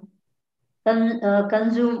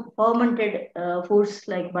 Consume fermented foods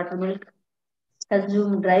like buttermilk.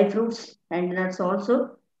 Consume dry fruits and nuts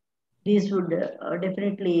also. These would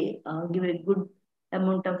definitely give a good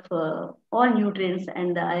amount of all nutrients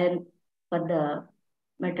and the iron for the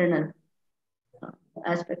maternal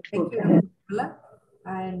aspect. Thank you, Nirmala.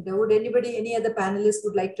 And would any other panelists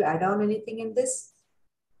would like to add on anything in this?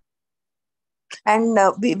 And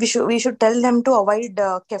we should tell them to avoid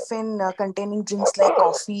caffeine containing drinks like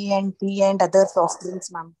coffee and tea and other soft drinks,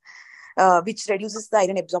 ma'am, which reduces the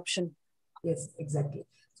iron absorption. Yes, exactly.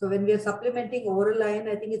 So when we are supplementing oral iron,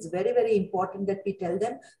 I think it's very, very important that we tell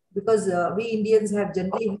them, because we Indians have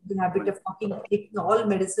generally the habit of taking all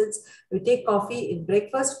medicines. We take coffee,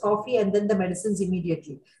 breakfast, coffee, and then the medicines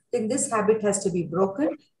immediately. I think this habit has to be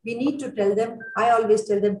broken. We need to tell them, I always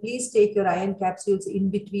tell them, please take your iron capsules in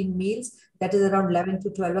between meals. That is around 11 to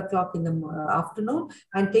 12 o'clock in the afternoon,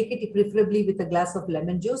 and take it preferably with a glass of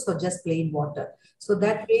lemon juice or just plain water. So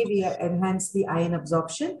that way we enhance the iron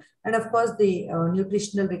absorption. And of course, the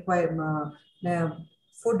nutritional requirement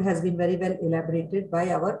food has been very well elaborated by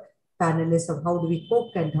our panelists of how do we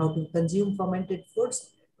cook and how to consume fermented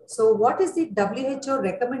foods. So what is the WHO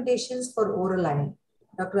recommendations for oral iron?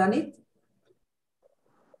 Dr. Anit?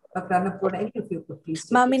 Dr. Annapurna, any of you could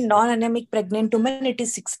please. Ma'am, in non-anemic pregnant women, it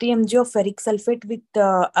is 60 mg of ferric sulfate with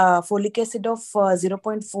folic acid of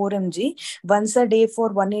 0.4 mg once a day for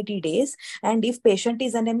 180 days. And if patient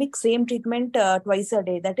is anemic, same treatment twice a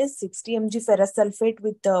day. That is 60 mg ferrous sulfate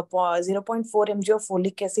with 0.4 mg of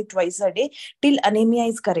folic acid twice a day till anemia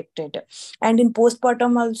is corrected. And in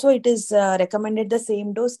postpartum also, it is recommended the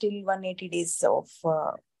same dose till 180 days of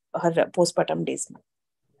her postpartum days.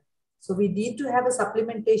 So we need to have a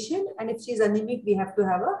supplementation, and if she's anemic, we have to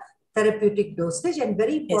have a therapeutic dosage, and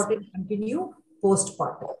very important, yes, continue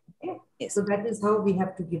postpartum. Okay? Yes. So that is how we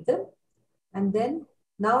have to give them. And then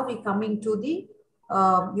now we coming to the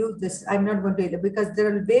I'm not going to, because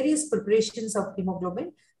there are various preparations of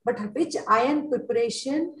hemoglobin, but which iron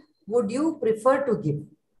preparation would you prefer to give?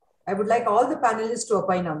 I would like all the panelists to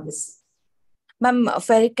opine on this. Ma'am,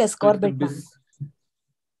 ferric ascorbate.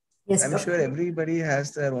 Yes, I'm sure everybody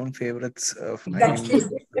has their own favorites of exactly.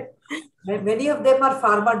 Many of them are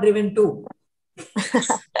pharma driven too.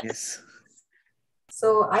 Yes.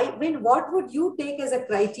 So I mean, what would you take as a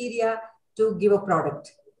criteria to give a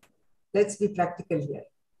product? Let's be practical here.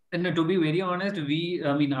 And to be very honest,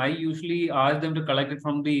 I usually ask them to collect it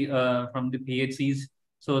from the PHCs.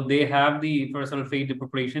 So they have the first sulfate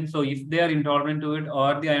preparation. So if they are intolerant to it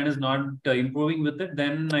or the iron is not improving with it,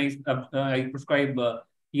 then I prescribe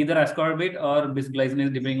either ascorbate or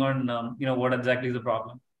bisglycinase, depending on what exactly is the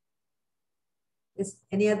problem. Is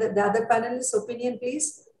the other panelists' opinion,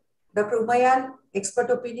 please? Dr. Umayyan, expert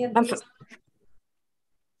opinion, please.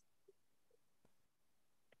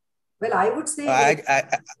 Well, I would say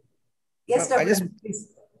yes, Dr. Please.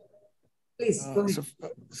 Please, go ahead.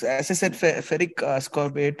 So as I said, ferric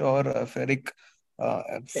ascorbate or ferric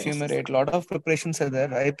fumarate, a lot of preparations are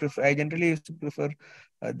there. I generally used to prefer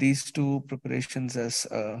these two preparations as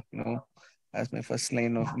as my first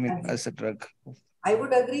line of as a drug. I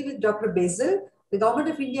would agree with Dr. Basil. The Government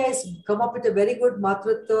of India has come up with a very good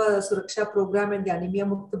Matritva Suraksha program and the Anemia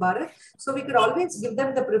Mukta Bharat. So we could always give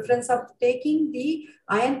them the preference of taking the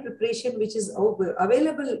iron preparation which is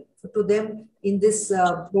available to them in this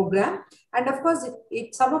program. And of course,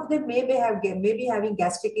 if some of them may be having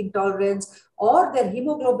gastric intolerance or their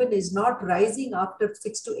hemoglobin is not rising after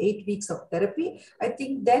 6 to 8 weeks of therapy, I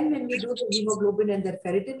think then when we do the hemoglobin and their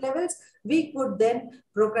ferritin levels, we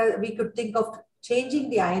could think of changing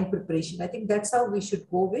the iron preparation. I think that's how we should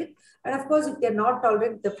go with. And of course, if they're not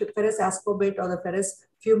tolerant, the ferrous ascorbate or the ferrous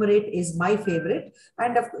fumarate is my favorite.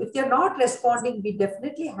 And if they're not responding, we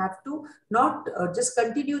definitely have to not just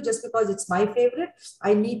continue just because it's my favorite.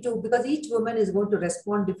 I need to, because each woman is going to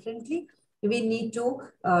respond differently. We need to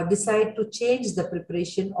decide to change the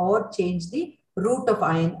preparation or change the route of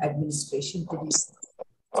iron administration to these.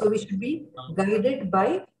 So we should be guided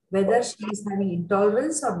by whether she is having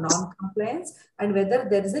intolerance or non-compliance and whether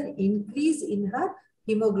there is an increase in her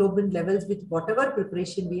hemoglobin levels with whatever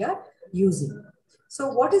preparation we are using. So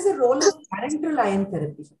what is the role of parenteral iron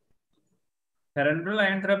therapy? Parenteral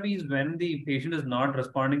iron therapy is when the patient is not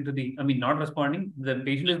responding to the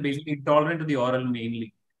patient is basically intolerant to the oral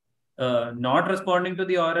mainly. Not responding to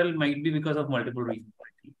the oral might be because of multiple reasons.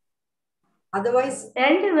 Otherwise,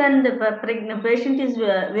 and when the patient is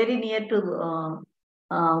very near to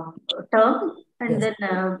term and yes,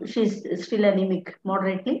 then she's still anemic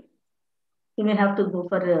moderately, you may have to go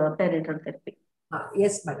for parenteral therapy.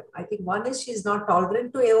 Yes, madam. I think one is she's not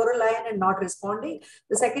tolerant to oral iron and not responding.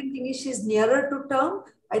 The second thing is she's nearer to term.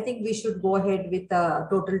 I think we should go ahead with a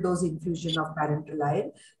total dose infusion of parenteral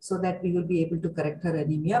iron so that we will be able to correct her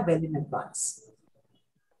anemia well in advance.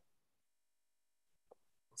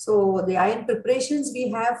 So the iron preparations we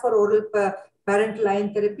have for oral parenteral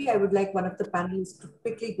iron therapy, I would like one of the panelists to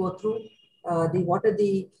quickly go through what are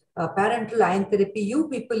the parenteral iron therapy you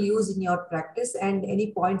people use in your practice and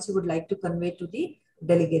any points you would like to convey to the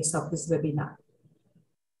delegates of this webinar.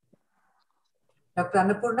 Dr.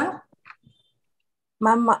 Annapurna?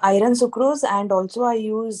 Ma'am, iron sucrose and also I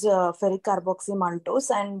use ferric carboxy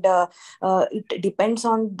maltose and it depends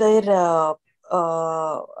on their how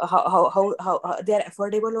they are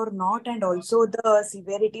affordable or not and also the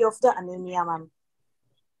severity of the anemia, ma'am.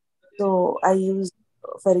 So I use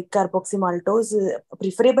ferric carboxy maltose,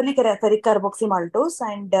 preferably ferric carboxy maltose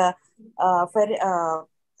and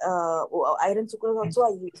iron sucrose also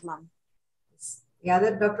I use, ma'am. Yeah,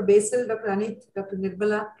 that Dr. Basil, Dr. Anit, Dr.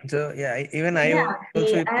 Nirmala. So yeah,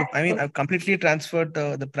 I've completely transferred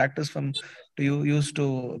the practice from use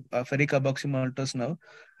to ferric carboxy maltose now.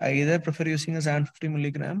 I either prefer using a 750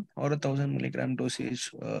 milligram or 1,000 milligram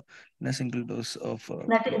dosage in a single dose of.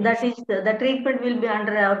 That is the treatment will be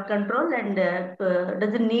under our control and the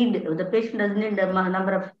patient doesn't need a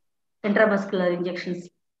number of intramuscular injections.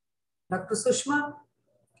 Dr. Sushma,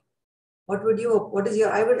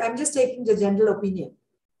 I'm just taking the general opinion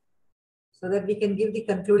so that we can give the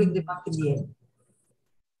concluding remark in the end.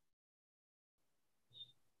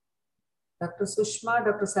 Dr. Sushma,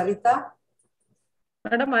 Dr. Sarita.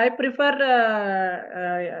 Madam, I prefer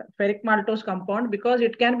ferric maltose compound because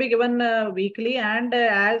it can be given weekly and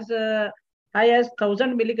as high as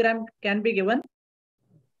 1,000 milligram can be given.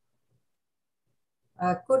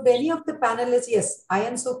 Could any of the panelists, yes,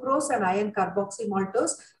 iron sucrose and iron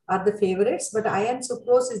carboxymaltose are the favorites, but iron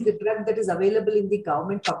sucrose is the drug that is available in the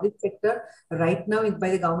government public sector right now by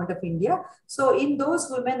the government of India. So in those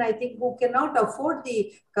women, I think, who cannot afford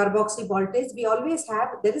the carboxymaltose, we always have,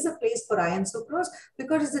 there is a place for iron sucrose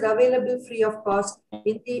because it's available free of cost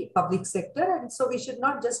in the public sector. And so we should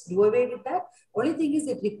not just do away with that. Only thing is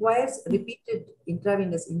it requires repeated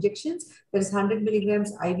intravenous injections. There is 100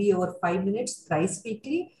 milligrams IV over 5 minutes, thrice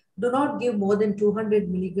weekly. Do not give more than 200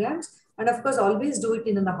 milligrams. And of course, always do it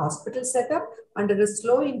in a hospital setup under a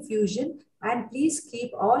slow infusion. And please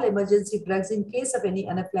keep all emergency drugs in case of any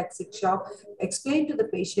anaphylactic shock. Explain to the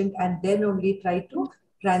patient and then only try to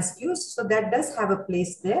transfuse. So that does have a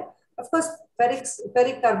place there. Of course,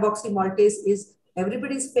 ferric carboxymaltase is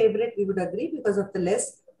everybody's favorite, we would agree, because of the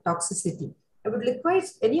less toxicity. I would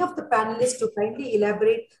request any of the panelists to kindly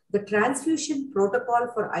elaborate the transfusion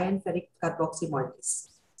protocol for iron ferric carboxymaltase.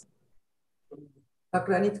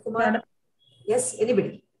 Dr. Anit Kumar? Madam, yes,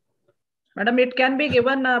 anybody? Madam, it can be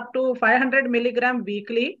given up to 500 milligram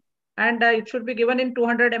weekly, and it should be given in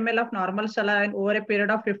 200 ml of normal saline over a period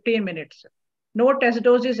of 15 minutes. No test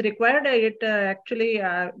dose is required. It actually,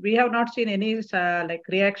 we have not seen any like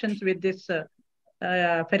reactions with this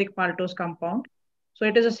ferric maltose compound. So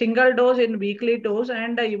it is a single dose in weekly dose,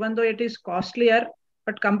 and even though it is costlier,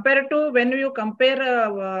 but compared to when you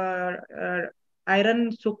compare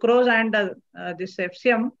iron sucrose and this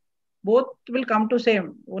FCM, both will come to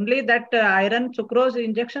same. Only that iron sucrose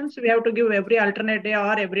injections we have to give every alternate day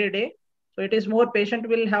or every day. So it is more, patient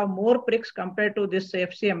will have more pricks compared to this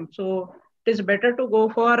FCM. So it is better to go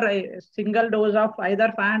for a single dose of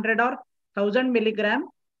either 500 or 1000 milligram.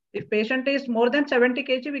 If patient is more than 70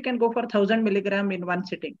 kg, we can go for 1000 milligram in one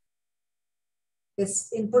sitting.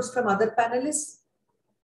 Yes, inputs from other panelists?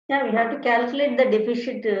 Yeah, we have to calculate the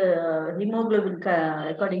deficient hemoglobin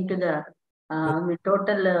according to the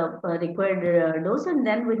total required dose, and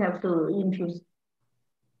then we have to infuse.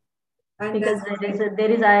 And because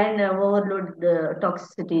there is iron overload, the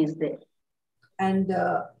toxicity is there. And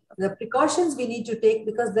the precautions we need to take,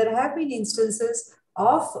 because there have been instances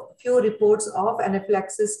of few reports of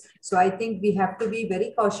anaphylaxis. So I think we have to be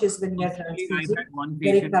very cautious when we are transfusing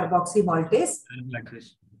ferric carboxymaltase.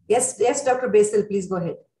 Yes, yes, Dr. Basil, please go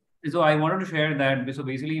ahead. So I wanted to share that. So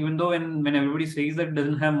basically, even though when everybody says that it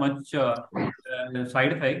doesn't have much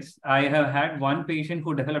side effects, I have had one patient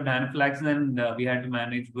who developed anaphylaxis, and we had to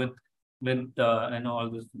manage with all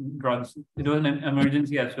these drugs. It was an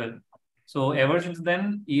emergency as well. So ever since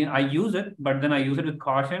then, I use it, but then I use it with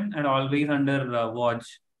caution and always under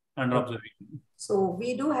watch, under observation. So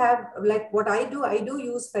we do have, like what I do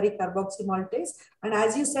use ferric carboxymaltase. And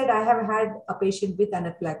as you said, I have had a patient with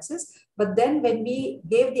anaphylaxis. But then when we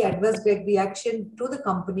gave the adverse drug reaction to the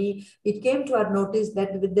company, it came to our notice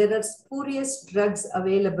that there are spurious drugs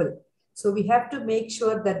available. So we have to make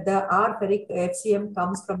sure that our ferric FCM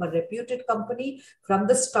comes from a reputed company, from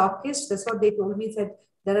the stockist. That's what they told me, said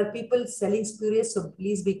there are people selling spurious, so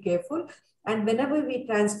please be careful. And whenever we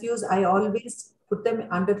transfuse, I always put them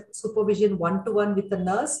under supervision one-to-one with the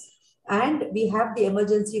nurse. And we have the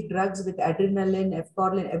emergency drugs with adrenaline,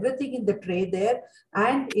 efcorlin, everything in the tray there.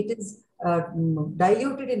 And it is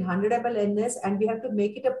diluted in 100 ml NS. And we have to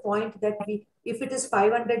make it a point that if it is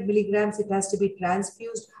 500 milligrams, it has to be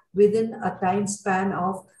transfused within a time span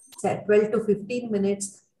of 12 to 15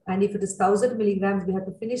 minutes. And if it is 1000 milligrams, we have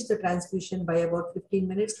to finish the transfusion by about 15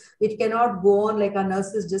 minutes. It cannot go on like our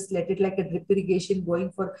nurses just let it like a drip irrigation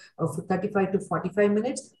going for 35 to 45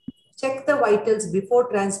 minutes. Check the vitals before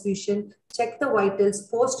transfusion, check the vitals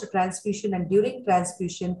post-transfusion and during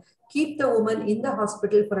transfusion. Keep the woman in the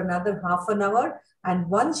hospital for another half an hour. And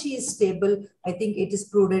once she is stable, I think it is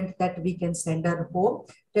prudent that we can send her home,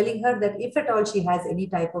 telling her that if at all she has any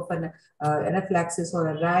type of an anaphylaxis or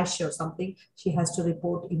a rash or something, she has to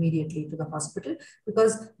report immediately to the hospital,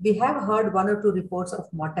 because we have heard 1 or 2 reports of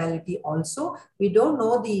mortality also. We don't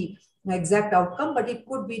know the exact outcome, but it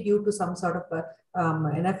could be due to some sort of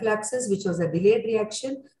anaphylaxis, which was a delayed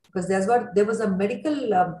reaction, because there was a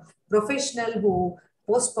medical professional who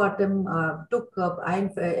postpartum took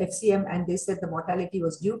FCM, and they said the mortality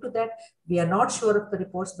was due to that. We are not sure of the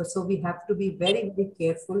reports, but so we have to be very, very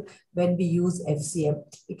careful when we use FCM.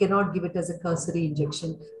 We cannot give it as a cursory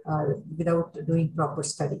injection without doing proper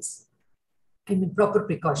studies. I mean, proper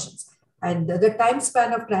precautions. And the time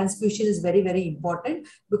span of transfusion is very, very important,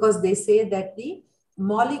 because they say that the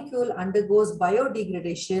molecule undergoes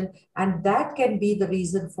biodegradation, and that can be the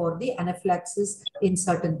reason for the anaphylaxis in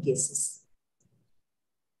certain cases.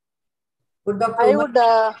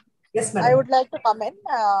 Yes, madam. I would like to comment.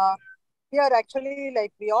 here actually,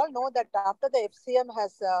 like we all know that after the FCM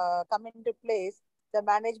has come into place, the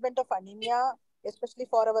management of anemia, especially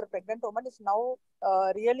for our pregnant woman, is now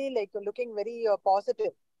really like looking very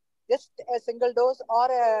positive. Just a single dose or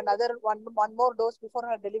another one more dose before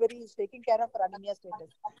her delivery is taking care of her anemia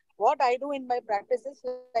status. What I do in my practice is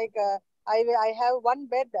like I have one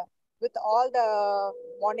bed with all the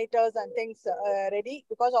monitors and things ready,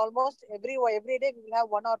 because almost every day we will have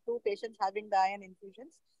one or two patients having the iron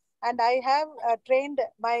infusions, and I have trained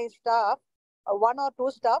my staff, one or two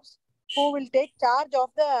staffs, who will take charge of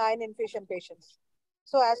the iron infusion patients.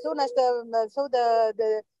 So as soon as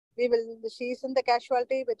the we will she's in the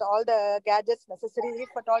casualty with all the gadgets necessary if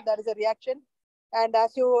at all there is a reaction. And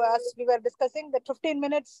as we were discussing, that 15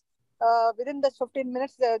 minutes, within the 15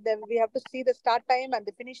 minutes, we have to see the start time and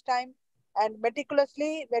the finish time, and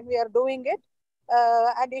meticulously when we are doing it.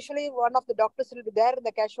 And usually one of the doctors will be there in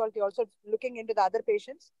the casualty also looking into the other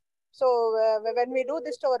patients. So when we do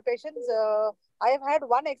this to our patients, I have had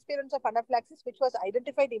one experience of anaphylaxis which was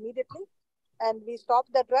identified immediately, and we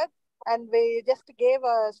stopped the drug and we just gave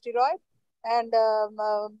a steroid and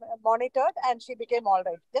monitored, and she became all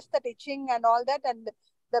right. Just that itching and all that, and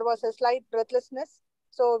there was a slight breathlessness.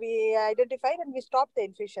 So we identified and we stopped the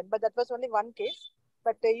infusion, but that was only one case.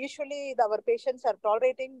 But usually our patients are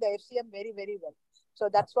tolerating the FCM very, very well. So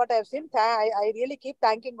that's what I've seen. I really keep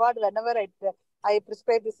thanking God whenever I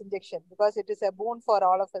prescribe this injection, because it is a boon for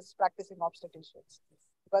all of us practicing obstetricians.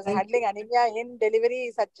 Because handling anemia in delivery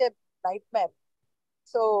is such a nightmare.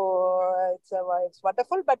 So it's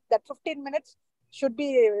wonderful, but that 15 minutes should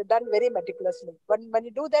be done very meticulously. When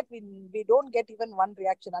you do that, we don't get even one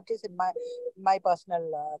reaction, at least in my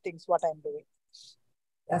personal things, what I'm doing.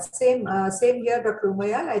 Yeah, same here, Dr.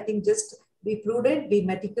 Umayal. I think just be prudent, be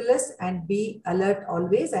meticulous, and be alert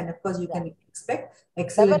always. And of course, you can expect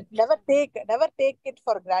excellent. Never take it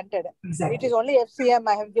for granted. Exactly. It is only FCM.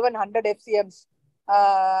 I have given 100 FCMs.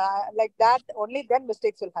 Like that, only then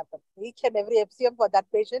mistakes will happen. Each and every FCM for that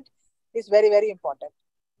patient is very, very important.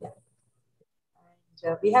 Yeah.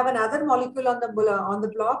 And, we have another molecule on the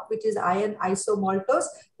block, which is iron isomaltose,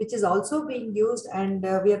 which is also being used, and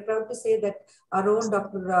we are proud to say that our own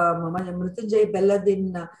Dr. Mrutyunjay Bellad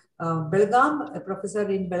in Belgaum, a professor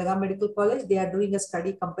in Belgaum Medical College, they are doing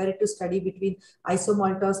a comparative study between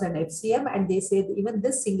isomaltose and FCM, and they say that even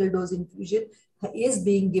this single dose infusion is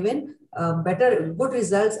being given good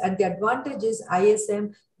results, and the advantage is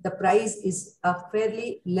ISM, the price is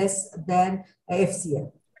fairly less than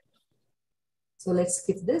FCM. So let's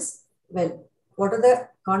skip this. Well, what are the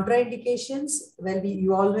contraindications? Well,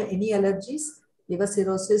 you all know any allergies, liver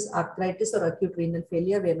cirrhosis, arthritis, or acute renal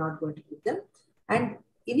failure, we are not going to give them. And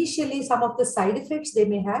initially, some of the side effects they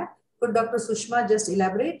may have. Could Dr. Sushma just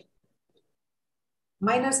elaborate?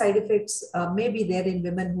 Minor side effects may be there in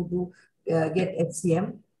women who do get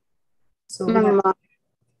FCM. So we have,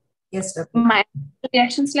 yes, Dr. My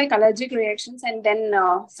reactions like allergic reactions, and then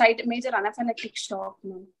major anaphylactic shock.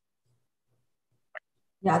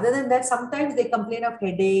 Yeah, other than that, sometimes they complain of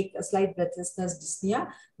headache, a slight breathlessness, dyspnea.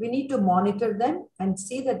 We need to monitor them and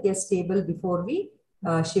see that they're stable before we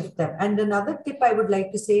shift them. And another tip I would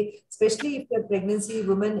like to say, especially if your pregnancy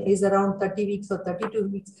woman is around 30 weeks or 32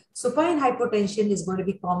 weeks, supine hypotension is going to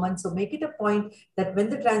be common. So make it a point that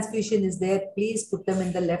when the transfusion is there, please put them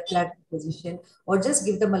in the left lateral position, or just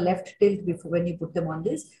give them a left tilt before when you put them on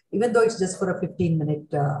this, even though it's just for a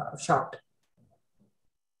 15-minute shot.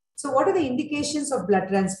 So what are the indications of blood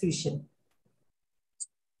transfusion?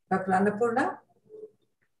 Dr. Annapurna?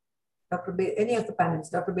 Any of the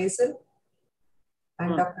panelists? Dr. Basil?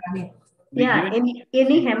 And Dr. Ani? Yeah,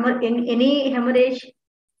 any hemorrhage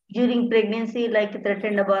during pregnancy, like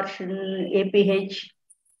threatened abortion, APH,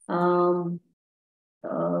 or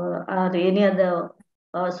any other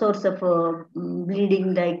source of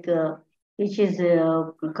bleeding, like which is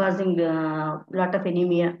causing a lot of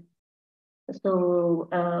anemia. So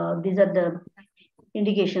these are the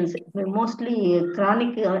indications. Mostly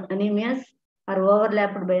chronic anemias are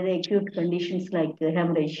overlapped by the acute conditions like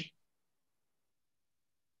hemorrhage.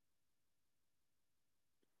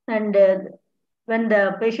 And when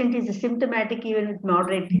the patient is symptomatic, even with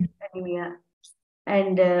moderate anemia,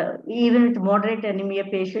 and even with moderate anemia,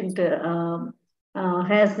 patient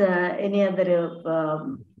has any other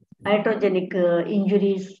iatrogenic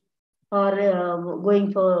injuries, or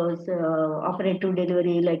going for operative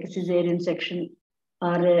delivery like cesarean section,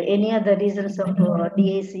 or any other reasons of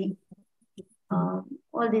DAC.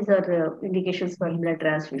 All these are indications for blood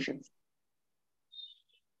transfusions.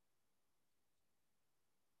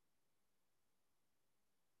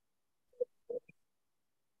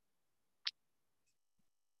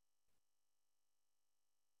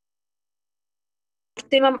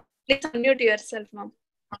 Bharti ma'am, please unmute yourself, ma'am.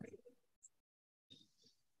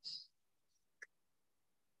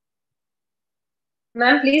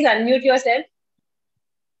 Ma'am, please unmute yourself.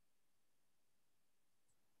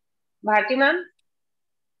 Bharti ma'am.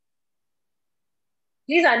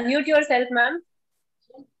 Please unmute yourself, ma'am.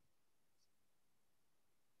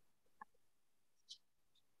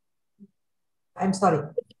 I'm sorry.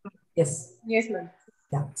 Yes. Yes, ma'am.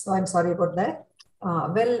 Yeah. So I'm sorry about that.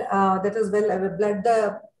 That is blood.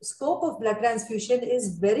 The scope of blood transfusion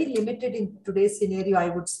is very limited in today's scenario, I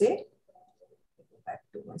would say. Go back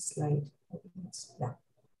to my slide. Yeah.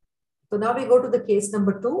 So now we go to the case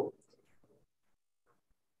number 2.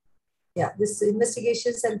 Yeah, this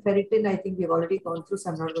investigations and ferritin, I think we've already gone through, so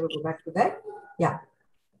I'm not going to go back to that. Yeah.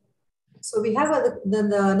 So we have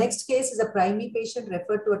the next case is a primary patient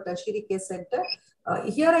referred to a tertiary care center.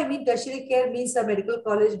 Here, I mean tertiary care means a medical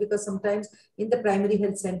college, because sometimes in the primary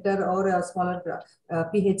health center or a smaller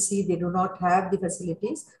PHC, they do not have the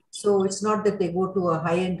facilities. So it's not that they go to a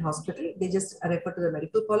high-end hospital. They just refer to the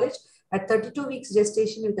medical college. At 32 weeks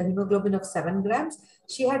gestation with a hemoglobin of 7 grams,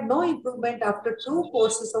 she had no improvement after 2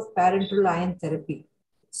 courses of parenteral iron therapy.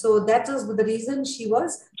 So that was the reason she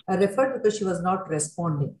was referred, because she was not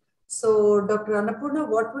responding. So, Dr. Annapurna,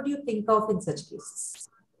 what would you think of in such cases?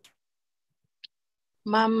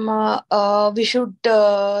 Ma'am, we should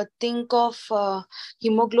think of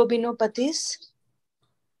hemoglobinopathies,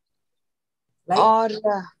 like? Or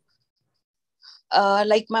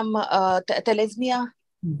like ma'am, thalassemia,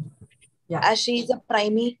 yeah, as she is a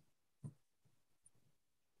primary,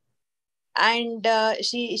 and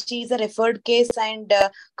she's a referred case, and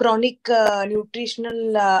chronic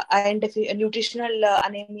nutritional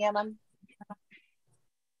anemia, ma'am.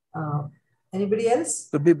 Anybody else?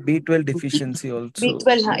 Could be B12 deficiency also.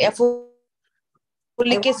 B12, yeah,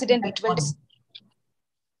 folic acid and B12.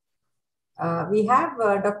 We have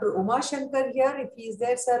Dr. Uma Shankar here. If he is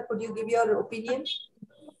there, sir, could you give your opinion?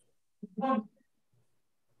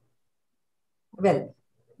 Well,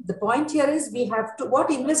 the point here is we have to, what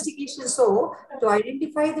investigations, so to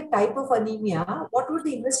identify the type of anemia, what would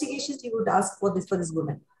the investigations you would ask for this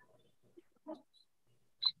woman?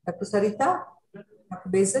 Dr. Sarita? Dr.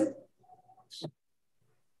 Basil?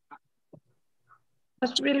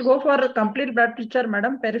 First, we'll go for a complete blood picture,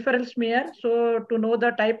 madam, peripheral smear, so to know the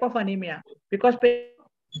type of anemia. Because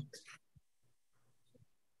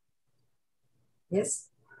yes.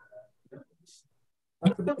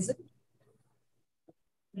 Dr. Basil?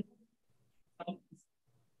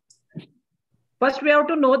 First, we have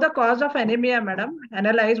to know the cause of anemia, madam.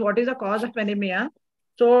 Analyze what is the cause of anemia.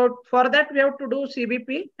 So for that, we have to do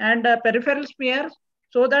CBP and peripheral smears,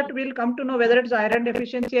 so that we'll come to know whether it's iron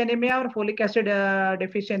deficiency anemia or folic acid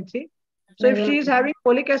deficiency. So if she is having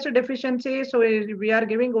folic acid deficiency, so we are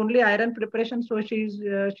giving only iron preparation, so she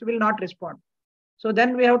will not respond. So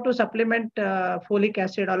then we have to supplement folic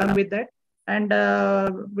acid along with that, and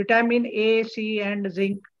vitamin A, C, and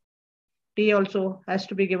zinc, T also has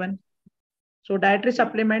to be given. So dietary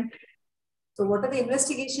supplement. So what are the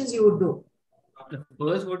investigations you would do? The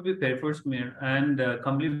first would be peripheral smear and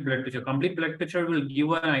complete blood picture. Complete blood picture will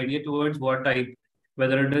give an idea towards what type,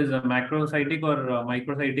 whether it is a macrocytic or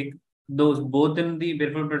microcytic, those both in the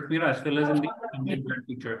peripheral blood smear as well as in the complete blood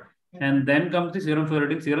picture. And then comes the serum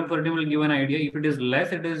ferritin. Serum ferritin will give an idea. If it is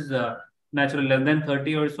less, it is naturally less than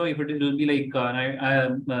 30 or so. If it will be like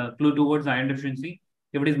clue towards iron deficiency.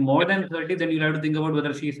 If it is more than 30, then you'll have to think about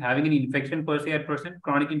whether she is having any infection per se at present,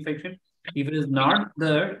 chronic infection. If it is not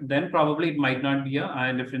there, then probably it might not be a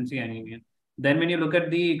iron deficiency anemia. Then when you look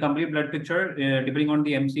at the complete blood picture, depending on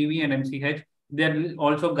the MCV and MCH, that will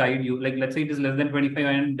also guide you. Like let's say it is less than 25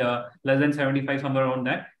 and less than 75, somewhere around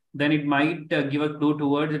that, then it might give a clue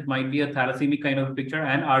towards it might be a thalassemia kind of picture,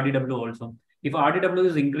 and RDW also. If RDW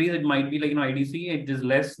is increased, it might be like IDC. It is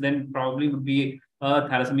less, then probably would be a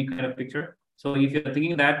thalassemia kind of picture. So if you're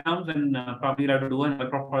thinking that terms, then probably you have to do an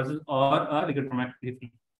electrophoresis or a liquid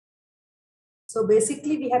chromatography. So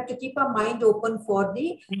basically, we have to keep our mind open for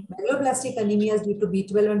the megaloblastic anemias due to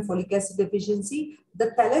B12 and folic acid deficiency,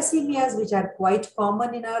 the thalassemias, which are quite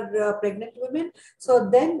common in our pregnant women. So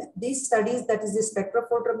then these studies, that is the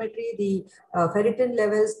spectrophotometry, the ferritin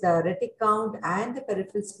levels, the retic count, and the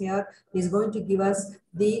peripheral smear is going to give us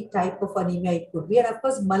the type of anemia it could be. And of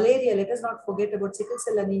course, malaria, let us not forget about sickle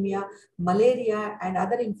cell anemia, malaria, and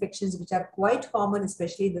other infections which are quite common,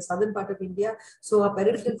 especially in the southern part of India. So a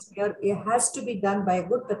peripheral smear, it has to be done by a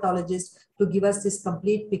good pathologist to give us this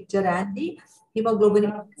complete picture and the hemoglobin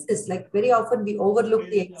analysis. Like very often we overlook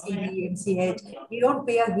the MCV, MCH. We don't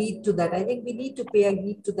pay a heed to that. I think we need to pay a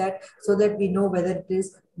heed to that so that we know whether it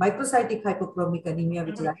is microcytic hypochromic anemia,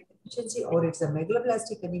 which is deficiency or it's a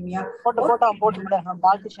megaloblastic anemia.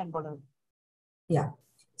 Yeah.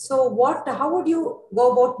 So how would you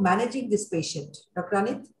go about managing this patient? Dr.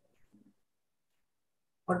 Anit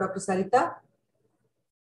or Dr. Sarita?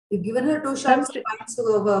 You've given her 2 shots of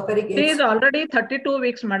ferric acid. She is already 32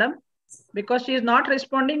 weeks, madam. Because she is not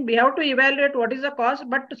responding, we have to evaluate what is the cause,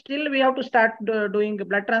 but still we have to start doing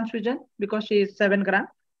blood transfusion because she is 7 gram.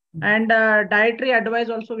 And dietary advice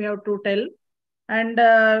also we have to tell. And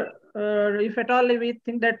if at all we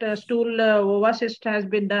think that stool ovocyst has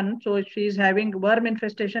been done, so if she is having worm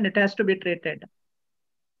infestation, it has to be treated.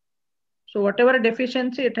 So whatever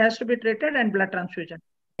deficiency, it has to be treated and blood transfusion.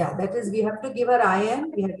 Yeah, that is, we have to give her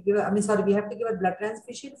iron, we have to give her, we have to give her blood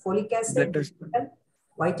transfusion, folic acid,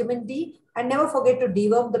 vitamin D, and never forget to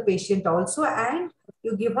deworm the patient also. And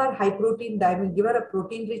you give her high protein diet, give her a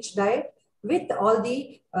protein rich diet with all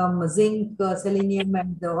the zinc, selenium,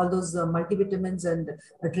 and all those multivitamins and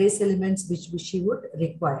trace elements which she would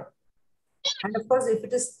require. And of course, if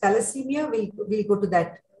it is thalassemia, we'll go to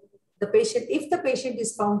that. The patient, if the patient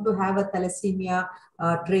is found to have a thalassemia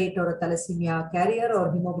trait or a thalassemia carrier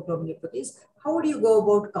or hemoglobinopathies, how would you go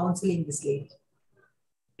about counseling this lady?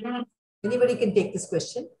 Anybody can take this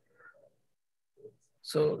question.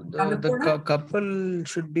 So the couple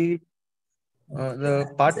should be,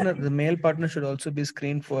 the male partner should also be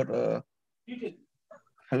screened for,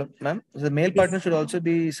 hello, ma'am? The male partner should also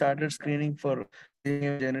be started screening for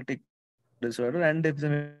genetic disorder, and if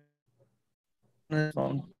the is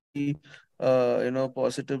found to be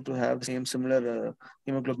positive to have the same similar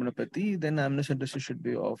hemoglobinopathy, then amniocentesis should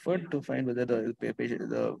be offered to find whether the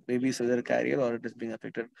baby is either a carrier or it is being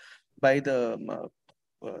affected by the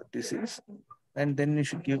disease. And then you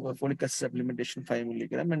should give a folic acid supplementation 5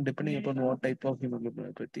 milligram, and depending upon what type of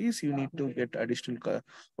hemoglobinopathies, you need to get additional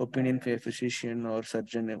opinion for a physician or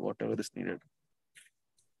surgeon or whatever is needed.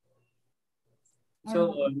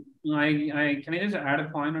 So can I just add a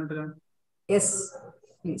point onto that? Yes,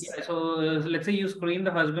 please. Yeah, so let's say you screen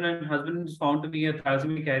the husband and husband is found to be a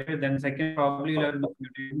thalassemia carrier, then second probably you'll have to do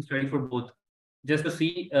mutation study for both, just to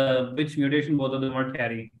see which mutation both of them are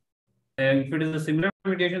carrying. If it is a similar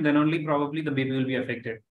mutation, then only probably the baby will be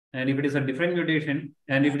affected. And if it is a different mutation,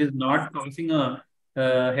 and if it is not causing a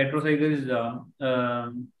heterozygous,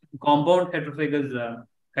 compound heterozygous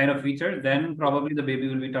kind of feature, then probably the baby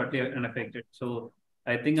will be totally unaffected. So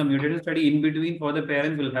I think a mutation study in between for the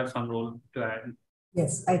parents will have some role to add.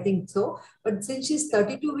 Yes, I think so. But since she's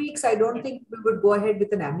 32 weeks, I don't think we would go ahead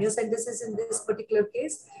with an amniocentesis in this particular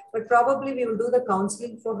case. But probably we will do the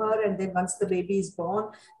counseling for her. And then once the baby is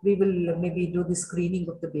born, we will maybe do the screening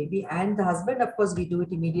of the baby. And the husband, of course, we do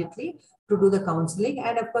it immediately to do the counseling.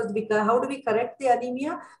 And of course, how do we correct the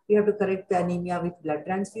anemia? We have to correct the anemia with blood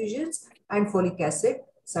transfusions and folic acid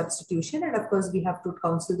substitution. And of course, we have to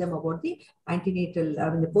counsel them about the antenatal,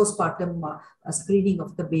 the postpartum screening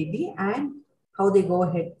of the baby and how they go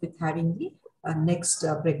ahead with having the next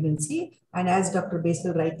pregnancy. And as Dr.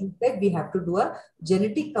 Basil rightly said, we have to do a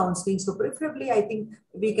genetic counseling. So preferably, I think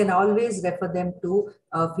we can always refer them to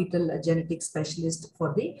a fetal genetic specialist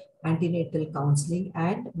for the antenatal counseling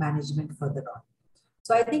and management further on.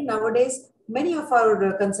 So I think nowadays, many of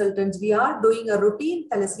our consultants, we are doing a routine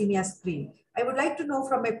thalassemia screen. I would like to know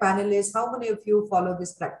from my panelists, how many of you follow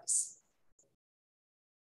this practice?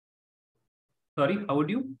 Sorry, how would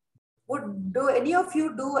you? Do any of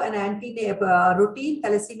you do an routine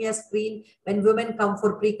thalassemia screen when women come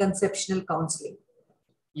for preconceptional counseling?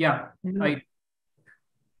 Yeah, right.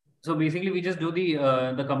 So basically, we just do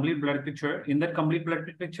the complete blood picture. In that complete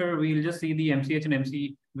blood picture, we'll just see the MCH and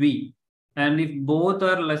MCV. And if both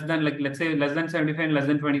are less than, like, let's say less than 75 and less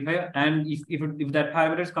than 25, and if that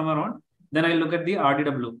parameters come around, then I look at the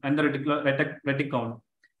RDW and the retic count.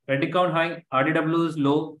 Retic count high, RDW is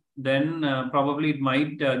low, then probably it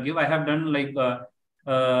might give. I have done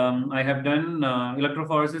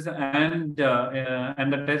electrophoresis and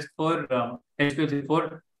the test for HPLC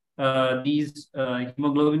for these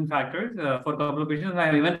hemoglobin factors for a couple of patients. I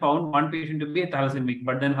have even found one patient to be a thalassemia,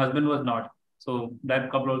 but then husband was not. So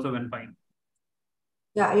that couple also went fine.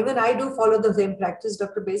 Yeah, even I do follow the same practice,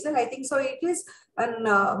 Dr. Basil. I think so. It is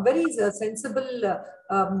a very sensible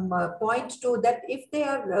point to that. If they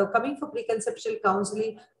are coming for preconceptual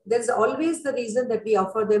counseling, there's always the reason that we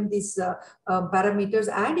offer them these parameters,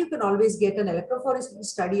 and you can always get an electrophoresis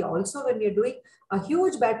study also when we're doing a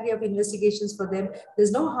huge battery of investigations for them.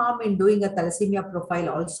 There's no harm in doing a thalassemia profile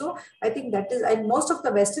also. I think that is, in most of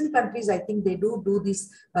the Western countries, I think they do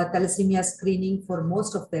this thalassemia screening for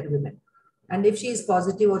most of their women. And if she is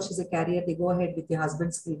positive or she's a carrier, they go ahead with the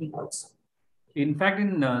husband screening also. In fact,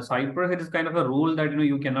 in Cyprus, it is kind of a rule that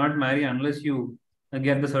you cannot marry unless you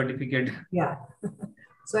get the certificate. Yeah.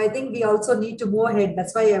 So I think we also need to move ahead.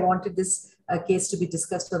 That's why I wanted this case to be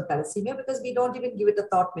discussed on thalassemia, because we don't even give it a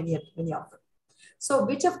thought many often. So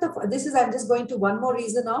which of the, this is, I'm just going to one more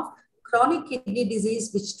reason of chronic kidney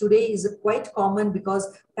disease, which today is quite common because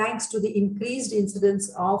thanks to the increased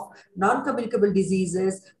incidence of non-communicable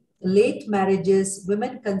diseases, late marriages,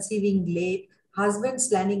 women conceiving late,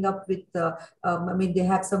 husbands lining up with, I mean, they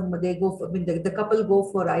have some, they go for, I mean, the couple go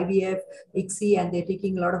for IVF, ICSI, and they're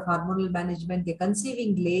taking a lot of hormonal management, they're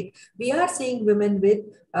conceiving late. We are seeing women with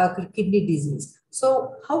kidney disease.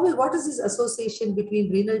 So what is this association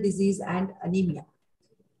between renal disease and anemia?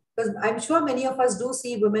 Because I'm sure many of us do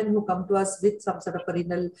see women who come to us with some sort of a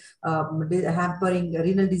renal hampering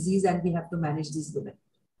renal disease, and we have to manage these women.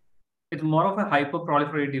 It's more of a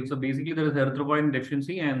hyperproliferative. So basically, there is erythropoietin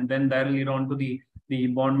deficiency, and then that will lead on to the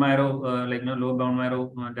bone marrow, low bone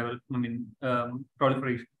marrow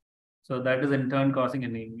proliferation. So that is in turn causing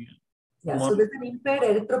anemia. Yeah, so there's an impaired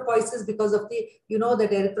erythropoiesis because of the, you know,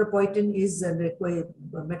 that erythropoietin is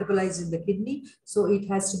metabolized in the kidney. So it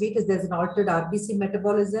has to be, because there's an altered RBC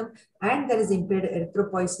metabolism, and there is impaired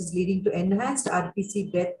erythropoiesis leading to enhanced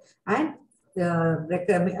RBC death and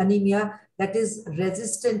anemia, that is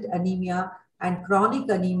resistant anemia and chronic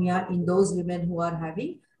anemia in those women who are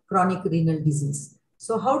having chronic renal disease.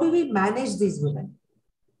 So how do we manage these women?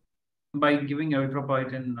 By giving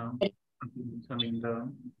erythropoietin, I mean,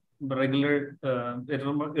 the regular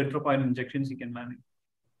erythropoietin injections you can manage.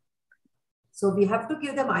 So we have to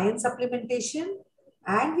give them iron supplementation,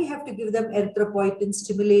 and we have to give them erythropoietin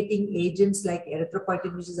stimulating agents like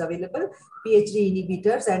erythropoietin, which is available, PHD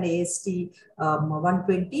inhibitors, and AST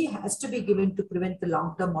 120 has to be given to prevent the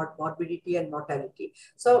long-term morbidity and mortality.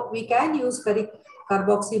 So we can use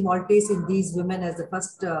carboxy maltase in these women as the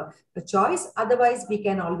first choice. Otherwise, we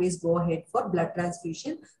can always go ahead for blood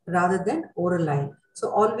transfusion rather than oral line. So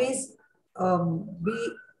always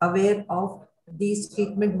be aware of these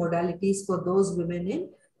treatment modalities for those women in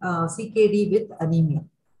CKD with anemia.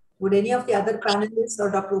 Would any of the other panelists, or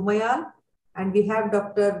Dr. Umayal, and we have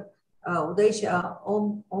Dr.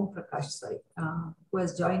 Om Prakash, sorry, who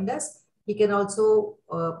has joined us. He can also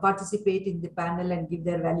participate in the panel and give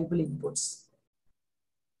their valuable inputs.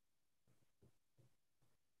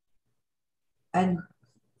 And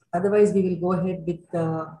otherwise, we will go ahead with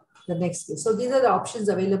the next case. So these are the options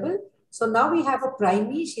available. So now we have a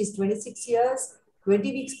primee. She's 26 years,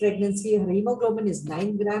 20 weeks pregnancy. Her hemoglobin is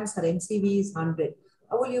 9 grams. Her MCV is 100.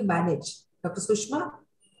 How will you manage? Dr. Sushma?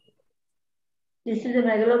 This is a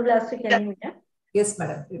megaloblastic anemia. Yes,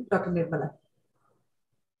 madam. Dr. Nirmala.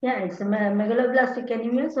 Yeah, it's a megaloblastic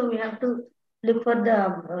anemia. So we have to look for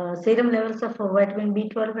the serum levels of vitamin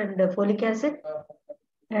B12 and folic acid,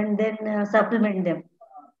 and then supplement them.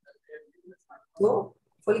 So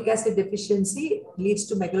folic acid deficiency leads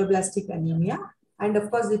to megaloblastic anemia. And of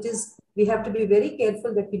course, we have to be very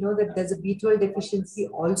careful that we know that there's a B12 deficiency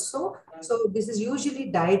also. So this is usually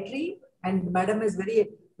dietary, and madam is very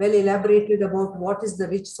well elaborated about what is the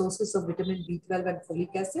rich sources of vitamin B12 and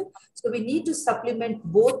folic acid. So we need to supplement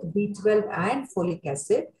both B12 and folic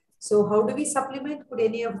acid. So how do we supplement? Could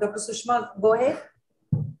any of Dr. Sushma go ahead?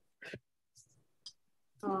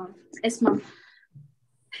 Yes, ma'am.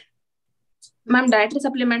 Ma'am, dietary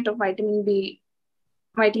supplement of vitamin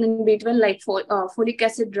B12, like folic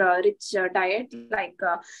acid rich diet, like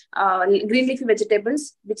green leafy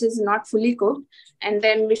vegetables, which is not fully cooked. And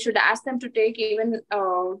then we should ask them to take even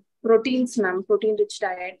proteins, ma'am, protein rich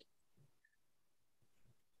diet.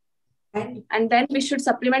 And then we should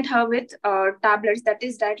supplement her with tablets, that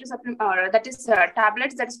is dietary supplement,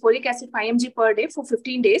 tablets, that is folic acid 5 mg per day for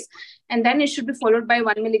 15 days. And then it should be followed by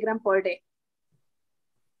 1 milligram per day.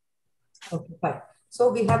 Okay, fine. So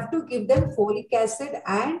we have to give them folic acid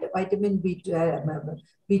and vitamin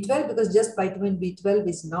B12, because just vitamin B12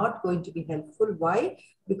 is not going to be helpful. Why?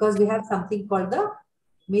 Because we have something called the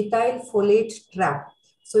methylfolate trap.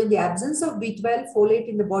 So in the absence of B12, folate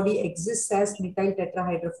in the body exists as methyl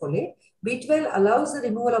tetrahydrofolate. B12 allows the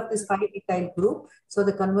removal of this 5-methyl group. So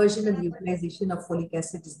the conversion and the utilization of folic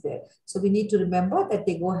acid is there. So we need to remember that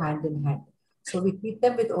they go hand in hand. So we treat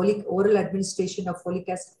them with oral administration of folic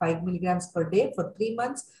acid 5 milligrams per day for 3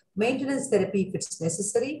 months, maintenance therapy if it's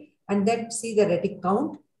necessary, and then see the retic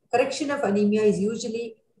count. Correction of anemia is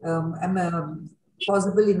usually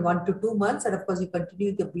possible in 1 to 2 months, and of course you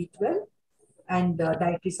continue the B12 and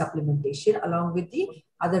dietary supplementation along with the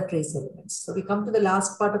other trace elements. So we come to the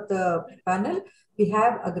last part of the panel. We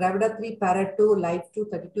have a Gravida 3 Para 2 Life 2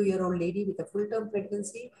 32-year-old lady with a full-term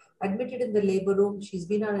pregnancy admitted in the labor room. She's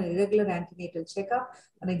been on an irregular antenatal checkup.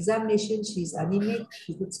 On examination, she's anemic,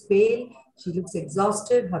 she looks pale, she looks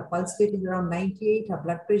exhausted, her pulse rate is around 98, her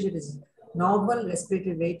blood pressure is normal,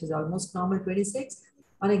 respiratory rate is almost normal, 26.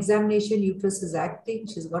 On examination, uterus is acting,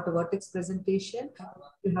 she's got a vertex presentation,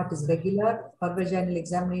 the heart is regular, per vaginal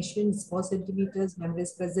examination is 4 centimeters, membrane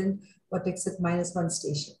is present, vertex at -1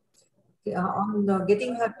 station. On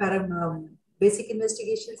getting her basic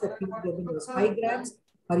investigations, her hemoglobin was 5 grams.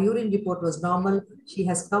 Her urine report was normal. She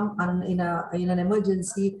has come in an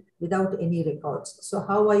emergency without any records. So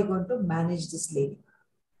how are you going to manage this lady?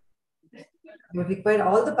 You require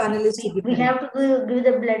all the panelists to give. We have to give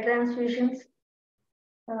the blood transfusions,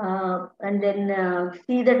 and then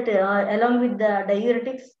see that along with the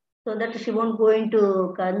diuretics, so that she won't go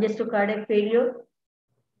into congestive cardiac failure,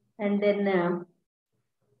 and then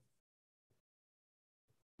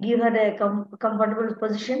give her a comfortable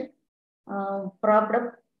position, propped up,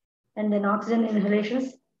 and then oxygen inhalations.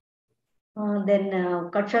 Then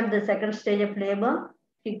cut short the second stage of labor.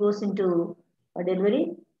 She goes into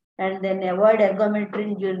delivery, and then avoid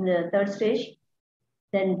ergometry during the third stage.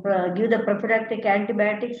 Then give the prophylactic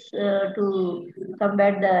antibiotics to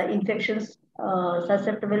combat the infections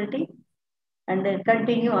susceptibility, and then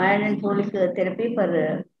continue iron and folic therapy for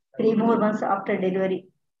 3 more months after delivery.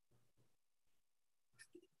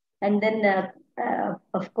 And then,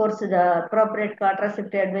 of course, the appropriate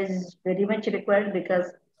contraceptive advice is very much required because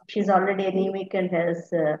she's already anemic and has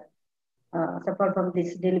suffered from this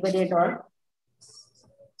delivery at all.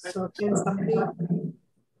 So, can somebody,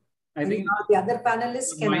 I think the other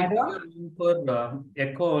panelists can add on? For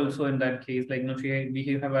echo also in that case, like, we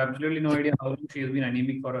have absolutely no idea how she has been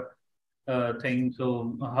anemic for a thing. So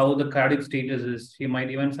how the cardiac status is, she might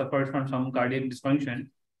even suffer from some cardiac dysfunction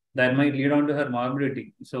that might lead on to her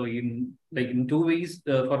morbidity. So in 2 ways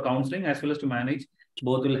for counseling as well as to manage,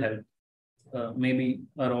 both will help. Maybe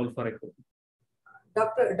a role for echo.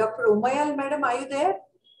 Dr. Umayal, madam, are you there?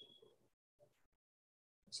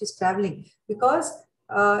 She's traveling because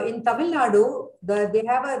in Tamil Nadu, they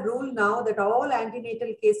have a rule now that all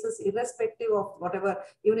antenatal cases, irrespective of whatever,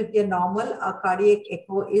 even if they're normal, a cardiac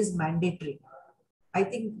echo is mandatory. I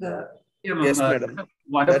think. Yes, madam.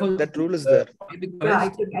 Wonderful. That rule is there. Yeah, I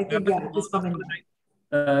think yeah, it is coming.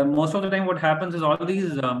 Most of the time, what happens is all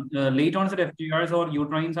these late onset FGRs or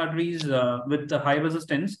uterine arteries with the high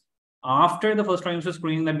resistance, after the first trimester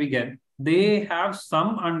screening that we get, they have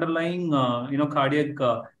some underlying, cardiac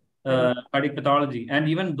pathology. And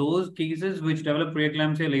even those cases which develop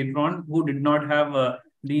preeclampsia later on, who did not have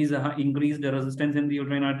these increased resistance in the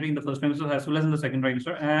uterine artery in the first trimester as well as in the second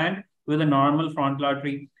trimester, and with a normal frontal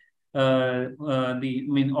artery,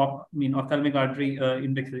 ophthalmic artery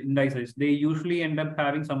indices, they usually end up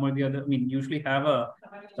having some or the other, usually have a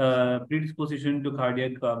predisposition to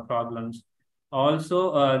cardiac problems. Also,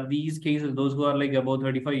 these cases, those who are like above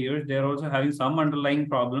 35 years, they're also having some underlying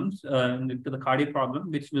problems to the cardiac problem,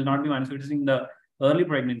 which will not be manifesting in the early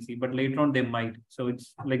pregnancy, but later on they might. So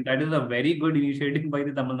it's like, that is a very good initiative by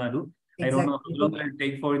the Tamil Nadu. Exactly. I don't know how long it will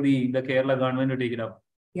take for the Kerala government to take it up.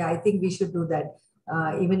 Yeah, I think we should do that.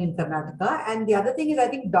 Even in Karnataka. And the other thing is, I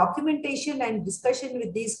think documentation and discussion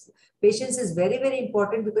with these patients is very, very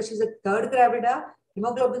important because she's a third gravida,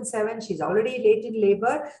 hemoglobin 7, she's already late in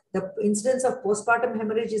labor. The incidence of postpartum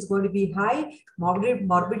hemorrhage is going to be high.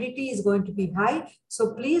 Morbidity is going to be high.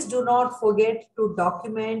 So please do not forget to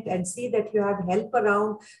document and see that you have help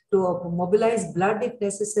around to mobilize blood if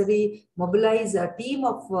necessary, mobilize a team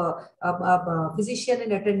of a physician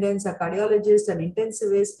in attendance, a cardiologist, an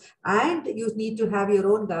intensivist, and you need to have your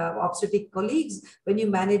own obstetric colleagues when you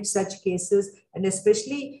manage such cases. And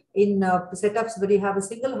especially in setups where you have a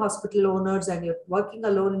single hospital owners and you're working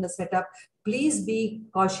alone in a setup, please be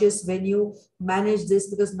cautious when you manage this,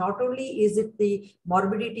 because not only is it the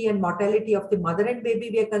morbidity and mortality of the mother and baby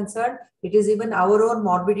we are concerned, it is even our own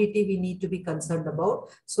morbidity we need to be concerned about.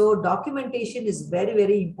 So documentation is very,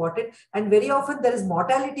 very important. And very often there is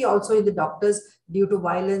mortality also in the doctors due to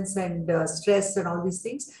violence and stress and all these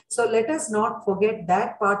things. So let us not forget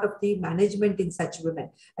that part of the management in such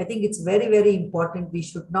women. I think it's very, very important. We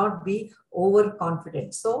should not be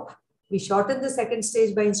overconfident. So we shorten the second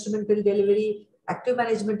stage by instrumental delivery. Active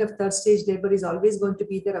management of third stage labor is always going to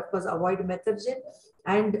be there. Of course, avoid methotrexate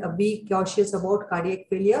and be cautious about cardiac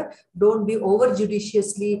failure. Don't be over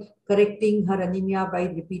judiciously correcting her anemia by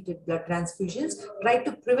repeated blood transfusions. Try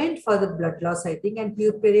to prevent further blood loss, I think. And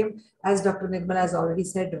puerperium, as Dr. Nirmala has already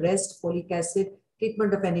said, rest, folic acid,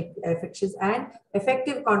 treatment of any infections, and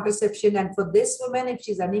effective contraception. And for this woman, if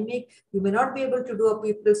she's anemic, you may not be able to do a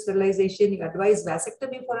pubertal sterilization. You advise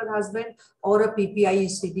vasectomy for her husband, or a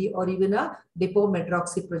PPI-UCD, or even a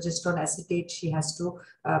dipomedroxyprogesterone acetate she has to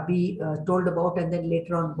be told about, and then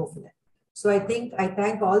later on go for that. So I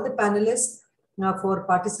thank all the panelists for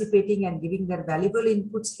participating and giving their valuable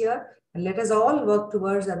inputs here. And let us all work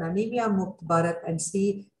towards an anemia Mukt Bharat and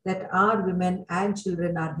see that our women and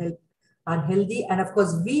children are healthy. And of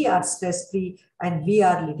course, we are stress-free and we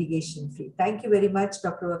are litigation-free. Thank you very much,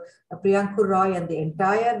 Dr. Priyankur Roy and the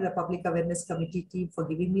entire Public Awareness Committee team for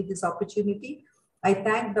giving me this opportunity. I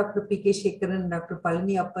thank Dr. P.K. Shekharan and Dr.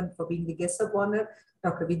 Palani Appan for being the guests of honor,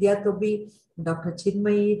 Dr. Vidya Tobi, Dr.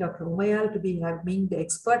 Chinmayi, Dr. Umayal to being the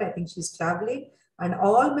expert. I think she's traveling. And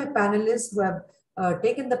all my panelists who have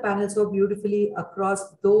taken the panel so beautifully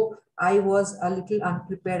across, though I was a little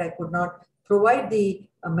unprepared, I could not provide the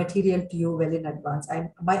material to you well in advance.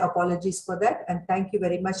 My apologies for that. And thank you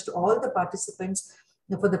very much to all the participants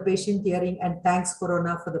for the patient hearing, and thanks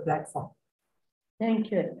Corona for the platform.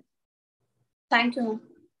 Thank you. Thank you.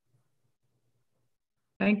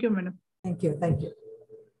 Thank you, madam. Thank you. Thank you.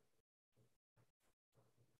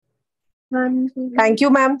 Thank you,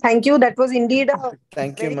 ma'am. Thank you. That was indeed a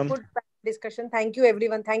very good discussion. Thank you,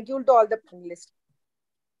 everyone. Thank you to all the panelists.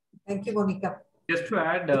 Thank you, Monica. Just to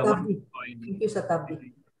add one point. Thank you,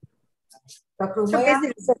 Shatabdi. Dr.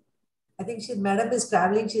 Umayya, I think madam is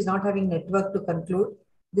traveling. She's not having network to conclude.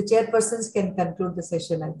 The chairpersons can conclude the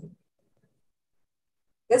session, I think.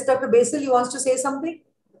 Yes, Dr. Basil, you want to say something?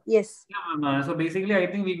 Yes. Yeah, so basically, I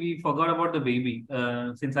think we forgot about the baby.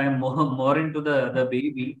 Since I am more into the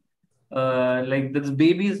baby, like these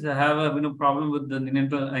babies have a problem with the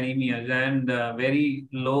neonatal anemia and very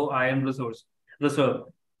low iron reserve.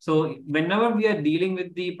 So whenever we are dealing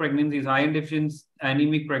with the pregnancies, iron deficiency,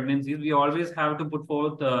 anemic pregnancies, we always have to put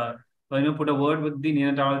forth put a word with the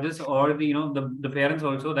neonatologist or the parents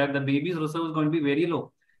also that the baby's reserve is going to be very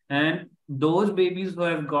low. And those babies who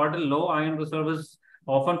have got a low iron reserve is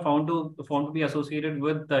often found to be associated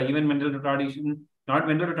with even mental retardation, not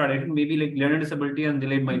mental retardation, maybe like learning disability and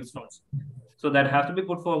delayed milestones. So that has to be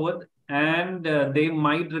put forward, and they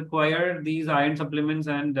might require these iron supplements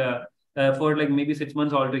and for like maybe 6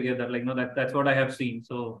 months altogether. Like that's what I have seen.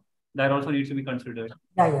 So that also needs to be considered.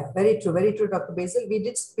 Yeah, very true, Dr. Basil. We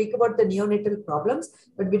did speak about the neonatal problems,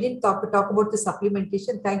 but we didn't talk about the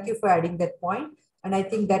supplementation. Thank you for adding that point. And I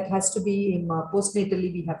think that has to be in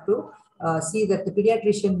postnatally. We have to see that the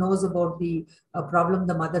pediatrician knows about the problem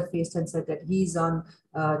the mother faced and said that he's on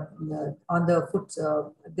the foot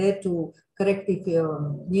there to correct the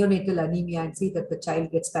neonatal anemia and see that the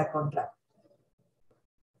child gets back on track.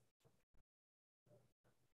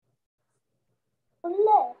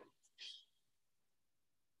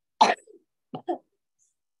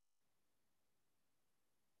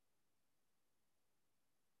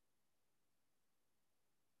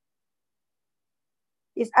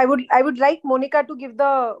 Yes, I would like Monica to give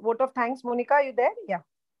the vote of thanks. Monica, are you there? Yeah.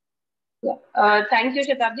 Thank you,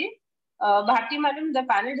 Shatabdi. Bharti Madam, the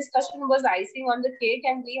panel discussion was icing on the cake,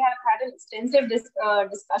 and we have had an extensive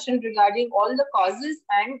discussion regarding all the causes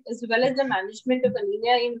and as well as the management of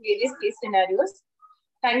anemia in various case scenarios.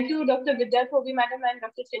 Thank you, Dr. Vidya Thobi Madam and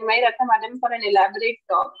Dr. Chinmayi Ratha Madam for an elaborate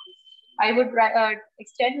talk. I would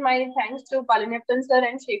extend my thanks to Palanappan sir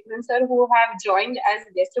and Shekharan sir who have joined as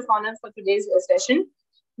guest of honor for today's session.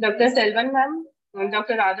 Dr. Selvan ma'am,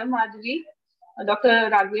 Dr. Radha Madhavi, Dr.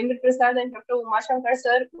 Raghavendra Prasad and Dr. Uma Shankar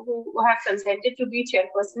sir who have consented to be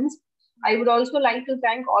chairpersons. I would also like to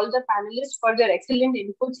thank all the panelists for their excellent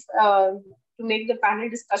inputs to make the panel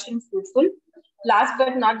discussion fruitful. Last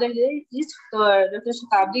but not the least, Dr.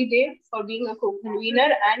 Shatabdi Dev for being a co-convener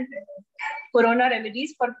and Corona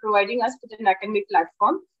Remedies for providing us with an academic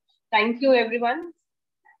platform. Thank you, everyone.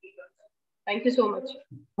 Thank you so much.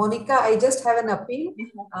 Monica, I just have an appeal.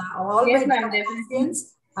 All yes, my definitely.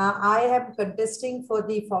 I am contesting for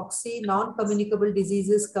the Fogsi Non-Communicable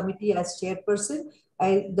Diseases Committee as chairperson.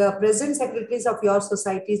 The present secretaries of your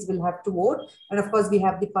societies will have to vote. And of course, we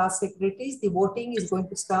have the past secretaries. The voting is going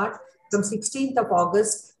to start from 16th of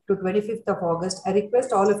August to 25th of August. I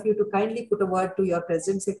request all of you to kindly put a word to your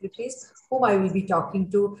present secretaries, whom I will be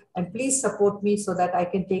talking to. And please support me so that I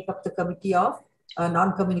can take up the committee of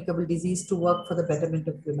non-communicable disease to work for the betterment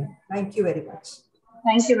of women. Thank you very much.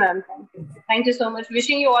 Thank you, ma'am. Thank you so much.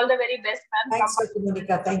 Wishing you all the very best, ma'am. Thanks, Dr.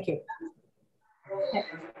 Monica. Thank you.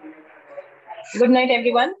 Good night,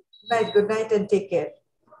 everyone. Good night and take care.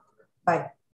 Bye.